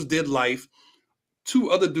the dudes did life.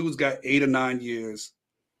 Two other dudes got 8 or 9 years.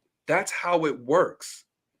 That's how it works.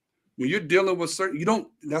 When you're dealing with you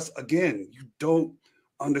don't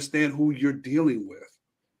understand who you're dealing with.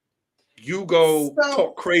 You go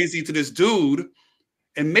talk crazy to this dude,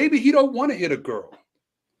 and maybe he don't want to hit a girl.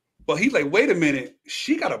 But he's like, wait a minute,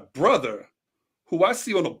 she got a brother who I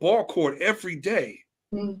see on the ball court every day.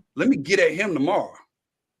 Let me get at him tomorrow.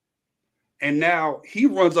 And now he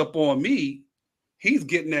runs up on me. He's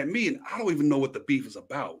getting at me, and I don't even know what the beef is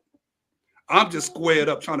about. I'm just squared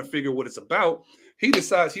up trying to figure what it's about. He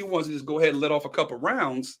decides he wants to just go ahead and let off a couple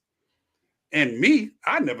rounds. And me,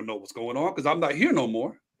 I never know what's going on because I'm not here no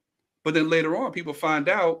more. But then later on, people find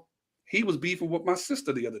out he was beefing with my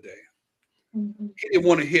sister the other day. He didn't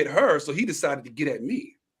want to hit her, so he decided to get at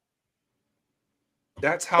me.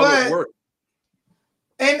 That's how it works.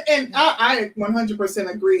 And I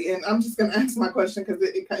 100% agree. And I'm just going to ask my question because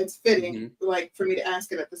it's fitting, like, for me to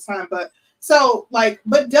ask it at this time. But so, like,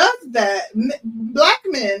 but does that black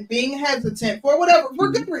men being hesitant for whatever,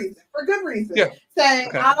 for good reason, saying,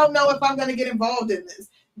 I don't know if I'm going to get involved in this,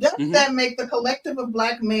 does that make the collective of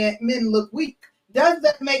black men look weak? Does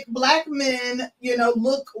that make black men,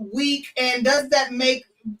 look weak? And does that make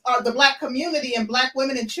the black community and black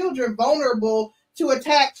women and children vulnerable to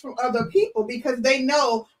attacks from other people because they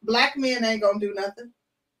know black men ain't gonna do nothing?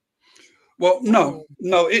 Well, no,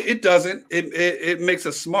 it doesn't. It makes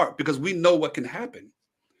us smart because we know what can happen.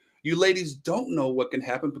 You ladies don't know what can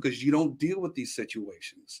happen because you don't deal with these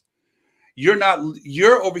situations.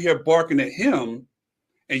 You're over here barking at him,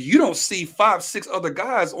 and you don't see 5, 6 other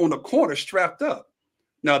guys on the corner strapped up.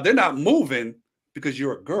 Now they're not moving because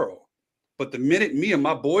you're a girl, but the minute me and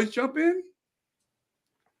my boys jump in,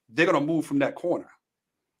 they're going to move from that corner.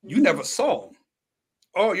 You never saw them.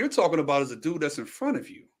 All you're talking about is a dude that's in front of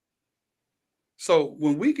you. So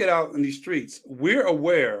when we get out in these streets, we're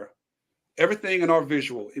aware everything in our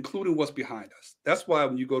visual, including what's behind us. That's why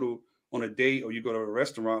when you go on a date or you go to a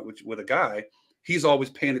restaurant with a guy, he's always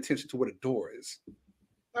paying attention to where the door is.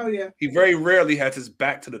 Oh, yeah. He very rarely has his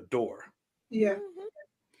back to the door. Yeah.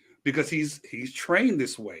 Because he's trained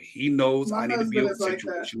this way. He knows I need to be in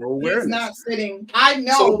situational awareness. He's not sitting. I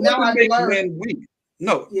know. So now I make learned. men weak.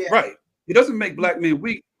 No, right. It doesn't make black men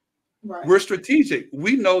weak. Right. We're strategic.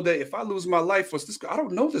 We know that if I lose my life for this girl, I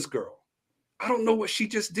don't know this girl. I don't know what she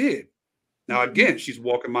just did. Now, again, she's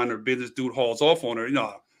walking mind her business. Dude hauls off on her.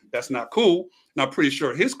 That's not cool. And I'm pretty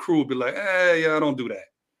sure his crew will be like, hey, yeah, don't do that.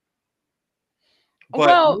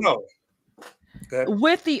 But no.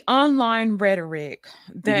 With the online rhetoric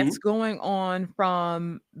that's going on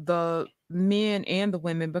from the men and the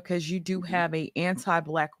women, because you do have a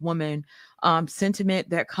anti-black woman sentiment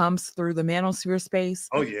that comes through the manosphere space.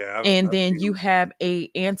 Oh yeah. And then you have a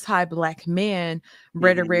anti-black man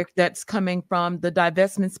rhetoric that's coming from the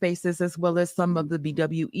divestment spaces as well as some of the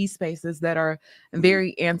BWE spaces that are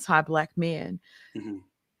very anti-black men.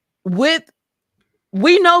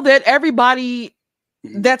 We know that everybody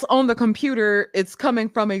that's on the computer, it's coming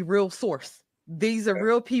from a real source. These are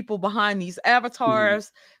real people behind these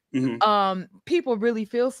avatars. People really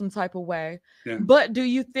feel some type of way. But do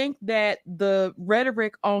you think that the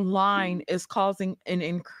rhetoric online is causing an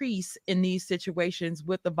increase in these situations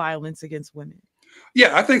with the violence against women?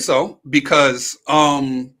 Yeah, I think so, because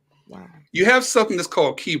you have something that's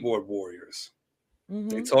called keyboard warriors.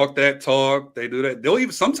 They talk that talk, they do that.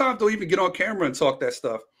 Sometimes they'll even get on camera and talk that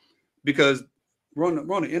stuff because we're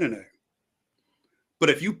on the internet. But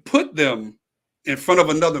if you put them in front of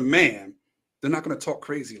another man, they're not going to talk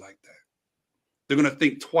crazy like that. They're going to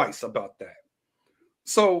think twice about that.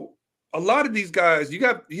 So a lot of these guys, you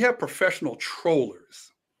have professional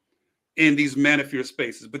trollers in these manosphere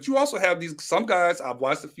spaces, but you also have some guys. I've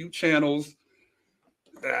watched a few channels.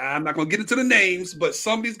 I'm not going to get into the names, but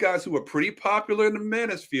some of these guys who are pretty popular in the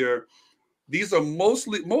manosphere, these are most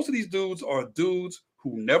of these dudes are dudes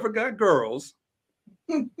who never got girls.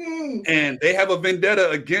 And they have a vendetta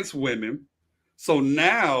against women. So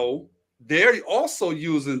now they're also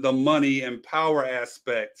using the money and power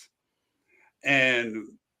aspect. And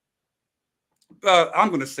I'm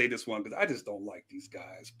going to say this one because I just don't like these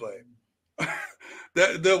guys. But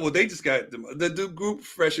they just got the group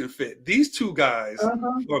Fresh and Fit. These two guys are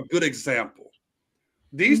a good example.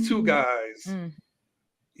 These two guys,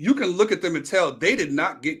 you can look at them and tell they did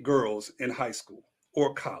not get girls in high school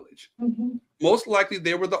or college. Most likely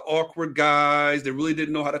they were the awkward guys. They really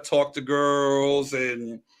didn't know how to talk to girls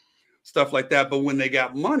and stuff like that. But when they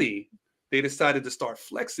got money, they decided to start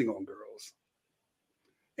flexing on girls.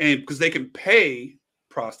 And because they can pay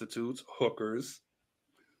prostitutes, hookers,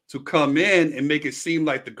 to come in and make it seem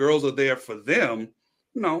like the girls are there for them.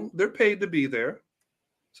 No, they're paid to be there.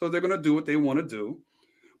 So they're going to do what they want to do.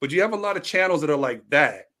 But you have a lot of channels that are like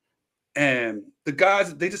that. And the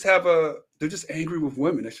guys, they're just angry with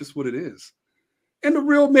women. That's just what it is. And the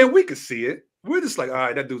real men, we can see it. we're just like, all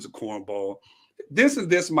right, that dude's a cornball. This and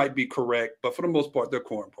this might be correct, but for the most part, they're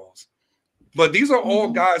cornballs. But these are all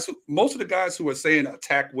guys. Most of the guys who are saying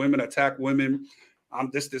attack women. I'm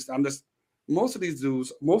this. I'm this. Most of these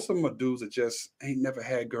dudes, most of them are dudes that just ain't never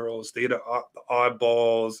had girls. They the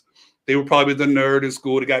oddballs. They were probably the nerd in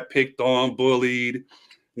school. They got picked on, bullied.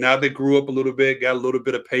 Now they grew up a little bit, got a little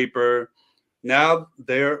bit of paper. Now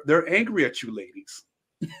they're angry at you ladies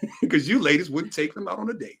because you ladies wouldn't take them out on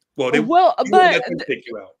a date. Well, you wouldn't let them take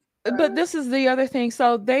you out. But this is the other thing.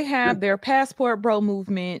 So they have their passport bro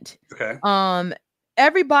movement. Okay.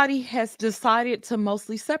 Everybody has decided to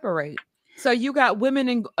mostly separate. So you got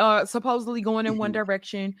women supposedly going in one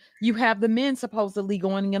direction. You have the men supposedly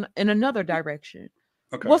going in another direction.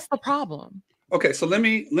 Okay. What's the problem? Okay, so let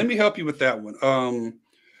me help you with that one.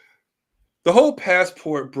 The whole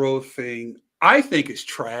passport bro thing, I think is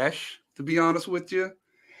trash, to be honest with you.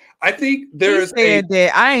 I think there's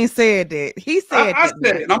that. I ain't said that. He said I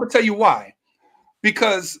said it, and I'm gonna tell you why.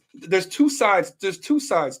 Because there's two sides. There's two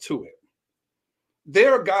sides to it.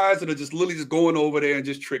 There are guys that are just literally just going over there and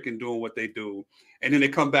just tricking, doing what they do, and then they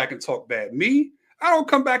come back and talk bad. Me, I don't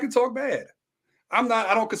come back and talk bad. I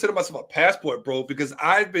don't consider myself a passport bro because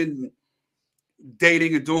I've been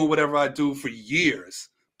dating and doing whatever I do for years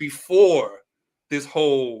before this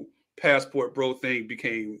whole passport bro thing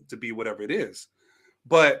became to be whatever it is.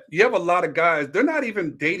 But you have a lot of guys, they're not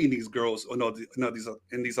even dating these girls or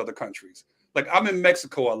in these other countries. Like I'm in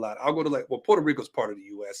Mexico a lot. I'll go to Puerto Rico's part of the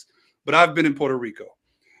US, but I've been in Puerto Rico.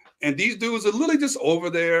 And these dudes are literally just over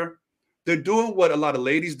there. They're doing what a lot of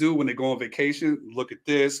ladies do when they go on vacation. Look at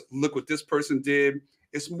this. Look what this person did.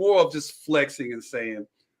 It's more of just flexing and saying,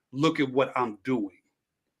 look at what I'm doing.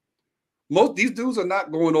 Most these dudes are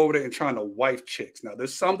not going over there and trying to wife chicks. Now,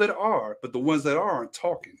 there's some that are, but the ones that aren't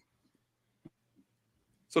talking.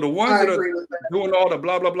 So the ones that are doing all the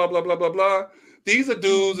blah, blah, blah, blah, blah, blah, blah, these are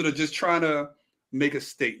dudes that are just trying to make a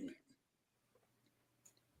statement.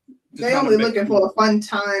 They're only looking for a fun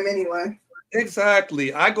time anyway.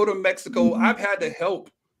 Exactly. I go to Mexico. I've had to help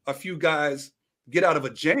a few guys get out of a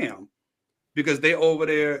jam because they over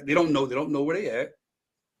there, they don't know where they at.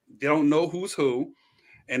 They don't know who's who.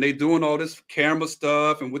 And they doing all this camera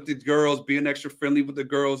stuff and with the girls, being extra friendly with the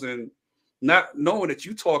girls and not knowing that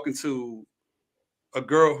you talking to a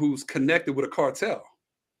girl who's connected with a cartel.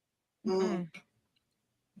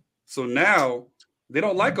 So now they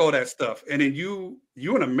don't like all that stuff. And then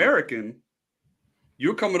you're an American,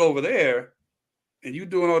 you're coming over there and you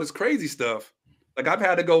doing all this crazy stuff. Like I've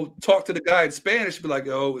had to go talk to the guy in Spanish, be like,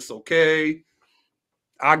 oh, it's okay.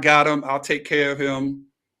 I got him. I'll take care of him.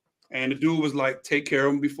 And the dude was like, take care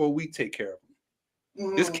of him before we take care of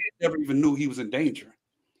him. This kid never even knew he was in danger.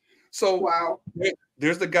 So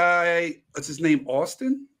there's the guy, what's his name,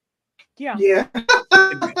 Austin? Yeah. Yeah.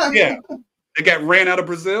 Yeah. They got ran out of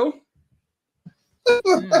Brazil.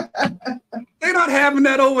 They're not having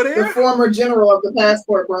that over there. The former general of the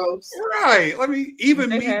passport bros. Right. I mean, even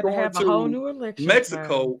They me had to going have a whole new election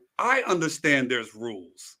Mexico, I understand there's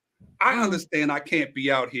rules. I understand I can't be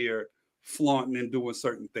out here flaunting and doing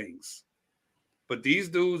certain things. But these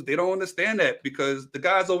dudes, they don't understand that because the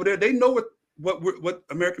guys over there, they know what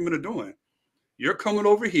American men are doing. You're coming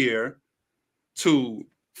over here to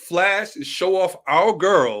flash and show off our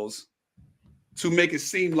girls to make it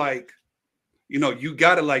seem like, you know, you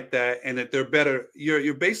got it like that and that they're better.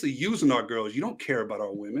 You're basically using our girls. You don't care about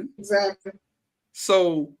our women. Exactly.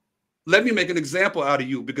 So let me make an example out of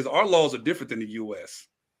you because our laws are different than the US.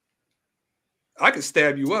 I could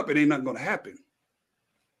stab you up. It ain't nothing going to happen.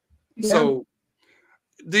 Yeah. So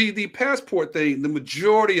the passport thing, the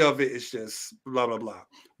majority of it is just blah, blah, blah.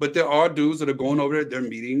 But there are dudes that are going over there. They're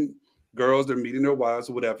meeting girls. They're meeting their wives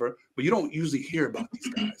or whatever. But you don't usually hear about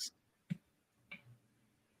these guys.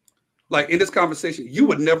 Like in this conversation, you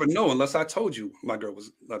would never know unless I told you my girl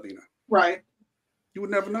was Latina. Right. You would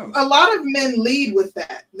never know. A lot of men lead with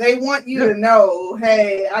that. They want you to know,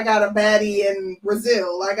 hey, I got a baddie in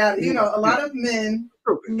Brazil. I got, you know, a lot of men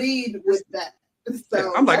lead with that.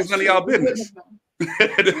 So I'm like, it's none of y'all business.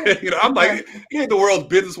 You know, I'm like, it ain't the world's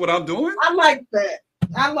business what I'm doing. I like that.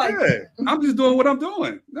 I like that. I'm just doing what I'm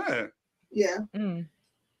doing. Yeah. You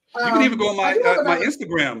can even go on my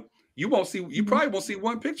Instagram. You probably won't see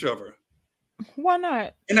one picture of her. Why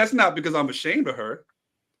not? And that's not because I'm ashamed of her.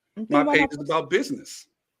 My page is about business.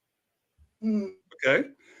 Okay.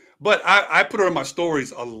 But I put her in my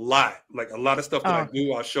stories a lot. Like a lot of stuff that I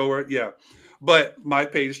do, I'll show her. Yeah. But my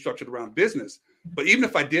page is structured around business. But even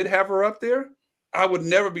if I did have her up there, I would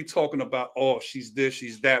never be talking about, oh, she's this,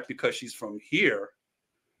 she's that because she's from here.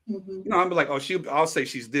 You know, I'm like, oh, I'll say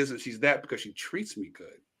she's this and she's that because she treats me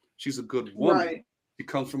good. She's a good woman. Right. She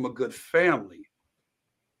comes from a good family.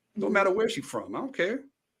 Don't matter where she's from. I don't care.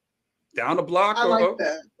 Down the block I or like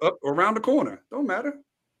that. up around the corner. Don't matter.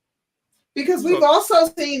 Because we've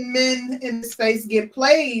also seen men in the space get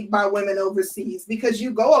played by women overseas because you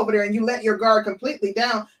go over there and you let your guard completely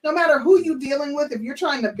down. No matter who you're dealing with, if you're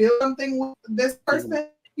trying to build something with this person,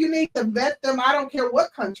 you need to vet them. I don't care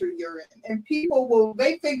what country you're in. And people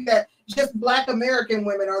they think that just Black American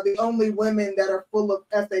women are the only women that are full of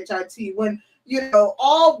SHIT when,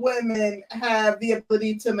 all women have the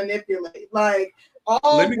ability to manipulate. Like,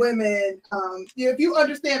 all women, if you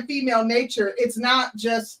understand female nature, it's not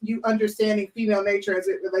just you understanding female nature as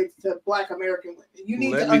it relates to Black American women. You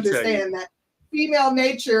need to understand that female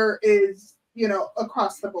nature is,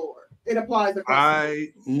 across the board. It applies across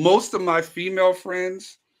the board. Most of my female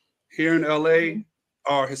friends here in LA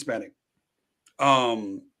are Hispanic.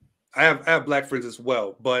 I have Black friends as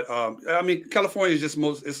well, but I mean, California is just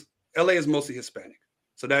LA is mostly Hispanic,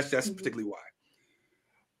 so that's particularly why.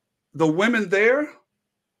 The women there,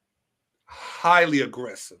 highly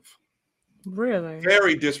aggressive. Really?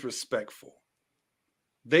 Very disrespectful.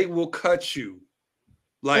 They will cut you.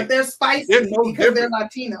 But they're spicy because they're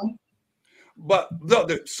Latino. But no,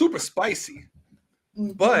 they're super spicy.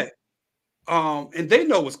 But and they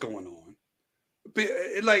know what's going on.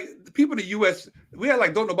 Like the people in the US, we had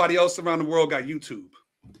don't nobody else around the world got YouTube.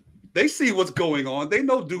 They see what's going on. They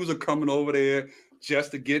know dudes are coming over there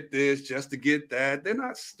just to get this, just to get that. They're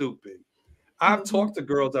not stupid. I've talked to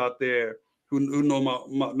girls out there who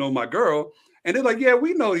know my girl, and they're like, yeah,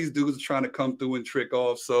 we know these dudes are trying to come through and trick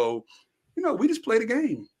off. So, we just play the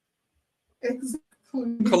game.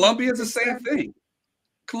 Exactly. Colombia is the same thing.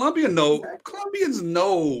 Colombians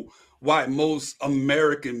know why most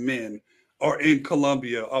American men are in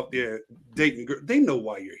Colombia up there dating girls. They know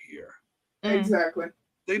why you're here. Exactly.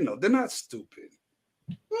 They know. They're not stupid.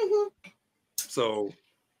 So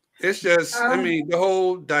it's just, I mean, the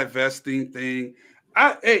whole divesting thing.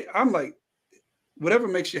 I'm like, whatever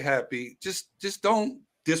makes you happy, just don't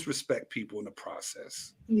disrespect people in the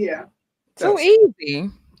process. Yeah. Too easy.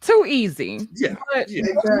 Yeah. But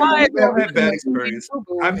I've had bad experience.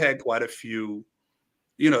 I've had quite a few.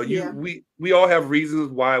 We all have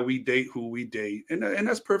reasons why we date who we date, and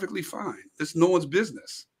that's perfectly fine. It's no one's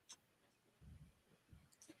business.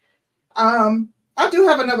 I do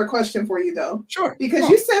have another question for you, though. Sure. Because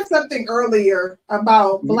you said something earlier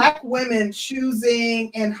about Black women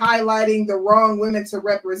choosing and highlighting the wrong women to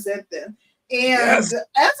represent them. And as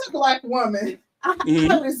a Black woman,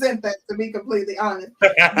 I resent that, to be completely honest.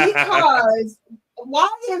 Because why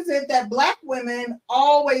is it that Black women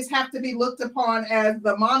always have to be looked upon as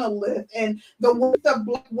the monolith, and the worst of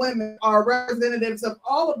Black women are representatives of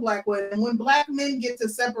all of Black women, when Black men get to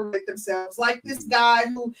separate themselves, like this guy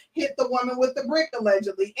who hit the woman with the brick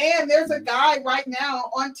allegedly? And there's a guy right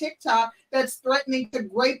now on TikTok that's threatening to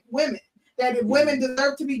grape women, that if women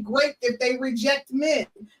deserve to be raped if they reject men.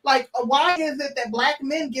 Like, why is it that Black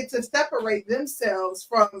men get to separate themselves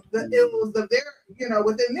from the ills of their,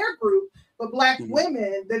 within their group, but Black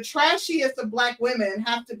women, the trashiest of Black women,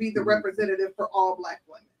 have to be the representative for all Black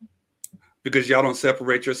women? Because y'all don't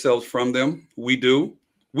separate yourselves from them. We do.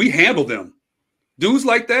 We handle them. Dudes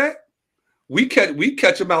like that, we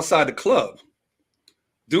catch them outside the club.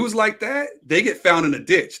 Dudes like that, they get found in a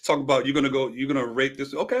ditch. Talk about you're gonna rape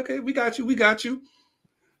this. Okay, we got you.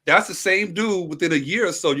 That's the same dude within a year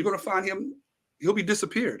or so. You're gonna find him, he'll be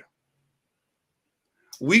disappeared.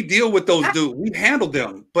 We deal with those dudes, we handle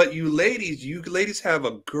them. But you ladies have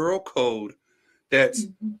a girl code that's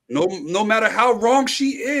no matter how wrong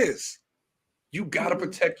she is, you gotta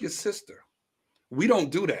protect your sister. We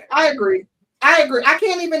don't do that. I agree. I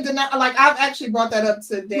can't even deny. Like, I've actually brought that up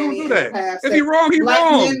to Danny in the past. If he's wrong, he's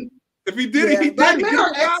wrong. If he did it, he did. Black men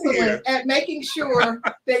are excellent at making sure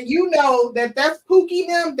that that's Pookie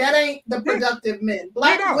them. That ain't the productive men.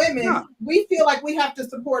 Black women, we feel like we have to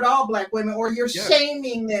support all Black women, or you're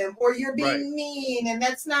shaming them, or you're being mean, and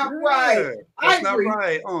that's not right. That's not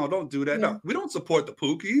right. Oh, don't do that. No, we don't support the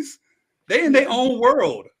Pookies. They in their own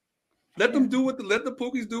world. Let them do let the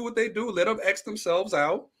Pookies do what they do. Let them X themselves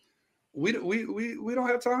out. We don't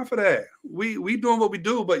have time for that. We doing what we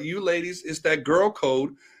do, but you ladies, it's that girl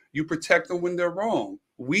code. You protect them when they're wrong.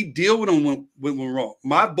 We deal with them when we're wrong.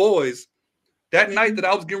 My boys, that night that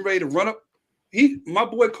I was getting ready to run up, my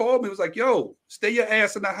boy called me. He was like, yo, stay your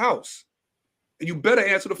ass in the house. And you better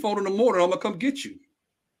answer the phone in the morning. I'm going to come get you.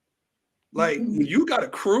 Like, when you got a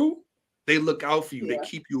crew, they look out for you. They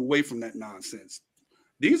keep you away from that nonsense.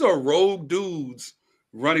 These are rogue dudes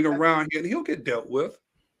running around here, and he'll get dealt with.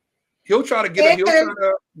 He'll try to get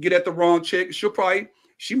at the wrong chick.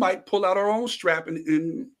 She might pull out her own strap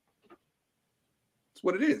and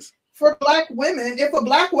That's what it is. For Black women, if a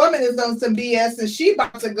Black woman is on some BS and she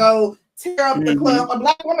about to go tear up the club, a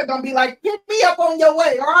Black woman gonna be like, pick me up on your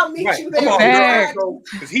way, or I'll meet you there. Come on, girl,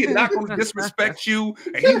 because he's not going to disrespect you,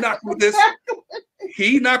 and he's not going to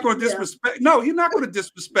disrespect. No, he's not going to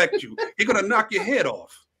disrespect you. He's going to knock your head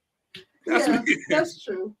off. That's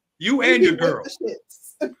true. You and your girl.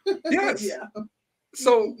 Yes. Yeah.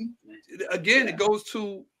 So again, it goes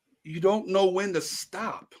to, you don't know when to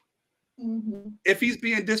stop. If he's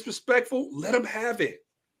being disrespectful, let him have it.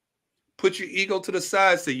 Put your ego to the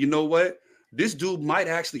side. Say, you know what? This dude might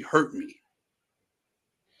actually hurt me.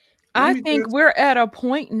 I think we're at a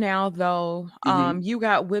point now, though. You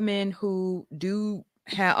got women who do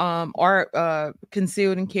are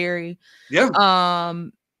concealed and carry. Yeah.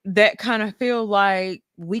 That kind of feel like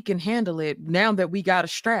we can handle it now that we got a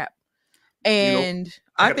strap. And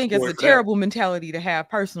I think it's a terrible mentality to have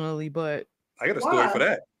personally, but I got a story for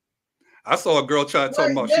that. I saw a girl try to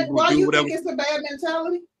talk about she would do whatever. Why you think it's a bad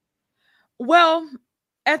mentality? Well,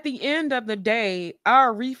 at the end of the day,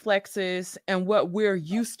 our reflexes and what we're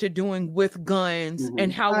used to doing with guns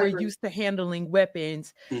and how we're used to handling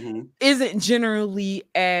weapons isn't generally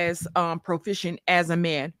as proficient as a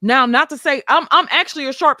man. Now, not to say I'm actually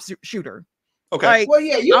a sharpshooter. Okay. Like, well,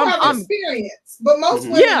 yeah, you have experience, but most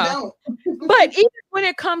women don't. But even when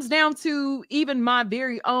it comes down to even my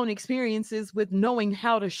very own experiences with knowing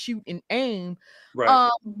how to shoot and aim,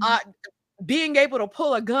 being able to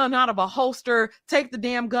pull a gun out of a holster, take the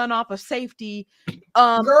damn gun off of safety,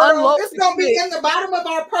 girl, it's gonna be in the bottom of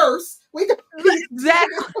our purse.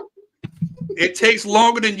 Exactly. It takes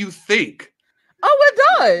longer than you think. Oh, it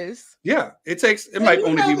does. Yeah, it takes. It might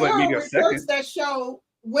only be maybe a second. That show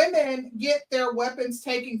women get their weapons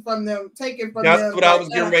taken from them. That's what I was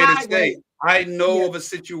getting ready to say. I know of a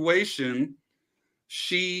situation.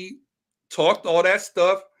 She talked all that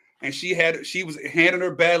stuff, and she was handing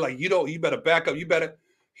her bag like, you better back up.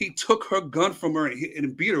 He took her gun from her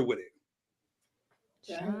and beat her with it.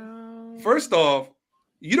 Yeah. First off,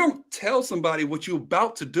 you don't tell somebody what you're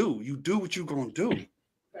about to do. You do what you're gonna do,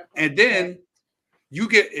 and then you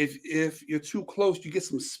get if you're too close, you get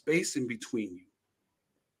some space in between you.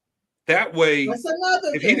 That way,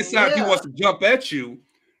 if he decides he wants to jump at you,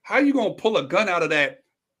 how you gonna pull a gun out of that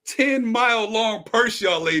 10-mile long purse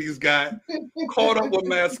y'all ladies got, caught up with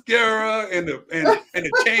mascara and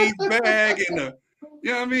the change bag and the,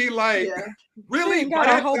 you know what I mean? Like, really?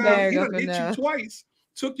 Got a whole bag he up done in hit there. you twice,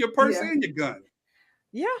 took your purse and your gun.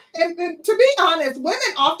 Yeah. And to be honest, women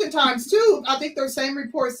oftentimes too, I think their same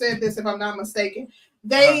report said this, if I'm not mistaken,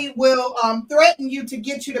 they will threaten you to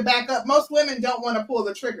get you to back up. Most women don't want to pull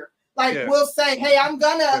the trigger. Like, we'll say, hey, I'm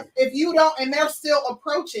gonna, if you don't, and they're still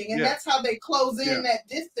approaching. And that's how they close in that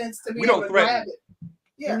distance to be able to grab it.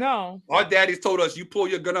 Yeah. No. Our daddies told us, you pull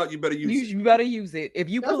your gun out, you better use it. You better use it. If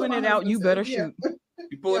you pulling it out, you better shoot.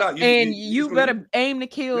 You pull it out. You better aim to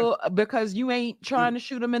kill because you ain't trying to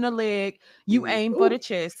shoot them in the leg. You aim for the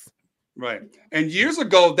chest. Right. And years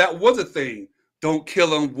ago, that was a thing. Don't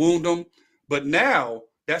kill them, wound them. But now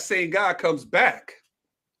that same guy comes back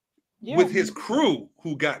with his crew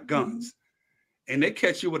who got guns, and they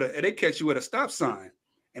catch you at a stop sign,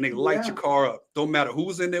 and they light your car up. Don't matter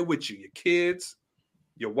who's in there with you, your kids,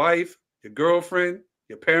 your wife, your girlfriend,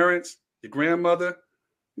 your parents, your grandmother.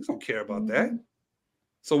 You don't care about that.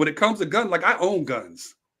 So when it comes to guns, like I own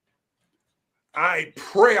guns. I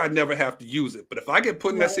pray I never have to use it. But if I get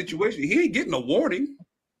put in that situation, he ain't getting a warning.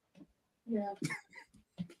 Yeah.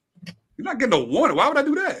 You're not getting a warning. Why would I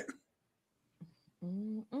do that?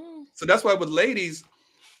 So that's why with ladies,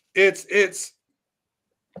 it's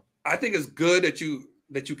I think it's good that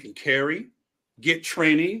you can carry, get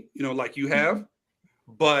training, like you have,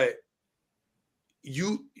 but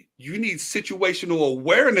you need situational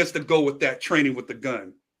awareness to go with that training with the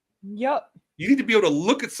gun. Yep. You need to be able to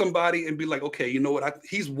look at somebody and be like, okay, you know what?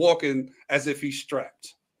 He's walking as if he's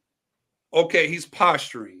strapped. Okay, he's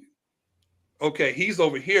posturing. Okay, he's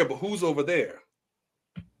over here, but who's over there?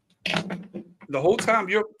 The whole time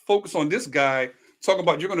you're focused on this guy talking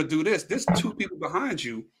about you're going to do this. There's two people behind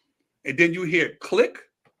you, and then you hear click.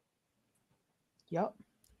 Yep.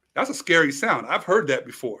 That's a scary sound. I've heard that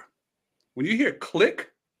before. When you hear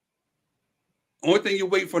click, only thing you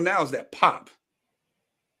wait for now is that pop.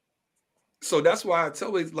 So that's why I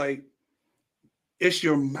tell you, like, it's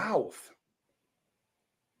your mouth.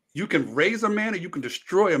 You can raise a man or you can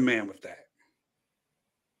destroy a man with that.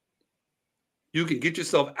 You can get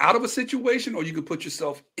yourself out of a situation or you can put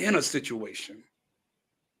yourself in a situation.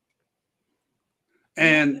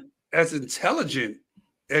 And as intelligent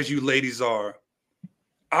as you ladies are,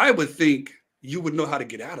 I would think you would know how to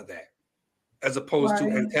get out of that. as opposed to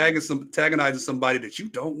antagonizing somebody that you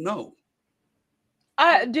don't know.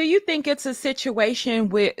 Do you think it's a situation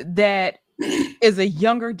with that is a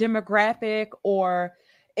younger demographic, or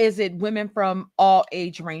is it women from all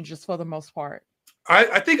age ranges for the most part?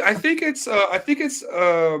 I think it's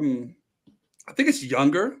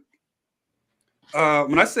younger.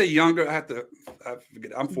 When I say younger, I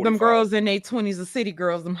forget. I'm 45. Them girls in their 20s, the city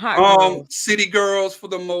girls, them hot girls. City girls for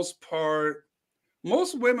the most part.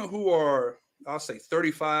 Most women who are, I'll say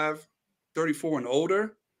 35, 34 and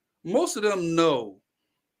older, most of them know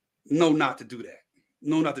not to do that.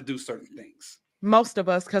 Know not to do certain things. Most of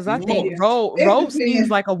us, because I think It Rose seems depends.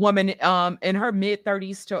 like a woman in her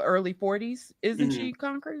mid-30s to early 40s. Isn't she,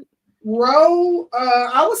 Concrete? Ro,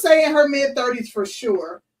 I would say in her mid-30s for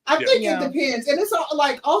sure. I think Yeah. it depends. And it's all,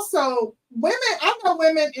 like, also women, I know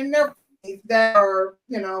women in their 40s that are,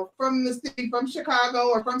 you know, from the city, from Chicago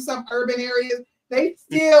or from some urban areas. They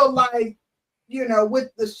still like, you know,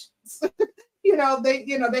 with the,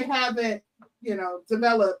 they haven't,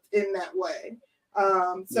 developed in that way.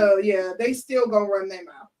 So yeah, they still gonna run their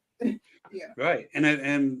mouth. Yeah. Right.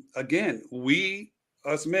 And again,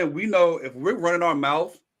 us men, we know if we're running our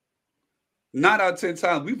mouth, 9 out of 10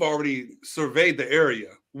 times we've already surveyed the area.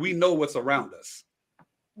 We know what's around us.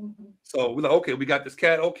 Mm-hmm. So we're like, okay, we got this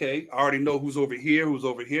cat. Okay, I already know who's over here, who's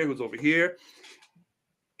over here, who's over here.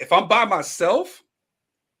 If I'm by myself,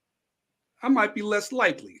 I might be less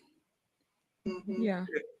likely. Mm-hmm. Yeah.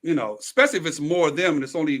 You know, especially if it's more of them and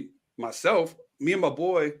it's only myself, me and my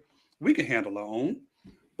boy, we can handle our own.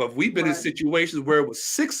 But we've been in situations where it was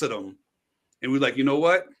 6 of them, and we're like, you know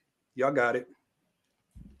what? Y'all got it.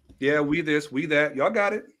 Yeah, we this, we that. Y'all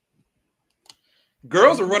got it.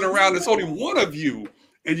 Girls are running around. There's only one of you,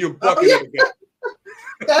 and you're bucking at the guy.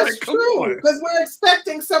 That's Like, come true, on. because we're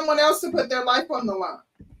expecting someone else to put their life on the line.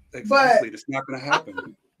 Exactly. It's not going to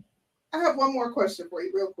happen. I have one more question for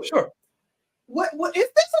you, real quick. Sure. What is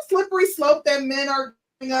this a slippery slope that men are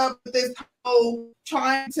going up with this whole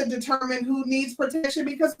trying to determine who needs protection?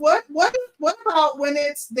 Because what about when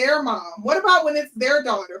it's their mom? What about when it's their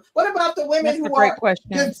daughter? What about the women who are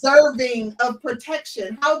deserving of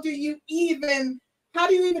protection? How do you even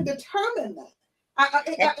determine that?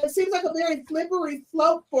 It seems like a very slippery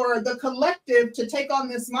slope for the collective to take on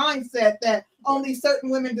this mindset that only certain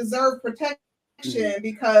women deserve protection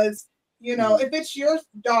because, you know, if it's your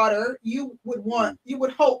daughter, you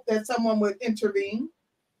would hope that someone would intervene.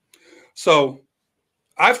 So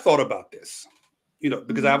I've thought about this, you know,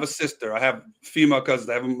 because I have a sister, I have female cousins,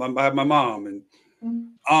 I have my mom, and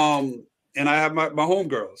and I have my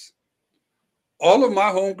homegirls. All of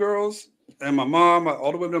my homegirls and my mom,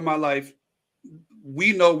 all the women in my life,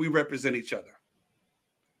 we know we represent each other.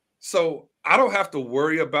 So I don't have to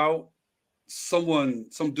worry about some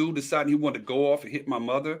dude deciding he wanted to go off and hit my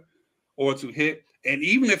mother or to hit. And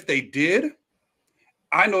even if they did,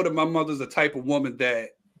 I know that my mother's the type of woman that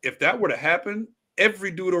if that were to happen,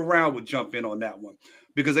 every dude around would jump in on that one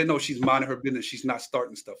because they know she's minding her business. She's not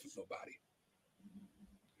starting stuff with nobody.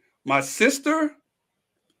 My sister,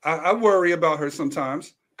 I worry about her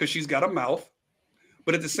sometimes because she's got a mouth,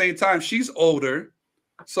 but at the same time, she's older.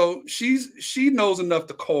 So she knows enough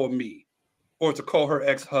to call me or to call her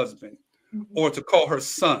ex-husband or to call her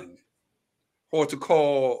son or to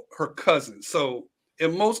call her cousin. So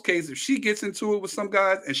in most cases, if she gets into it with some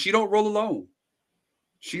guys and she don't roll alone,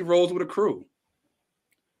 she rolls with a crew.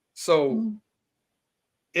 So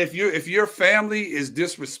if your family is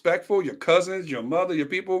disrespectful, your cousins, your mother, your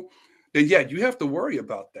people, then yeah, you have to worry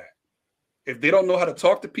about that. If they don't know how to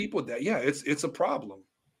talk to people, that it's a problem.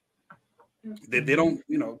 They don't,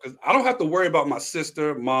 you know, because I don't have to worry about my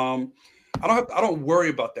sister, mom. I don't worry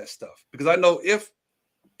about that stuff because I know if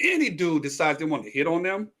any dude decides they want to hit on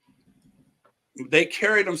them, they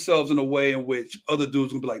carry themselves in a way in which other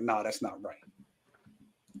dudes will be like, nah, that's not right.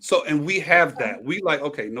 So, and we have that. We like,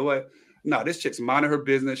 okay, you know what? Nah, this chick's minding her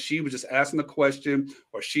business. She was just asking a question,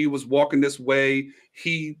 or she was walking this way.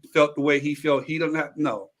 He felt the way he felt. He doesn't have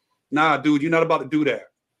nah, dude, you're not about to do that.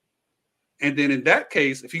 And then in that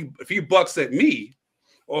case, if he bucks at me,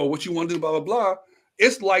 or what you want to do, blah blah blah,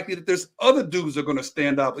 it's likely that there's other dudes that are going to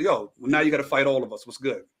stand up. Yo, well, now you got to fight all of us. What's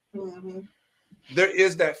good? Mm-hmm. There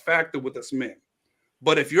is that factor with us men.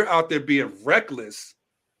 But if you're out there being reckless,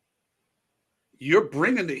 you're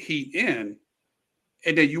bringing the heat in,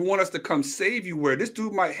 and then you want us to come save you where this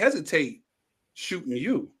dude might hesitate shooting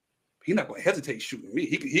you. He's not going to hesitate shooting me.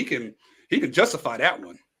 He can justify that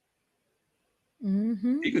one.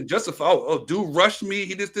 He can justify, oh, dude rushed me.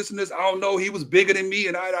 He did this and this. I don't know. He was bigger than me.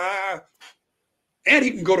 And and he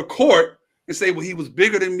can go to court and say, well, he was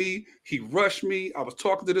bigger than me. He rushed me. I was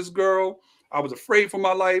talking to this girl. I was afraid for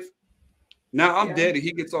my life. Now I'm Yeah. dead and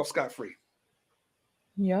he gets off scot-free.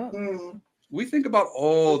 Yeah. We think about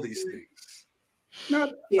all these things.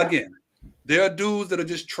 Now, Yeah. again, there are dudes that are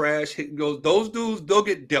just trash, hit and goes. Those dudes, they'll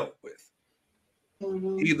get dealt with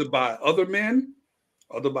either by other men,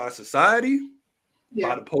 other by society,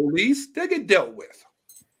 by the police. They get dealt with.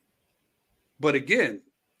 But again,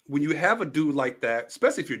 when you have a dude like that,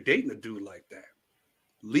 especially if you're dating a dude like that,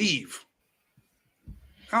 leave.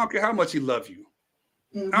 I don't care how much he loves you.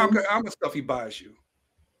 I don't care how much stuff he buys you.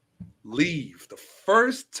 Leave. The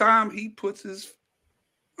first time he puts his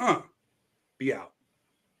be out.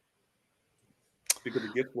 Because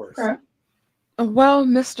it gets worse. Okay. Well,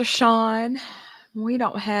 Mr. Shaun, we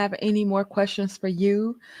don't have any more questions for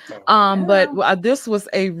you. But this was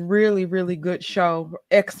a really, really good show.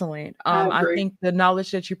 Excellent. I agree. think the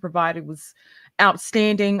knowledge that you provided was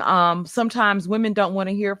outstanding. Sometimes women don't want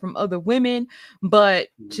to hear from other women, but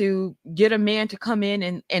to get a man to come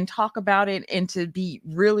in and talk about it and to be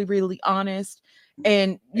really, really honest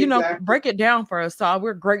and break it down for us. So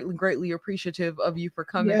we're greatly, greatly appreciative of you for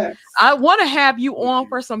coming. Yes. I want to have you on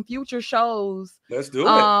for some future shows. Let's do it.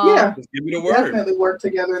 Yeah. Just give me the word. Definitely work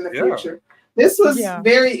together in the future. This was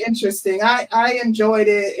very interesting. I enjoyed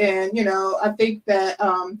it, and I think that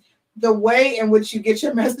the way in which you get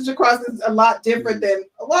your message across is a lot different than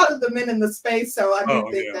a lot of the men in the space. So I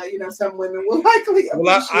do think that some women will likely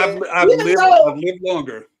appreciate. Well, I've lived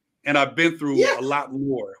longer, and I've been through a lot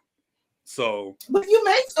more. So, but you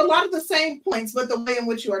make a lot of the same points, but the way in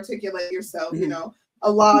which you articulate yourself, a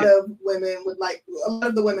lot of women would a lot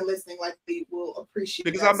of the women listening likely will appreciate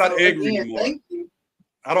because that. I'm not angry anymore. Thank you.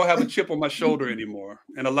 I don't have a chip on my shoulder anymore.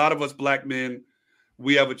 And a lot of us black men,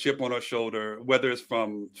 we have a chip on our shoulder, whether it's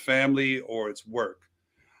from family or it's work.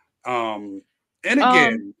 And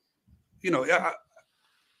again,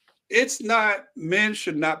 it's not, men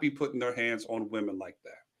should not be putting their hands on women like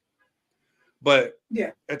that. But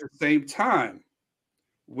at the same time,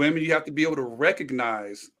 women, you have to be able to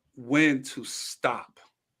recognize when to stop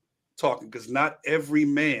talking, because not every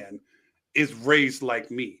man is raised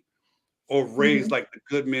like me or raised like the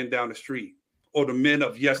good men down the street or the men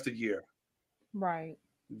of yesteryear. Right.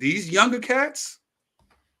 These younger cats,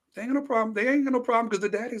 they ain't got no problem. They ain't got no problem because the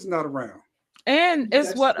daddy's not around. And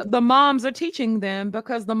it's what the moms are teaching them,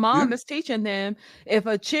 because the mom is teaching them, if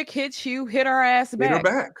a chick hits you, hit her ass back. Hit her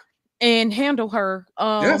back. And handle her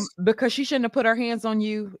because she shouldn't have put her hands on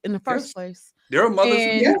you in the first place. There are mothers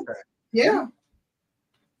who do that. Yeah.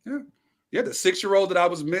 The 6-year-old that I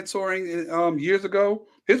was mentoring years ago,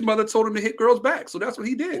 his mother told him to hit girls back. So that's what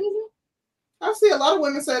he did. I see a lot of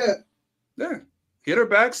women say that. Yeah. Hit her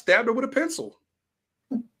back, stabbed her with a pencil.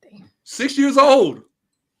 6 years old.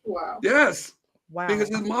 Wow. Yes. Wow. Because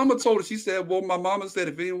his mama told her, she said, well, my mama said,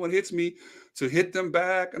 if anyone hits me, to hit them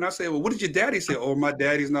back. And I said, well, what did your daddy say? Oh, my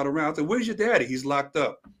daddy's not around. I said, where's your daddy? He's locked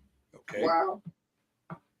up. Okay.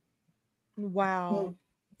 Wow.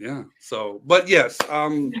 Yeah. So, but yes,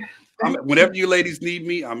 whenever you ladies need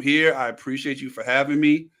me, I'm here. I appreciate you for having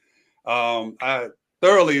me. I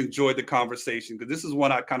thoroughly enjoyed the conversation because this is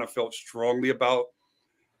one I kind of felt strongly about.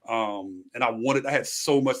 And I had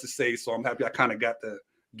so much to say. So I'm happy I kind of got to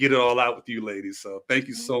get it all out with you ladies. So thank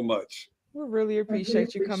you so much. We really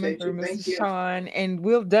appreciate you coming through, Mr. Shaun, and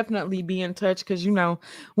we'll definitely be in touch because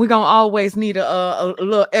we're gonna always need a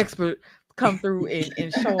little expert come through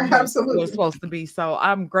and show them what it's supposed to be. So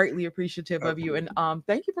I'm greatly appreciative of you, and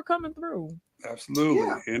thank you for coming through. Absolutely.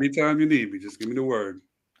 Anytime you need me, just give me the word.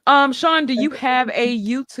 Shaun, do you have a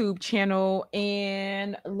YouTube channel?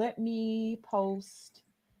 And let me post.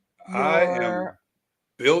 I am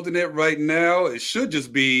building it right now. It should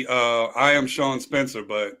just be I am Shaun Spencer,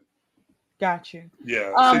 but got you.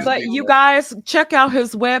 Yeah. But you guys check out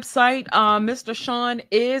his website. Mr. Shaun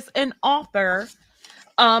is an author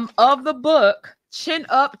of the book Chin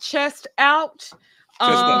Up, Chest Out. Chest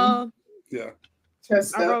Up.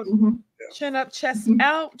 Chest I wrote Chin Up, Chest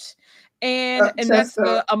Out. And that's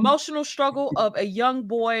the emotional struggle of a young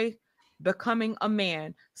boy becoming a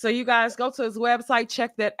man. So you guys go to his website,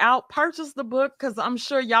 check that out, purchase the book, because I'm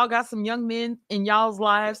sure y'all got some young men in y'all's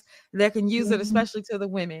lives that can use it, especially to the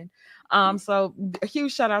women. So a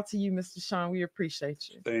huge shout out to you, Mr. Shaun. We appreciate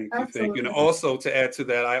you. Thank you. And also to add to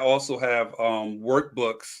that, I also have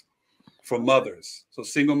workbooks for mothers. So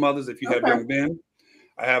single mothers, if you have young men,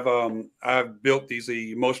 I've built these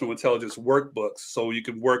emotional intelligence workbooks so you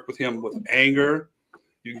can work with him with anger.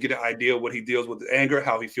 You can get an idea of what he deals with anger,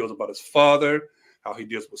 how he feels about his father, how he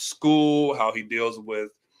deals with school, how he deals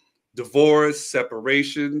with divorce,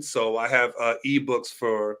 separation. So I have ebooks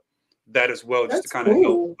for that as well, just to kind of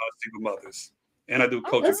help single mothers. And I do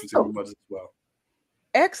coaching for single mothers as well.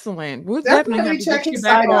 Excellent. We'll definitely Definitely have to get check you his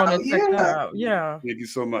back site on out. and check that Yeah. out. Yeah. Thank you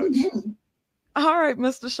so much. Mhm. All right,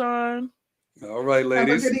 Mr. Sean. All right, Have a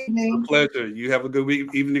ladies. good A evening. pleasure. You have a good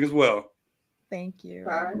evening as well. Thank you.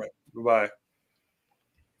 Bye. All right. Bye-bye.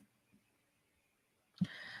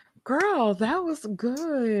 Girl, that was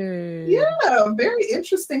good. Yeah, very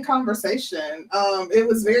interesting conversation. It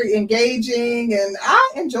was very engaging, and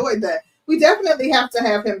I enjoyed that. We definitely have to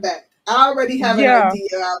have him back. I already have an Yeah.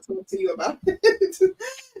 idea. I'll talk to you about it. Because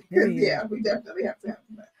Period. yeah, we definitely have to have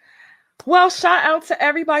him back. Well, shout out to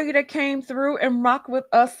everybody that came through and rock with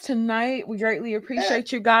us tonight. We greatly Yeah.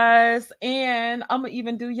 appreciate you guys. And I'm gonna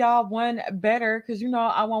even do y'all one better because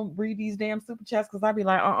I won't read these damn super chats because I'll be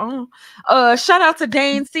like, shout out to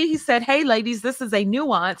Dane C. He said, hey ladies, this is a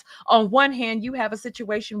nuance. On one hand, you have a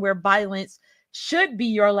situation where violence should be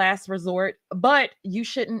your last resort, but you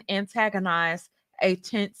shouldn't antagonize a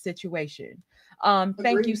tense situation. Thank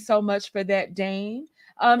you Agreed. so much for that, Dane.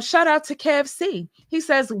 Shout out to Kev C. He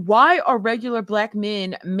says, why are regular Black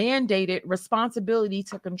men mandated responsibility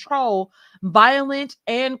to control violent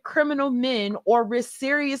and criminal men or risk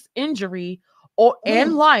serious injury or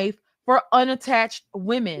and Mm. life for unattached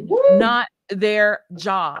women, Woo. not their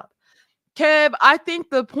job? Kev, I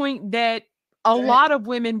think the point that a Dang. lot of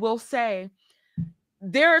women will say,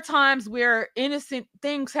 there are times where innocent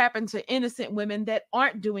things happen to innocent women that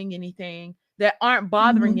aren't doing anything, that aren't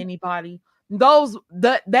bothering Mhm. anybody.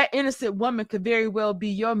 That innocent woman could very well be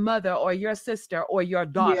your mother or your sister or your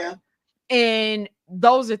daughter. Yeah. And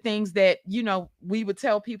those are things that, we would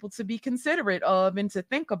tell people to be considerate of and to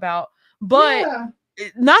think about. But Yeah.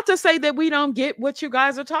 not to say that we don't get what you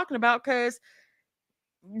guys are talking about, because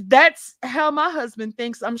that's how my husband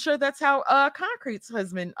thinks. I'm sure that's how Concrete's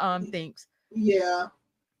husband thinks. Yeah.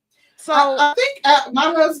 So I think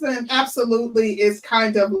my husband absolutely is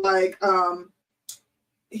kind of like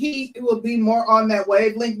he will be more on that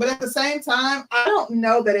wavelength, but at the same time, I don't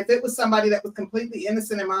know that if it was somebody that was completely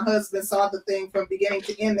innocent and my husband saw the thing from beginning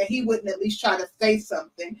to end, that he wouldn't at least try to say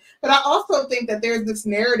something. But I also think that there's this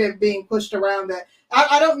narrative being pushed around that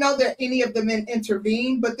I don't know that any of the men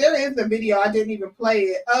intervened, but there is a video, I didn't even play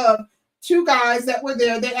it, of two guys that were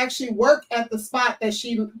there. They actually work at the spot that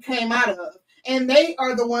she came out of. And they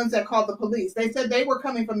are the ones that called the police. They said they were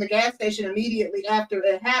coming from the gas station immediately after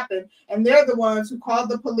it happened. And they're the ones who called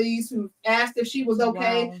the police, who asked if she was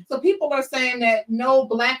okay. wow. So people are saying that no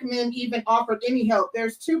Black men even offered any help.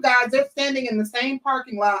 There's two guys, they're standing in the same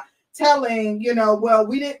parking lot telling, well,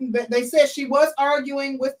 we didn't, they said she was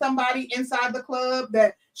arguing with somebody inside the club,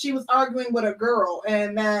 that she was arguing with a girl,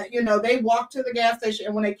 and that, they walked to the gas station,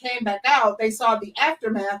 and when they came back out, they saw the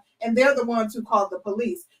aftermath, and they're the ones who called the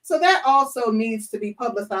police. So that also needs to be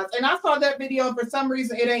publicized. And I saw that video, and for some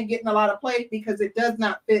reason it ain't getting a lot of play because it does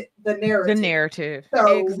not fit the narrative. The narrative.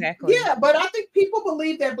 So Exactly. yeah, but I think people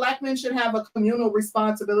believe that Black men should have a communal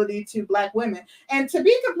responsibility to Black women. And to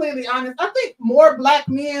be completely honest, I think more Black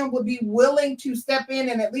men would be willing to step in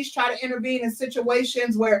and at least try to intervene in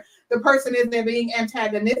situations where the person is there being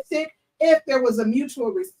antagonistic, if there was a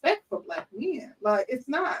mutual respect for Black men. Like, it's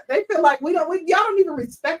not. They feel like y'all don't even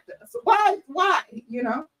respect us. Why?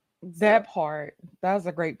 That part. That was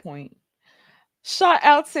a great point. Shout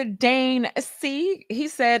out to Dane C. He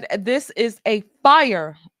said, this is a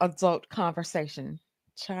fire adult conversation.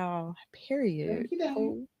 Child, period. Thank you, Dane.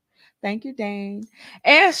 Cool. Thank you, Dane.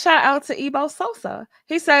 And shout out to Ebo Sosa.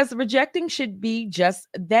 He says, rejecting should be just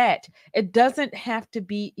that. It doesn't have to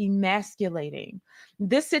be emasculating.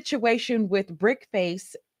 This situation with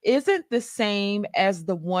Brickface isn't the same as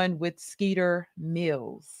the one with Skeeter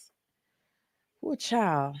Mills. Oh,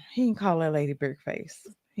 child. He didn't call that lady Brickface.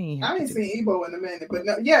 He ain't have I to ain't do seen Ebo in a minute, but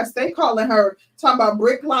no, yes, they calling her, talking about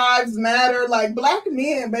Brick Lives Matter, like Black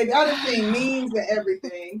men, baby. I done seen memes and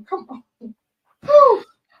everything. Come on. Whew.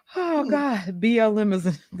 Oh God, BLM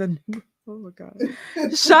is the new. Oh my God.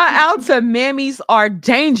 Shout out to Mammies Are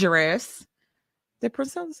Dangerous. The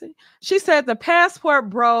presidency. She said the passport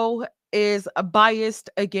bro is biased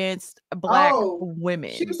against Black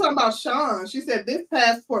women. She was talking about Shaun. She said this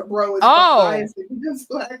passport bro is biased against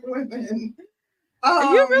Black women.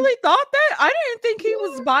 You really thought that? I didn't think he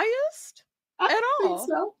was biased at all. Think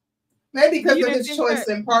so. Maybe because of his choice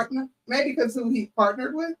in partner. Maybe because who he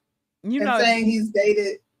partnered with. Saying he's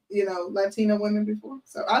dated, Latina women before.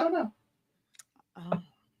 So I don't know.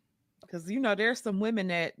 Because there's some women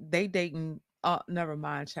that they dating. Never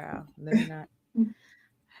mind, child. Let me not.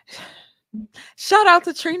 Shout out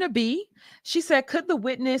to Trina B. She said, could the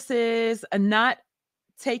witnesses not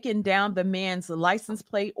taken down the man's license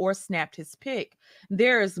plate or snapped his pic?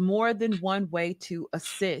 There is more than one way to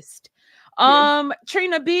assist.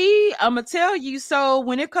 Trina B, I'm gonna tell you. So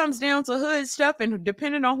when it comes down to hood stuff, and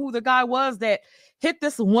depending on who the guy was that hit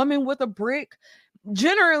this woman with a brick,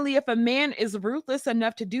 generally, if a man is ruthless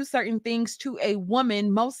enough to do certain things to a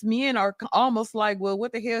woman, most men are almost like, well,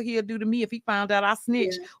 what the hell he'll do to me if he found out I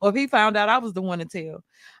snitched, Yeah. or if he found out I was the one to tell.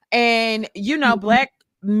 And Mhm. black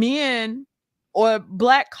men or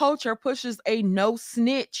black culture pushes a no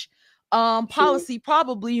snitch True. policy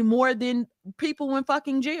probably more than people in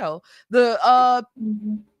fucking jail. The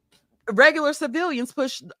Mhm. regular civilians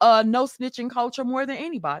push no snitching culture more than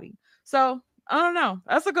anybody. So I don't know.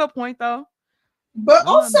 That's a good point though. But I'm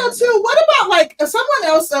not also mad at too, that. what about like someone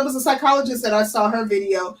else that was a psychologist that I saw her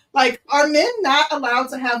video? Like, are men not allowed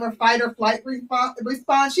to have a fight or flight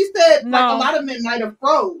response? She said like a No. lot of men might have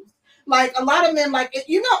froze. Like a lot of men, like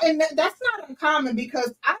and that's not uncommon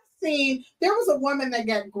because I've seen there was a woman that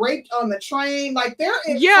got raped on the train. Like Yeah, I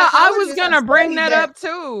was psychologists have gonna bring studied that that. up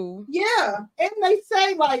too. Yeah, and they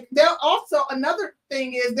say like they're also another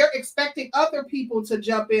thing is they're expecting other people to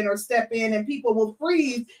jump in or step in, and people will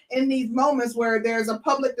freeze in these moments where there's a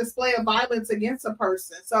public display of violence against a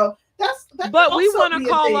person. So that can But we also want to be a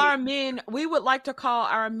call thing. our men, we would like to call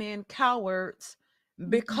our men cowards Mhm.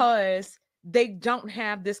 because they don't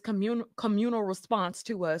have this communal response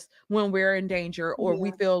to us when we're in danger, or we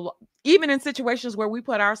Yeah. feel, even in situations where we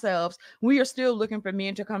put ourselves, we are still looking for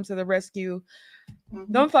men to come to the rescue. Mhm.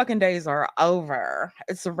 Them fucking days are over.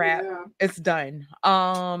 It's a wrap. Yeah. It's done.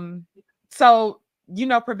 So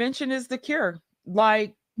prevention is the cure.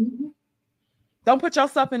 Like, Mhm. don't put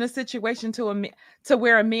yourself in a situation to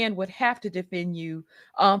where a man would have to defend you,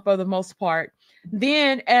 for the most part.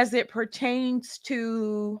 Then, as it pertains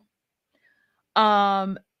to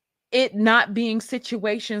um it not being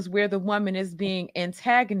situations where the woman is being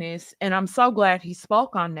antagonist, and I'm so glad he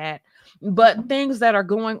spoke on that. But Mhm. things that are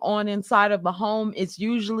going on inside of the home, it's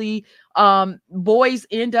usually boys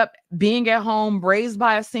end up being at home raised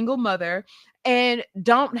by a single mother and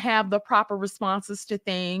don't have the proper responses to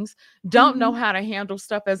things, don't know Mhm. how to handle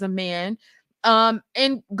stuff as a man,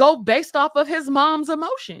 and go based off of his mom's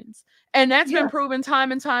emotions. And that's been Yeah. proven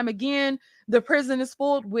time and time again. The prison is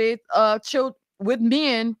filled with children, with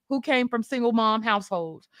men who came from single mom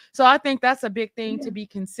households. So I think that's a big thing Yeah. to be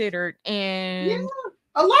considered. Yeah. And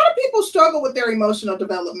A lot of people struggle with their emotional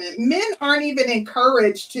development. Men aren't even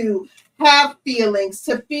encouraged to have feelings,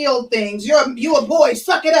 to feel things. You a boy,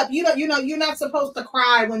 suck it up. You're not supposed to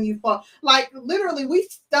cry when you fall. Like literally, we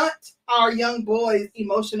stunt our young boys'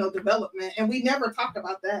 emotional development, and we never talk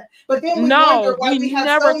about that. But then we wonder no, why we we have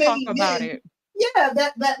never so talk many about men, it. yeah,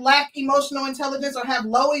 that lack emotional intelligence or have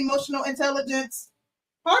low emotional intelligence.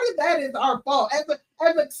 Part of that is our fault. As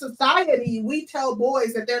a society, we tell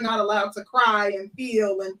boys that they're not allowed to cry and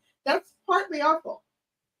feel, and that's partly our fault.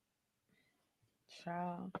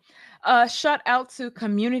 Child. Shout out to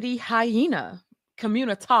Community Hyena.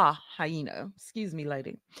 Communita Hyena. Excuse me,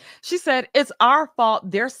 lady. She said it's our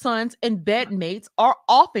fault their sons and bedmates are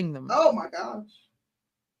offing them. Oh my gosh.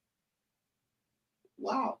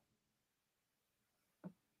 Wow.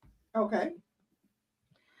 Okay.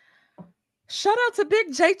 Shout out to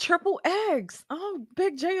Big J Triple Eggs. Oh,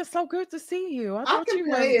 Big J, it's so good to see you. I I thought can you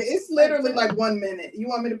had play it. It's stepped literally out. like 1 minute. You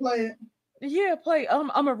want me to play it? Yeah, play. I'm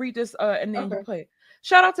gonna read this and then you Okay. play it.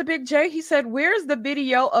 Shout out to Big J. He said, "Where's the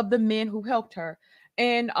video of the men who helped her?"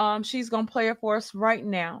 And she's gonna play it for us right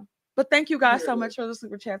now. But thank you guys Here so it much is. for the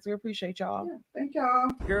super chats. We appreciate y'all. Yeah. Thank y'all.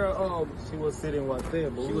 Girl, She was sitting right there,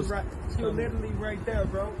 but she was right. She was literally right there,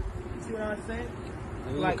 bro. You see what I'm saying?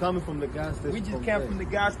 And we Like, were coming from the gas station. We just came from the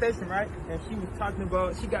gas station, right? And she was talking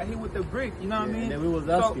about she got hit with the brick. You know what I mean? And then we was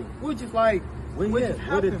So asking, we were just like, Where what he just at?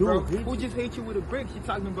 What it happened, do? bro? Hit Who you? just hit you with a brick? She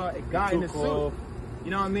talking about a guy He in a took suit. off. You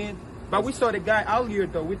know what I mean? But we saw the guy out here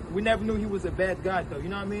though. We never knew he was a bad guy though. You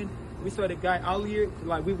know what I mean? We saw the guy out here,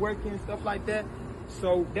 like we working and stuff like that.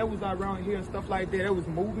 So that was around here and stuff like that. That was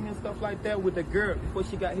moving and stuff like that with the girl before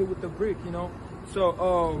she got hit with the brick. You know?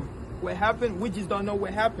 So what happened? We just don't know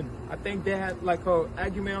what happened. I think they had like a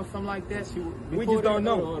argument or something like that. We just don't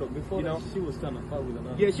know. Before You that, know? she was trying to fight with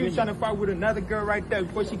another. Yeah, she was trying to fight with another girl right there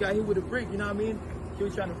before she got hit with a brick, you know what I mean? She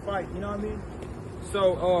was trying to fight, you know what I mean?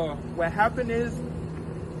 So what happened is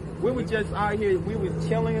we were just out here, we was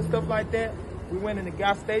chilling and stuff like that. We went in the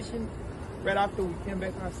gas station. Right after we came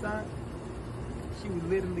back outside, she was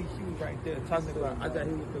right there talking about I got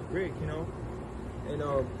hit with the brick, you know? And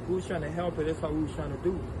we was trying to help her, that's what we was trying to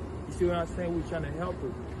do. You see what I'm saying? We was trying to help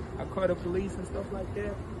her. I called the police and stuff like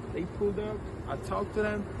that. They pulled up, I talked to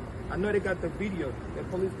them. I know they got the video. The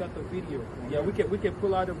police got the video. Yeah, we can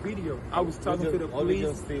pull out the video. I was talking to the police.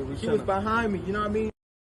 She was behind me, you know what I mean?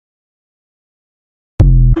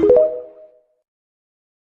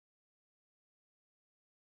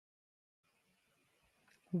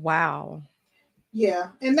 Wow. Yeah,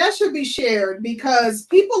 and that should be shared because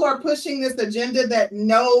people are pushing this agenda that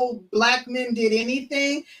no black men did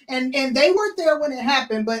anything, and they weren't there when it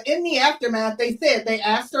happened, but in the aftermath, they said they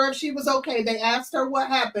asked her if she was okay. They asked her what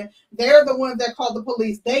happened. They're the ones that called the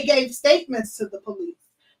police. They gave statements to the police.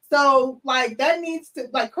 So, like, that needs to,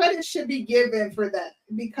 like, credit should be given for that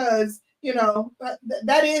because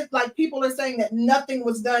that is like people are saying that nothing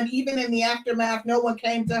was done even in the aftermath. No one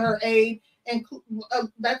came to her aid, and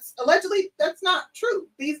that's allegedly that's not true.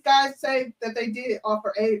 These guys say that they did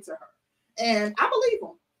offer aid to her, and I believe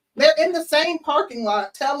them. They're in the same parking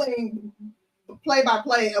lot telling play by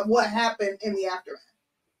play of what happened in the aftermath.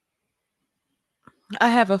 I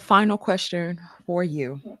have a final question for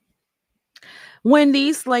you. When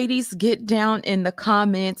these ladies get down in the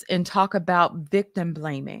comments and talk about victim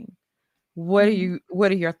blaming, Mhm.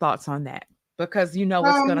 what are your thoughts on that? Because you know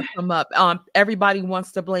it's Um, going to come up. Everybody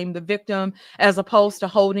wants to blame the victim as opposed to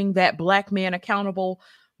holding that black man accountable.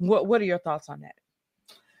 What are your thoughts on that?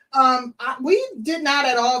 we did not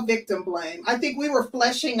at all victim blame. I think we were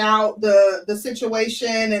fleshing out the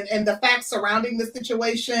situation and the facts surrounding the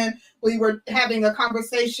situation. We were having a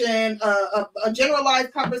conversation, a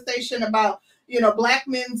generalized conversation about black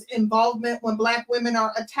men's involvement when black women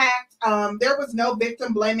are attacked. There was no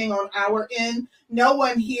victim blaming on our end. No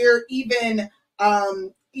one here even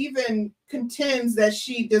contends that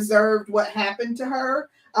she deserved what happened to her.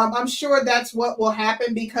 I'm sure that's what will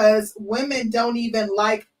happen because women don't even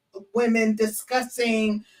like women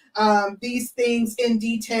discussing these things in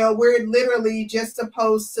detail. We're literally just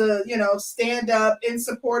supposed to, stand up in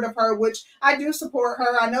support of her, which I do support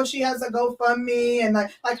her. I know she has a GoFundMe, and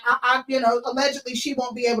allegedly she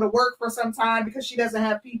won't be able to work for some time because she doesn't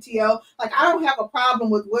have PTO. Like, I don't have a problem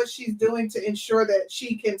with what she's doing to ensure that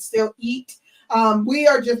she can still eat. We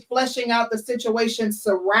are just fleshing out the situation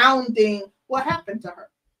surrounding what happened to her.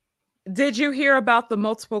 Did you hear about the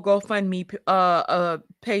multiple GoFundMe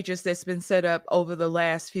pages that's been set up over the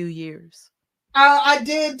last few years? I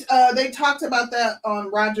did. They talked about that on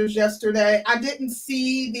Rogers yesterday. I didn't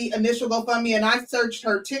see the initial GoFundMe, and I searched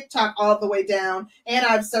her TikTok all the way down, and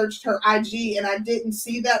I've searched her IG, and I didn't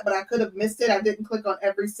see that, but I could have missed it. I didn't click on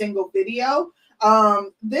every single video.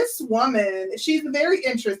 This woman, she's very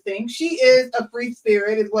interesting. She is a free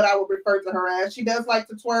spirit, is what I would refer to her as. She does like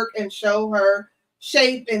to twerk and show her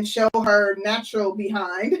shape and show her natural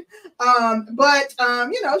behind. But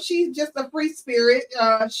she's just a free spirit.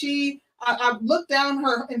 I looked down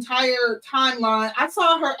her entire timeline. I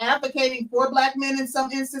saw her advocating for black men in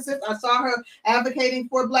some instances. I saw her advocating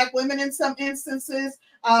for black women in some instances.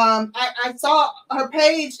 I saw her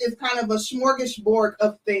page is kind of a smorgasbord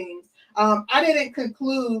of things. I didn't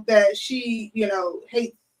conclude that she,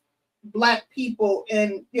 hates black people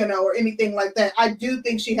and, or anything like that. I do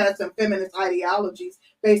think she has some feminist ideologies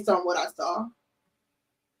based on what I saw.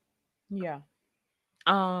 Yeah.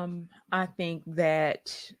 I think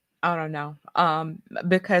that I don't know.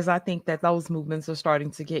 Because I think that those movements are starting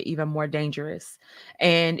to get even more dangerous.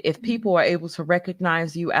 And if people are able to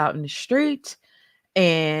recognize you out in the street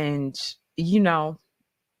and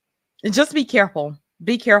just be careful.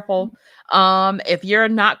 Be careful. If you're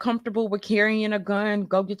not comfortable with carrying a gun,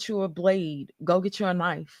 go get you a blade, go get you a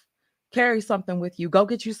knife. Carry something with you. Go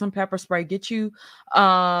get you some pepper spray. Get you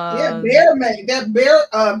Yeah, um bear mace. That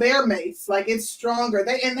bear mace, like it's stronger.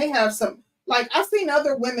 They have some, like I've seen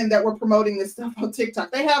other women that were promoting this stuff on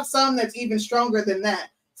TikTok. They have some that's even stronger than that.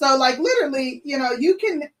 So like literally, you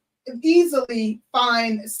can easily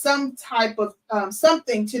find some type of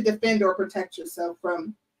something to defend or protect yourself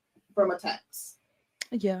from attacks.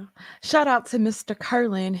 Yeah. Shout out to Mr.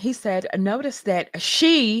 Curlin. He said, notice that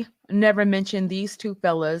she never mentioned these two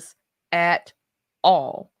fellas at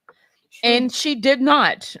all. True. And she did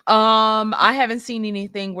not. I haven't seen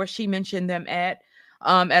anything where she mentioned them at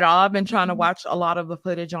all. I've been trying to watch a lot of the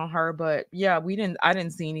footage on her, but yeah, I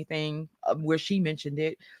didn't see anything where she mentioned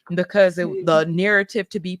it because the narrative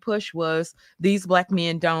to be pushed was these black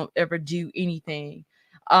men don't ever do anything.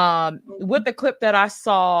 With the clip that I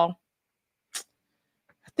saw,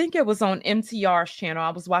 I think it was on MTR's channel. I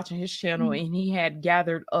was watching his channel and he had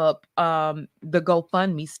gathered up the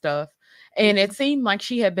GoFundMe stuff. And it seemed like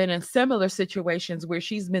she had been in similar situations where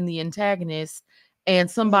she's been the antagonist and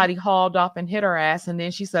somebody hauled off and hit her ass, and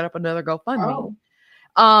then she set up another GoFundMe.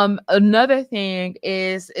 Another thing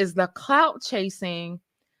is the clout chasing.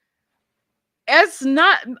 It's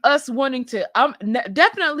not us wanting to,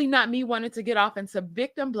 definitely not me wanting to get off into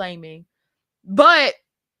victim blaming, but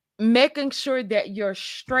making sure that you're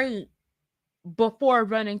straight before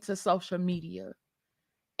running to social media.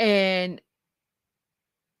 And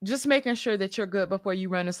just making sure that you're good before you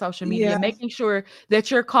run to social media, Yeah. making sure that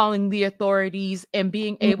you're calling the authorities and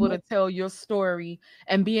being able Mhm. to tell your story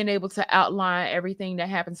and being able to outline everything that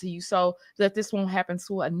happened to you so that this won't happen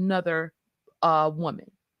to another woman.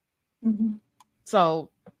 Mhm. So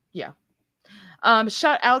yeah.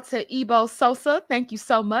 Shout out to Ebo Sosa. Thank you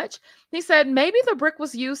so much. He said maybe the brick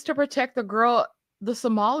was used to protect the girl the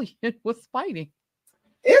Somalian was fighting.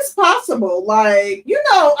 It's possible. Like,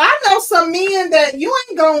 I know some men that you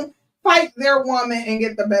ain't gonna fight their woman and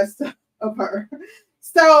get the best of her.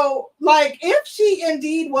 So, like, if she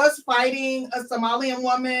indeed was fighting a Somalian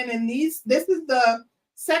woman, and this is the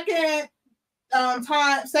second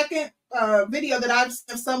second video that I've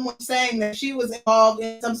seen of someone saying that she was involved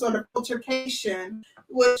in some sort of altercation,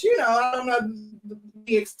 which I don't know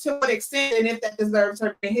to what extent and if that deserves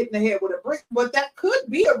her being hit in the head with a brick, but that could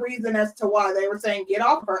be a reason as to why they were saying get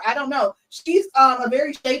off her. I don't know. She's a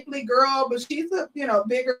very shapely girl, but she's a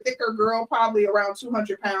bigger, thicker girl, probably around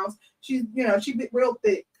 200 pounds. She's she's real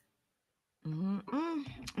thick.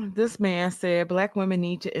 This man said black women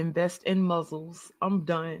need to invest in muzzles. I'm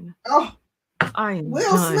done. Oh, I am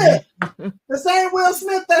Will done. Smith, the same Will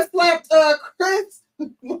Smith that slapped Chris.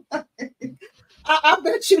 I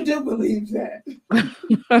bet you do believe that.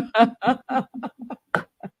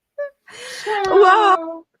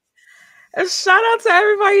 Well, shout out to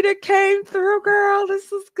everybody that came through, girl.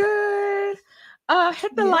 This is good.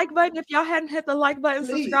 Hit the like button if y'all hadn't hit the like button.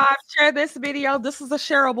 Please. Subscribe, share this video. This is a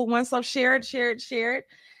shareable one, so share it.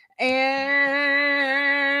 And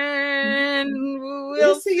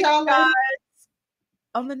we'll see y'all guys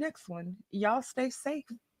on the next one. Y'all stay safe.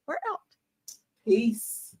 We're out.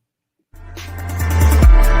 Peace.